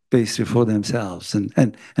their pastry for themselves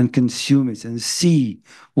and consume it and see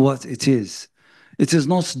what it is. It is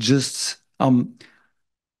not just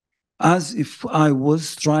as if I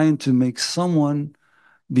was trying to make someone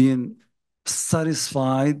being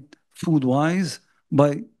satisfied food-wise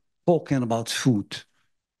by talking about food.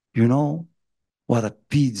 You know what a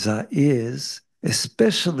pizza is,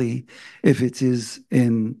 especially if it is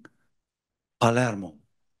in Palermo.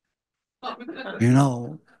 You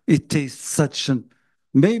know, it tastes such an,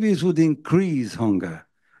 maybe it would increase hunger.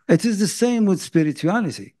 It is the same with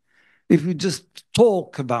spirituality. If we just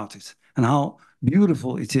talk about it and how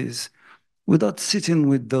beautiful it is without sitting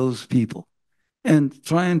with those people and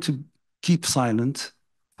trying to keep silent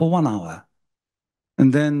for 1 hour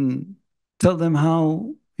and then tell them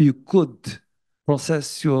how you could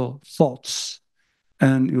process your thoughts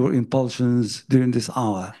and your impulsions during this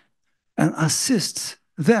hour and assist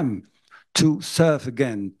them to surf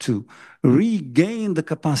again, to regain the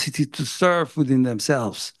capacity to surf within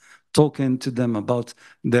themselves, talking to them about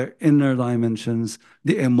their inner dimensions,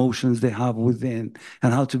 the emotions they have within,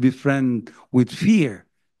 and how to befriend with fear.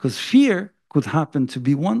 Because fear could happen to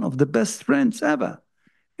be one of the best friends ever.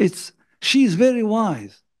 She's very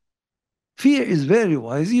wise. Fear is very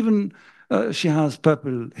wise. Even she has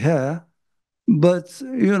purple hair, but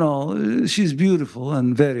she's beautiful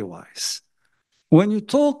and very wise. When you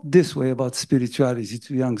talk this way about spirituality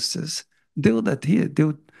to youngsters, they would adhere,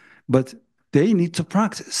 but they need to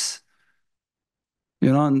practice.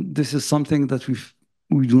 And this is something that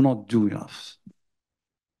we do not do enough.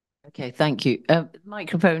 Okay, thank you.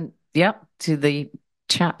 Microphone, to the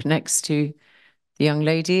chap next to the young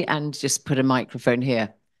lady, and just put a microphone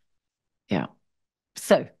here. Yeah.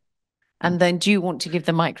 So, and then do you want to give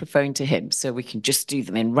the microphone to him so we can just do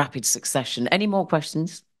them in rapid succession? Any more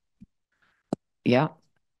questions? Yeah.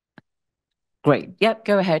 Great. Yep,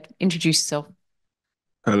 go ahead. Introduce yourself.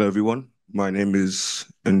 Hello, everyone. My name is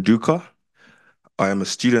Nduka. I am a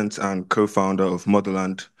student and co-founder of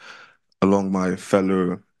Motherland, along my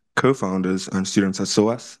fellow co-founders and students at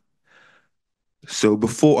SOAS. So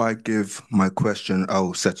before I give my question,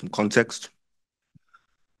 I'll set some context.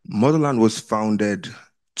 Motherland was founded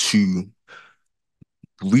to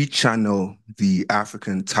rechannel the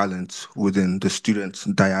African talent within the student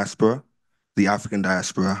diaspora, the African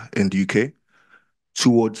diaspora in the UK,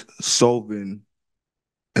 towards solving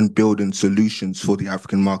and building solutions for the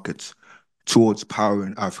African markets, towards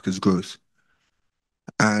powering Africa's growth.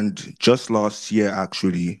 And just last year,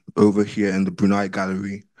 actually, over here in the Brunei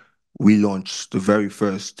Gallery, we launched the very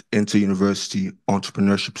first inter-university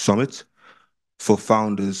entrepreneurship summit for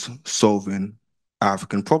founders solving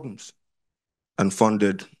African problems, and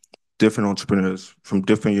funded different entrepreneurs from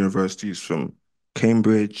different universities, from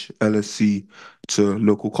Cambridge, LSE, to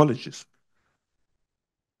local colleges.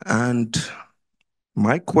 And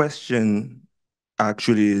my question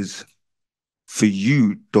actually is for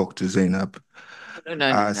you, Dr. Zainab.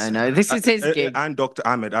 No. This is his gig. And Dr.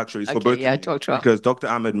 Ahmed, actually, it's for Okay, both yeah, of you, Dr. because Dr.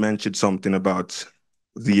 Ahmed mentioned something about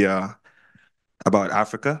about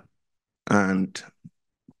Africa, and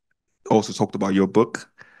also talked about your book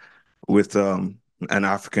with an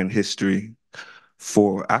African history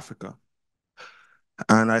for Africa.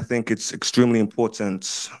 And I think it's extremely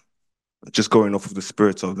important, just going off of the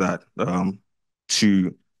spirit of that,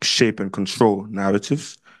 to shape and control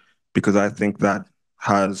narratives, because I think that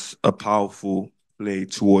has a powerful play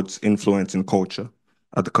towards influencing culture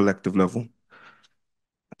at the collective level.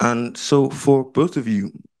 And so for both of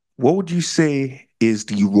you, what would you say is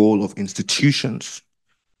the role of institutions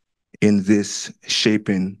in this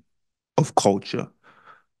shaping of culture?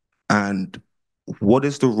 And what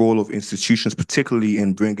is the role of institutions, particularly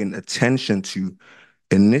in bringing attention to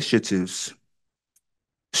initiatives,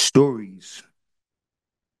 stories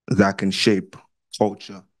that can shape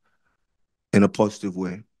culture in a positive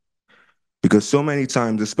way? Because so many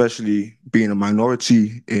times, especially being a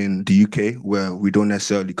minority in the UK, where we don't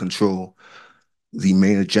necessarily control the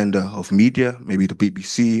main agenda of media, maybe the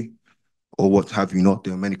BBC or what have you not,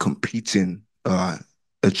 there are many competing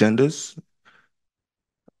agendas.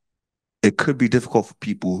 It could be difficult for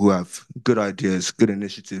people who have good ideas, good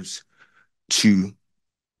initiatives to,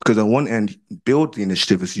 because on one end, build the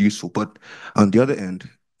initiative is useful, but on the other end,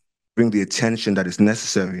 bring the attention that is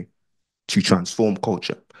necessary to transform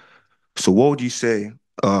culture. So what would you say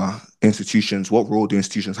institutions, what role do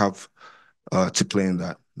institutions have to play in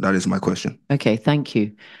that? That is my question. Okay, thank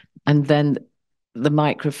you. And then the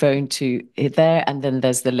microphone to there, and then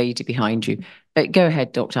there's the lady behind you. Go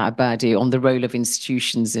ahead, Dr. Abadi, on the role of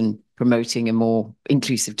institutions in promoting a more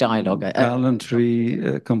inclusive dialogue.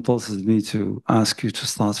 Gallantry compulses me to ask you to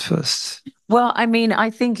start first. Well, I mean, I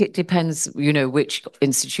think it depends, which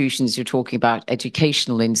institutions you're talking about.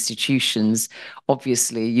 Educational institutions,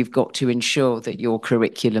 obviously, you've got to ensure that your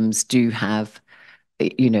curriculums do have,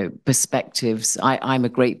 perspectives. I'm a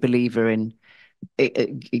great believer in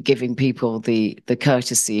giving people the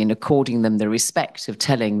courtesy and according them the respect of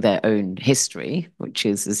telling their own history, which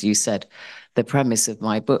is, as you said, the premise of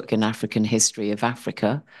my book, An African History of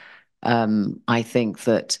Africa. I think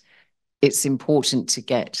that it's important to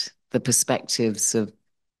get the perspectives of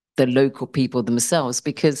the local people themselves,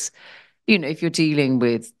 because, if you're dealing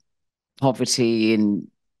with poverty in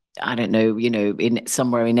I don't know, in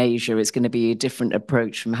somewhere in Asia, it's going to be a different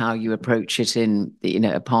approach from how you approach it in,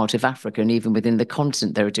 a part of Africa, and even within the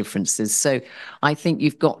continent, there are differences. So I think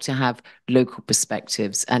you've got to have local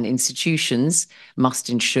perspectives, and institutions must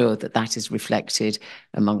ensure that that is reflected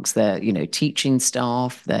amongst their, teaching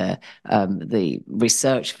staff, their the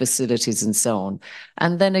research facilities, and so on.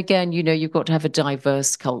 And then again, you've got to have a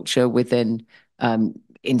diverse culture within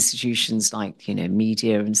institutions like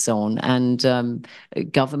media and so on, and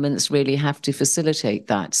governments really have to facilitate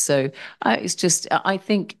that. So it's just, I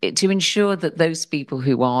think, to ensure that those people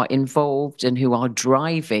who are involved and who are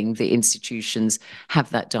driving the institutions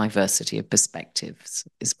have that diversity of perspectives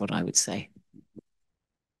is what I would say.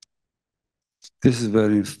 This is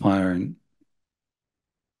very inspiring.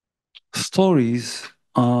 Stories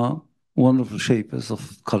are wonderful shapers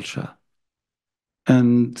of culture,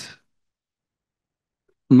 and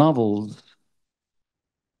novels,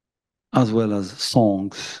 as well as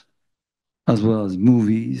songs, as well as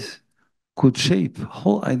movies, could shape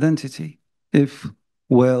whole identity if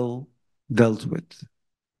well dealt with.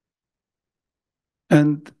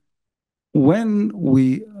 And when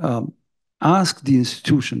we ask the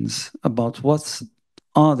institutions about what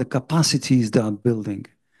are the capacities they are building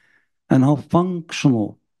and how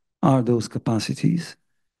functional are those capacities,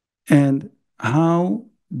 and how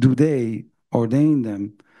do they ordain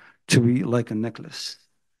them to be like a necklace,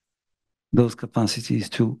 those capacities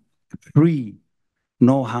to free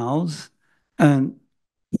know-hows and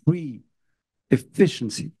free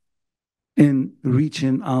efficiency in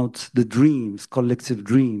reaching out the dreams, collective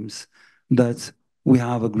dreams that we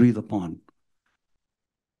have agreed upon.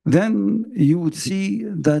 Then you would see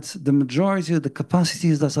that the majority of the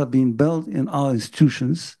capacities that are being built in our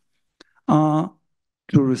institutions are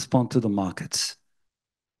to respond to the markets.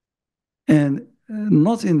 And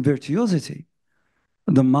not in virtuosity.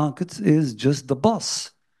 The market is just the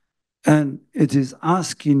boss. And it is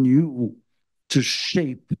asking you to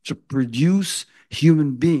shape, to produce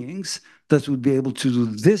human beings that would be able to do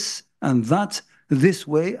this and that, this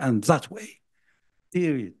way and that way,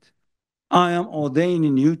 period. I am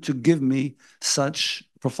ordaining you to give me such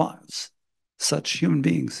profiles, such human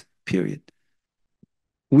beings, period.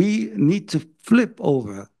 We need to flip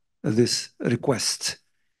over this request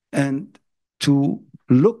and to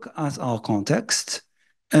look at our context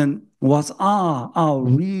and what are our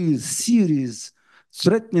real serious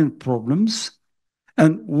threatening problems,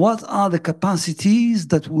 and what are the capacities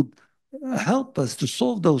that would help us to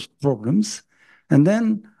solve those problems, and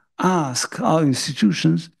then ask our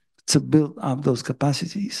institutions to build up those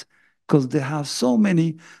capacities, because they have so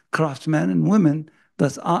many craftsmen and women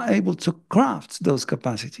that are able to craft those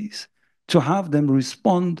capacities, to have them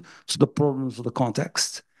respond to the problems of the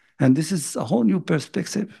context. And this is a whole new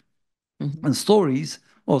perspective. Mm-hmm. And stories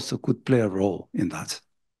also could play a role in that.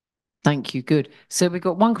 Thank you. Good. So we've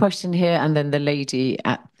got one question here, and then the lady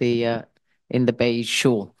at the in the beige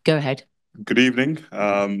shawl. Go ahead. Good evening.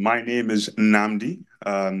 My name is Namdi,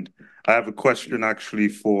 and I have a question actually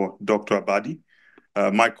for Dr. Abadi.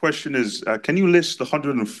 My question is, can you list the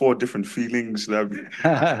 104 different feelings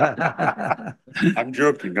that I'm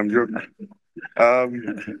joking.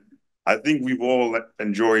 I think we've all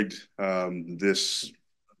enjoyed this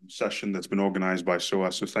session that's been organized by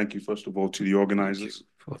SOAS. So thank you, first of all, to the organizers.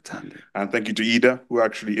 And thank you to Ida, who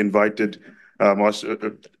actually invited us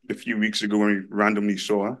a few weeks ago when we randomly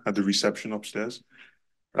saw her at the reception upstairs.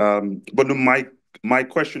 But my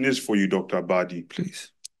question is for you, Dr. Abadi.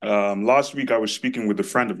 Please. Last week, I was speaking with a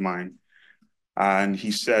friend of mine, and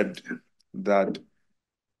he said that,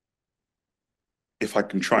 if I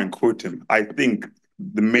can try and quote him, I think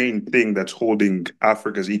the main thing that's holding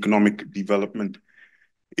Africa's economic development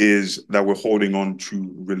is that we're holding on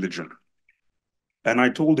to religion. And I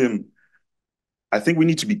told him, I think we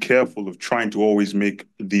need to be careful of trying to always make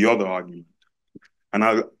the other argument. And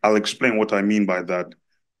I'll explain what I mean by that.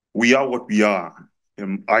 We are what we are.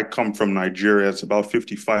 I come from Nigeria. It's about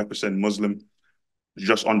 55% Muslim,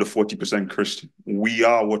 just under 40% Christian. We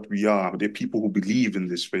are what we are. There are people who believe in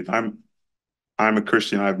this faith. I'm a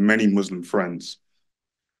Christian. I have many Muslim friends.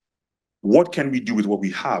 What can we do with what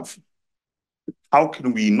we have? How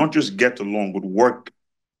can we not just get along, but work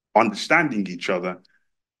understanding each other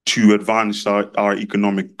to advance our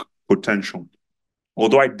economic potential?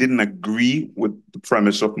 Although I didn't agree with the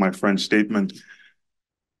premise of my friend's statement,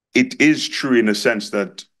 it is true in a sense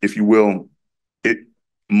that, if you will,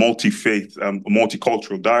 multi-faith,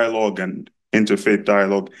 multicultural dialogue and interfaith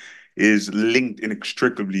dialogue is linked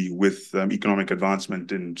inextricably with economic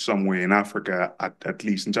advancement in some way in Africa, at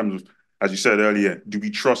least in terms of, as you said earlier, do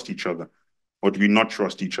we trust each other or do we not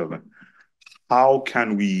trust each other? How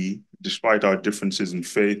can we despite our differences in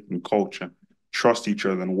faith and culture, trust each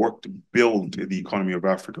other and work to build the economy of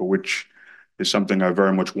Africa, which is something I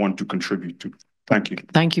very much want to contribute to. Thank you.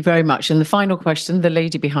 Thank you very much. And the final question, the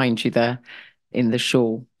lady behind you there in the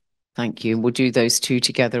shawl. Thank you. We'll do those two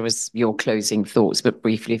together as your closing thoughts, but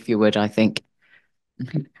briefly, if you would, I think.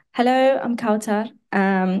 Hello, I'm Kautar,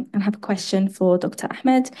 and I have a question for Dr.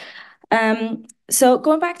 Ahmed. So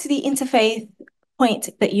going back to the interfaith point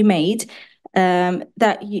that you made,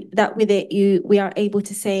 that with it we are able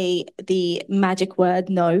to say the magic word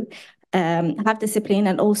no, have discipline,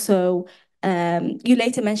 and also you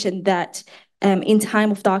later mentioned that in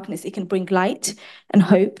time of darkness it can bring light and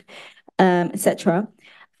hope, etc.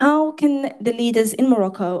 How can the leaders in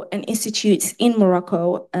Morocco and institutes in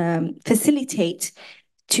Morocco facilitate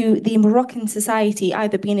to the Moroccan society,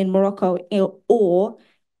 either being in Morocco or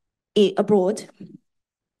abroad,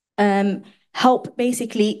 help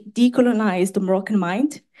basically decolonize the Moroccan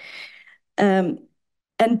mind, and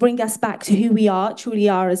bring us back to who we truly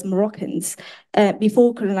are as Moroccans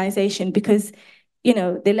before colonization? Because, you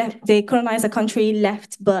know, they colonized a country,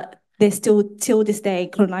 left, but they still, till this day,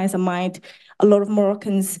 colonize a mind. A lot of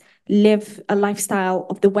Moroccans live a lifestyle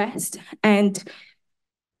of the West, and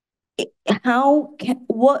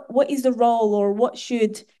what is the role, or what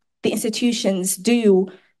should the institutions do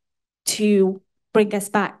to bring us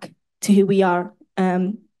back to who we are?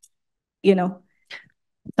 You know.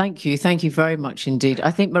 Thank you. Thank you very much indeed.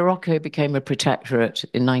 I think Morocco became a protectorate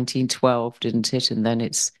in 1912, didn't it? And then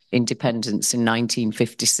its independence in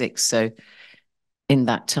 1956. So in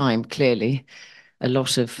that time, clearly, a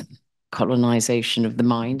lot of colonization of the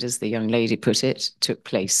mind, as the young lady put it, took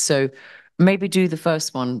place. So maybe do the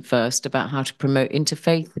first one first, about how to promote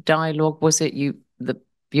interfaith dialogue. Was it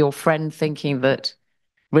your friend thinking that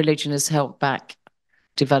religion has held back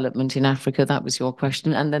development in Africa? That was your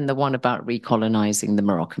question. And then the one about recolonizing the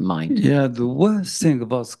Moroccan mind. Yeah, the worst thing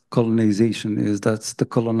about colonization is that the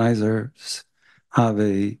colonizers have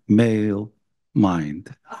a male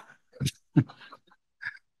mind,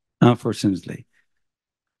 unfortunately.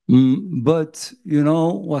 But you know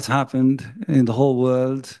what happened in the whole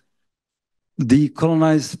world? The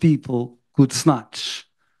colonized people could snatch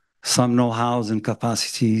some know-hows and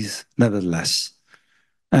capacities nevertheless.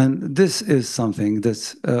 And this is something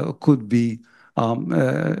that could be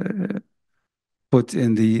put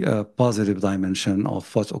in the positive dimension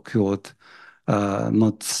of what occurred,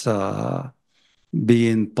 not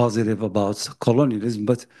being positive about colonialism,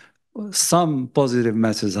 but some positive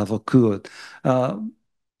methods have occurred.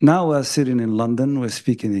 Now we're sitting in London, we're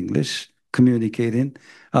speaking English, communicating,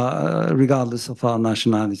 regardless of our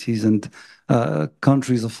nationalities and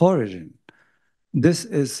countries of origin. This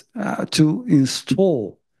is to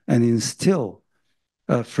install and instill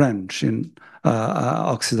French in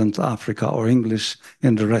Occidental Africa or English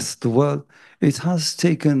in the rest of the world. It has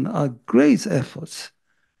taken a great effort.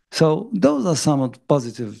 So those are some of the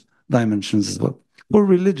positive dimensions as well. For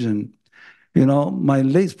religion, you know, my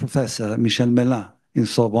late professor, Michel Mellin in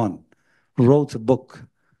Sorbonne, wrote a book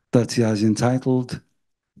that he has entitled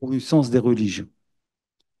Pour une science des religions,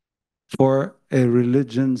 for a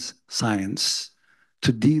religions science,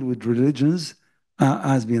 to deal with religions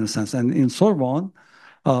as being a science. And in Sorbonne,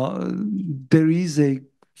 there is a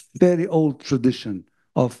very old tradition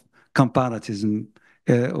of comparatism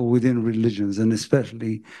within religions, and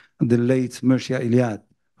especially the late Mircea Eliade,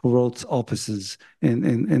 who wrote opuses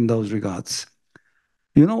in those regards.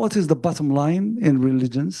 You know what is the bottom line in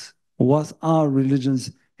religions? What are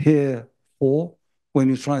religions here for when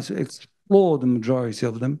you try to explore the majority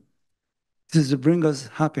of them? It is to bring us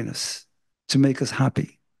happiness, to make us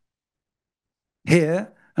happy.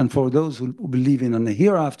 Here, and for those who believe in the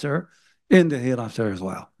hereafter as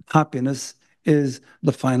well. Happiness is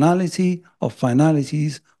the finality of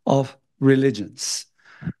finalities of religions.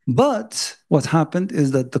 But what happened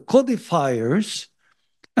is that the codifiers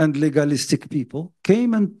and legalistic people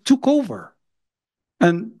came and took over.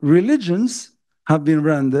 And religions have been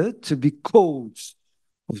rendered to be codes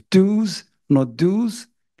of do's, not do's,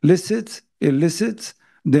 licit, illicit,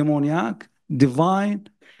 demoniac, divine,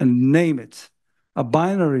 and name it. A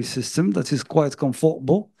binary system that is quite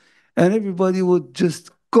comfortable, and everybody would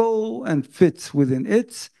just go and fit within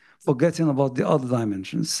it, forgetting about the other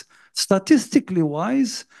dimensions. Statistically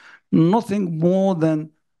wise, nothing more than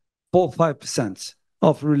 4 or 5%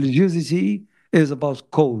 of religiosity is about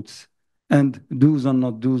codes and do's and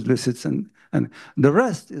not do's, licits, and the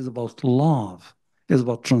rest is about love, is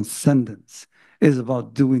about transcendence, is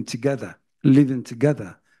about doing together, living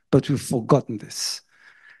together. But we've forgotten this.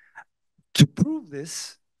 To prove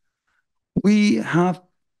this, we have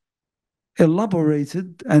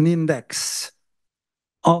elaborated an index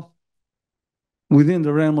of within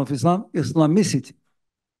the realm of Islam, Islamicity.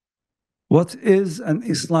 What is an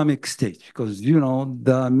Islamic state? Because, you know,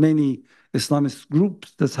 there are many Islamist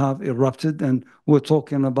groups that have erupted, and we're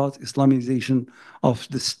talking about Islamization of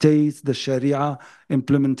the state, the Sharia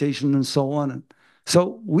implementation, and so on.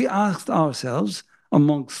 So we asked ourselves,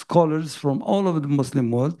 among scholars from all over the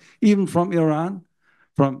Muslim world, even from Iran,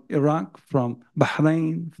 from Iraq, from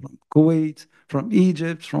Bahrain, from Kuwait, from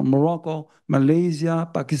Egypt, from Morocco, Malaysia,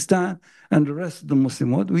 Pakistan, and the rest of the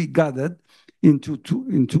Muslim world, we gathered in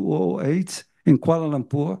 2008 in Kuala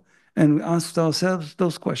Lumpur, and we asked ourselves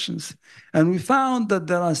those questions. And we found that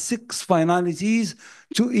there are 6 finalities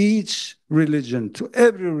to each religion, to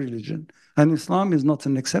every religion. And Islam is not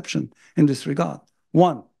an exception in this regard.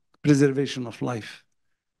 1, preservation of life.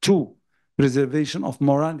 2, preservation of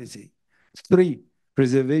morality. 3,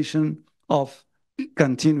 preservation of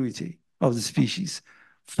continuity of the species.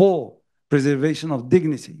 4, preservation of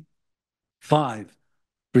dignity. 5,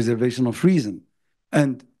 preservation of reason.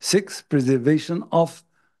 And 6, preservation of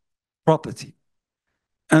property.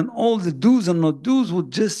 And all the do's and not do's would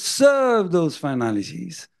just serve those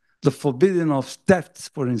finalities. The forbidding of thefts,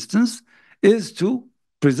 for instance, is to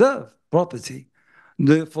preserve property.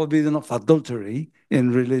 The forbidding of adultery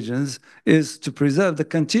in religions is to preserve the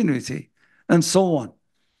continuity, and so on.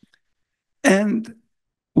 And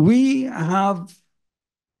we have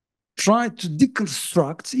tried to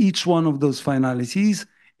deconstruct each one of those finalities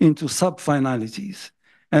into sub-finalities.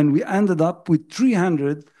 And we ended up with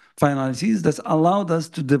 300 finalities that allowed us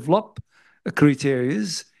to develop criteria,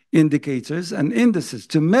 indicators, and indices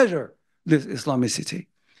to measure this Islamicity.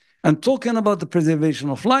 And talking about the preservation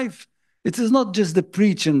of life, it is not just the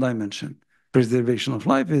preaching dimension. Preservation of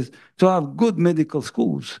life is to have good medical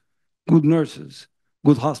schools, good nurses,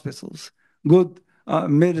 good hospitals, good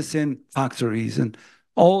medicine factories, and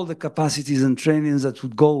all the capacities and trainings that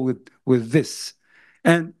would go with this.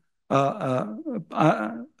 And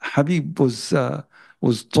Habib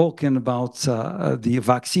was talking about the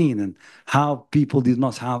vaccine and how people did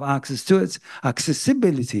not have access to it,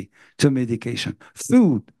 accessibility to medication,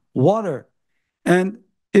 food, water. And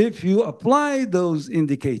if you apply those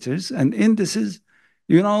indicators and indices,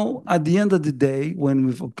 you know, at the end of the day, when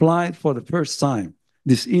we've applied for the first time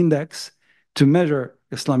this index to measure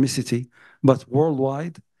Islamicity, but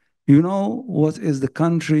worldwide, you know what is the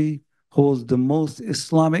country who's the most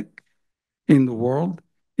Islamic in the world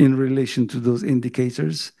in relation to those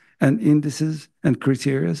indicators and indices and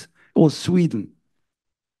criteria? It was Sweden.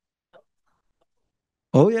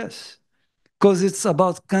 Oh, yes. Because it's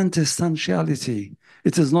about consubstantiality.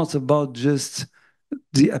 It is not about just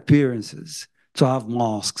the appearances, to have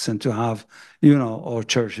mosques and to have, you know, or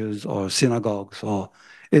churches or synagogues, or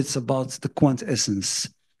it's about the quintessence.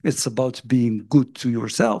 It's about being good to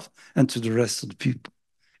yourself and to the rest of the people.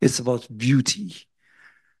 It's about beauty.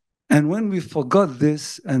 And when we forgot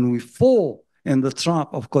this and we fall in the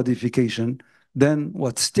trap of codification, then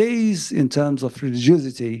what stays in terms of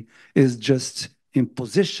religiosity is just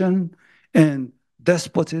imposition and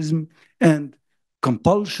despotism and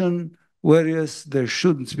compulsion, whereas there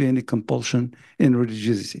shouldn't be any compulsion in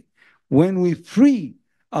religiosity. When we free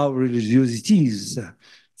our religiosities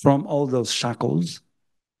from all those shackles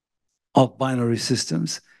of binary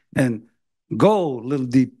systems and go a little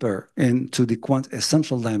deeper into the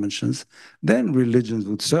essential dimensions, then religions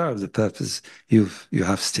would serve the purpose you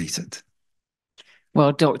have stated.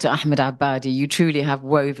 Well, Dr. Ahmed Abadi, you truly have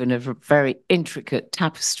woven a very intricate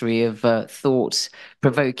tapestry of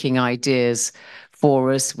thought-provoking ideas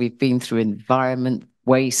for us. We've been through environment,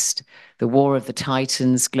 waste, the war of the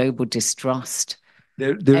titans, global distrust,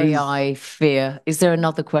 there AI, fear. Is there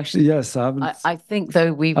another question? Yes, I think,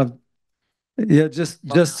 though, yeah,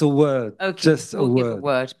 just a word. Okay, just we'll a give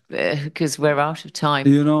word. a word because we're out of time.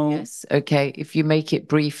 You know. Yes. Okay. If you make it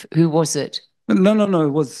brief, who was it? No. It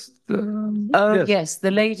was. Yes,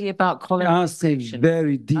 the lady about colonization. Asked a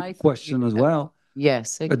very deep question as well.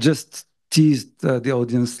 Yes. Okay. I just teased the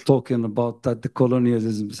audience talking about that the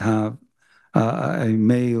colonialisms have a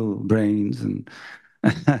male brains, and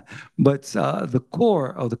but the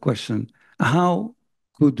core of the question: how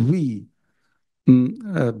could we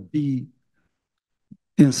be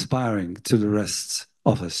inspiring to the rest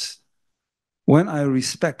of us? When I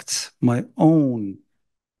respect my own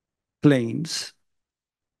claims,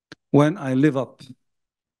 when I live up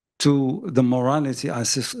to the morality I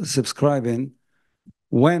subscribe in,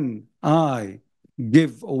 when I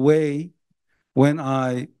give away, when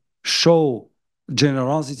I show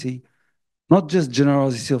generosity, not just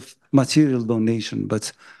generosity of material donation,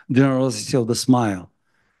 but generosity of the smile,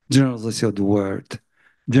 generosity of the word,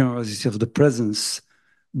 generosity of the presence,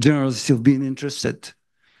 generosity of being interested,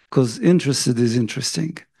 because interested is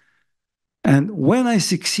interesting. And when I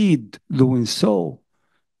succeed doing so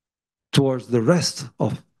towards the rest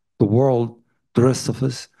of the world, the rest of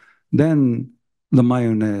us, then the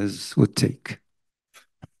mayonnaise would take.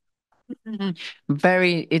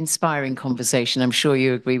 Very inspiring conversation. I'm sure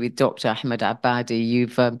you agree with Dr. Ahmed Abadi.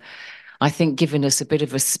 You've, I think, given us a bit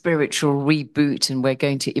of a spiritual reboot, and we're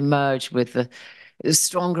going to emerge with a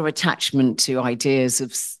stronger attachment to ideas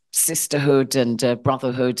of sisterhood and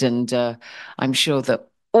brotherhood. And I'm sure that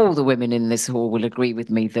all the women in this hall will agree with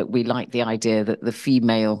me that we like the idea that the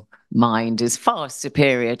female mind is far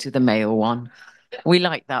superior to the male one. We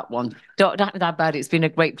like that one. Dr. Ahmed Abadi, it's been a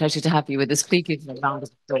great pleasure to have you with us. Please give a round of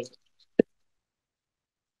applause.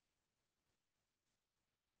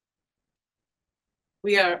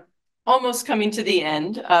 We are almost coming to the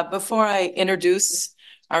end. Before I introduce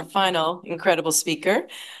our final incredible speaker,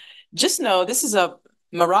 just know this is a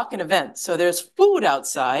Moroccan event. So there's food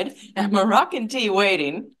outside and Moroccan tea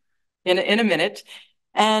waiting in a minute,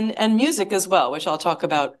 and music as well, which I'll talk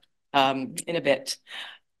about in a bit.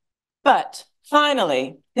 But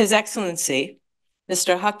finally, His Excellency,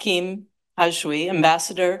 Mr. Hakim Hajwi,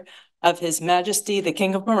 Ambassador of His Majesty, the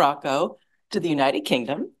King of Morocco, to the United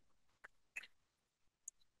Kingdom.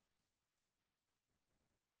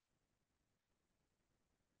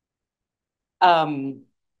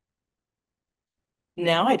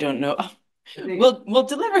 Now I don't know. We'll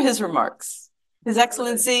deliver his remarks. His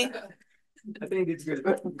Excellency, I think it's good.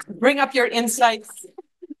 Bring up your insights.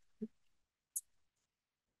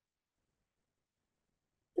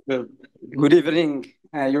 Good evening,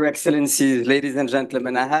 Your Excellencies, ladies and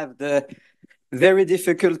gentlemen. I have the very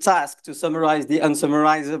difficult task to summarize the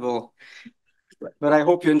unsummarizable. But I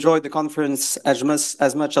hope you enjoyed the conference as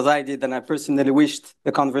much as I did, and I personally wished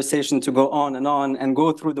the conversation to go on and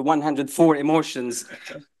go through the 104 emotions,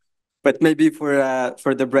 but maybe for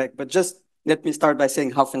the break. But just let me start by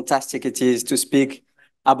saying how fantastic it is to speak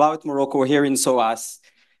about Morocco here in SOAS.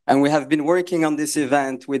 And we have been working on this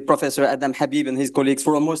event with Professor Adam Habib and his colleagues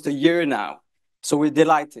for almost a year now. So we're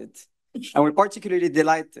delighted. And we're particularly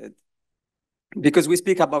delighted because we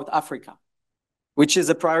speak about Africa, which is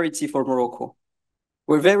a priority for Morocco.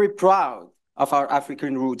 We're very proud of our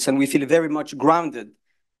African roots, and we feel very much grounded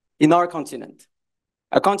in our continent,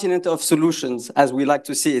 a continent of solutions, as we like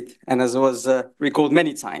to see it, and as was recalled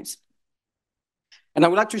many times. And I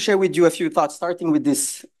would like to share with you a few thoughts, starting with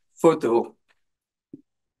this photo.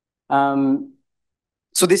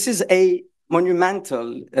 So this is a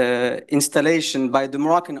monumental installation by the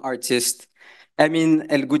Moroccan artist Amin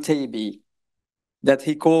El-Gutaybi that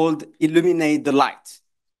he called Illuminate the Light.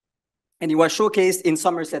 And he was showcased in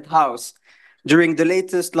Somerset House during the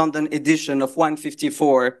latest London edition of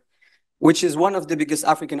 154, which is one of the biggest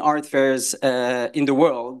African art fairs in the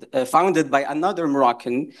world, founded by another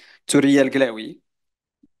Moroccan, Touri El Glaoui.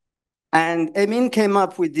 And Amin came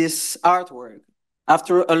up with this artwork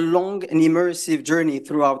after a long and immersive journey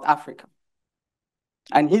throughout Africa.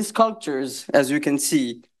 And his sculptures, as you can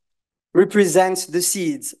see, represents the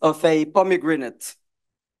seeds of a pomegranate,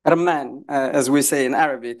 Ramman, as we say in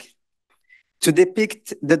Arabic, to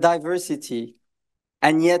depict the diversity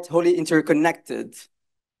and yet wholly interconnected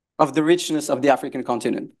of the richness of the African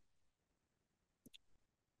continent.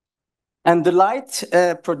 And the light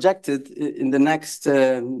projected in the next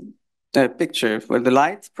picture, where the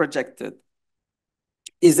light projected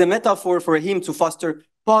is a metaphor for him to foster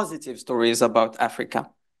positive stories about Africa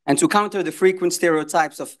and to counter the frequent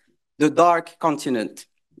stereotypes of the dark continent.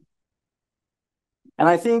 And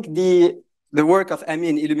I think the work of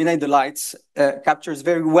Amin, Illuminate the Lights, captures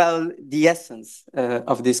very well the essence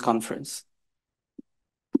of this conference.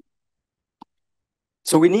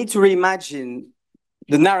 So we need to reimagine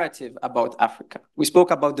the narrative about Africa. We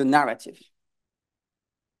spoke about the narrative.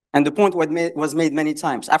 And the point was made many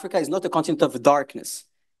times. Africa is not a continent of darkness.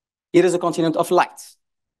 It is a continent of light.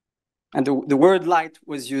 And the word light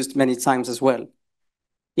was used many times as well.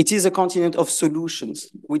 It is a continent of solutions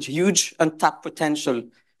with huge untapped potential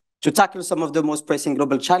to tackle some of the most pressing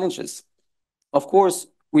global challenges. Of course,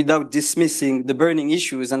 without dismissing the burning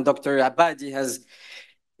issues, and Dr. Abadi has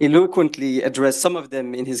eloquently addressed some of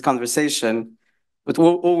them in his conversation, but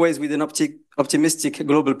always with an optimistic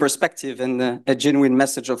global perspective and a genuine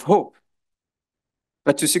message of hope.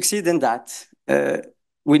 But to succeed in that,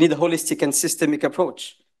 we need a holistic and systemic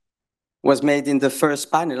approach. Was made in the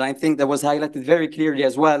first panel. I think that was highlighted very clearly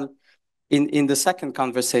as well in the second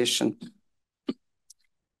conversation.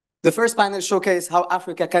 The first panel showcased how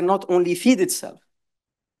Africa can not only feed itself,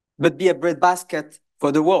 but be a breadbasket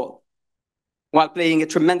for the world, while playing a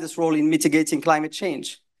tremendous role in mitigating climate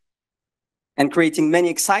change and creating many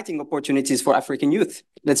exciting opportunities for African youth.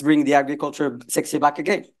 Let's bring the agriculture sexy back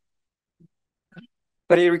again.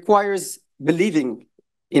 But it requires believing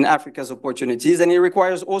in Africa's opportunities, and it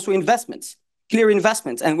requires also investments, clear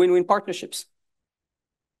investments and win-win partnerships.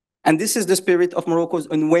 And this is the spirit of Morocco's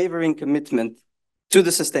unwavering commitment to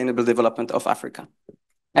the sustainable development of Africa.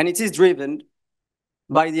 And it is driven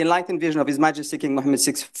by the enlightened vision of His Majesty King Mohammed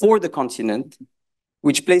VI for the continent,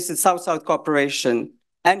 which places South-South cooperation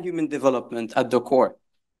and human development at the core.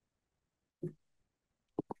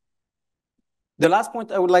 The last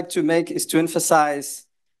point I would like to make is to emphasize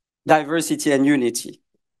diversity and unity.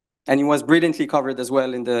 And it was brilliantly covered as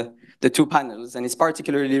well in the two panels, and it's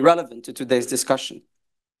particularly relevant to today's discussion.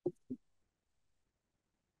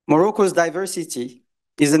 Morocco's diversity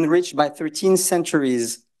is enriched by 13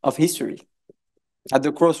 centuries of history at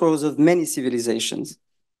the crossroads of many civilizations.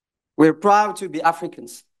 We're proud to be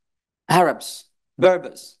Africans, Arabs,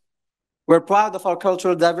 Berbers. We're proud of our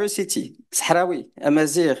cultural diversity, Sahrawi,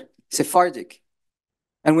 Amazigh, Sephardic.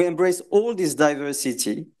 And we embrace all this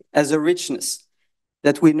diversity as a richness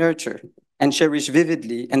that we nurture and cherish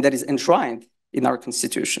vividly, and that is enshrined in our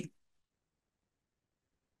constitution.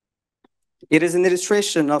 It is an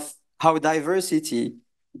illustration of how diversity,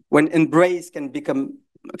 when embraced, can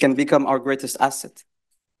become our greatest asset.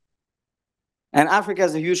 And Africa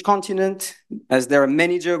is a huge continent, as there are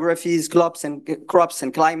many geographies, crops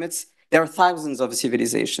and climates. There are thousands of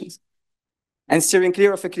civilizations. And steering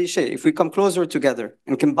clear of a cliche, if we come closer together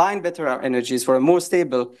and combine better our energies for a more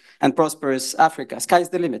stable and prosperous Africa, sky's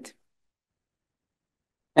the limit.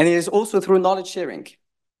 And it is also through knowledge sharing,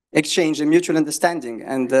 exchange and mutual understanding,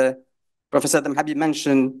 and Professor Adam Habib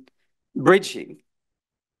mentioned bridging,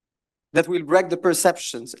 that will break the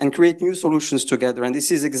perceptions and create new solutions together. And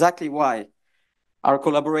this is exactly why our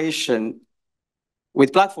collaboration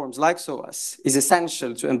with platforms like SOAS is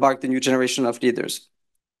essential to embark the new generation of leaders.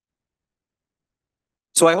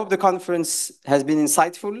 So I hope the conference has been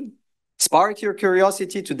insightful, spark your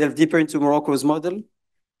curiosity to delve deeper into Morocco's model,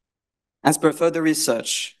 and spur further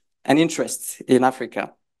research and interest in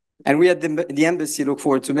Africa. And we at the embassy look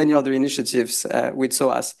forward to many other initiatives with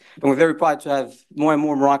SOAS. And we're very proud to have more and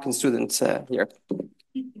more Moroccan students here.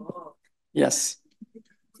 Yes.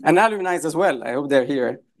 And alumni as well. I hope they're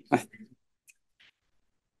here.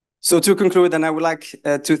 So to conclude, and I would like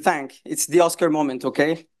to thank, it's the Oscar moment,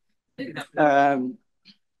 okay?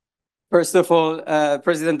 First of all,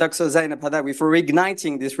 President Dr. Zainab Hadawi for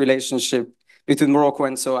reigniting this relationship between Morocco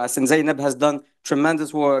and SOAS. And Zainab has done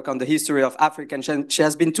tremendous work on the history of Africa, and she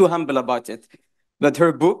has been too humble about it. But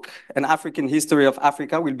her book, An African History of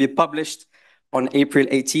Africa, will be published on April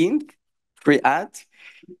 18th, free ad.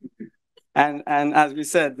 And as we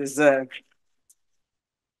said,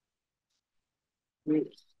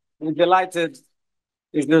 we're delighted.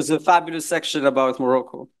 There's a fabulous section about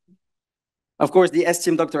Morocco. Of course, the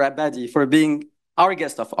esteemed Dr. Abadi for being our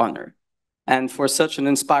guest of honor and for such an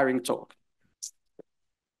inspiring talk.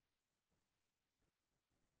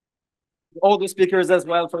 All the speakers as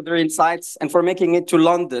well for their insights and for making it to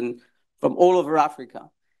London from all over Africa.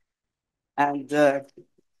 And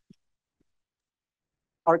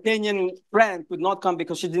our Kenyan friend could not come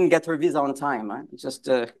because she didn't get her visa on time.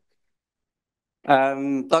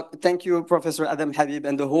 Thank you, Professor Adam Habib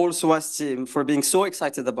and the whole SOAS team for being so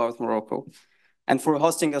excited about Morocco and for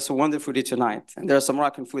hosting us so wonderfully tonight. And there's some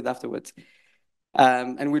Moroccan food afterwards.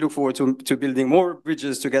 And we look forward to building more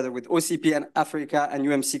bridges together with OCP and Africa and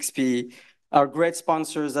UM6P, our great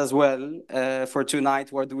sponsors as well for tonight,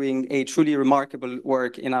 who are doing a truly remarkable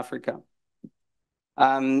work in Africa.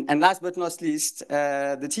 And last but not least,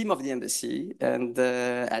 the team of the embassy and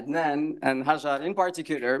Adnan and Hajar in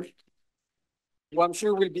particular, who I'm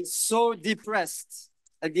sure will be so depressed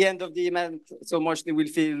at the end of the event, so much they will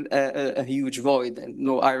feel a huge void, and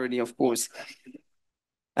no irony, of course.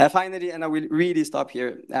 Finally, and I will really stop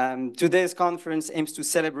here, today's conference aims to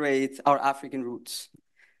celebrate our African roots.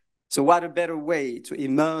 So what a better way to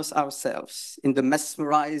immerse ourselves in the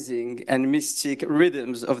mesmerizing and mystic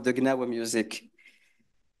rhythms of the Gnawa music.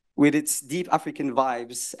 With its deep African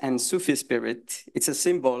vibes and Sufi spirit, it's a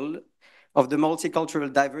symbol of the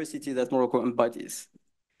multicultural diversity that Morocco embodies.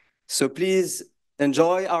 So please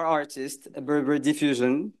enjoy our artist, Berber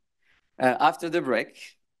Diffusion, after the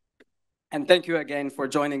break. And thank you again for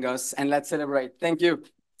joining us, and let's celebrate. Thank you.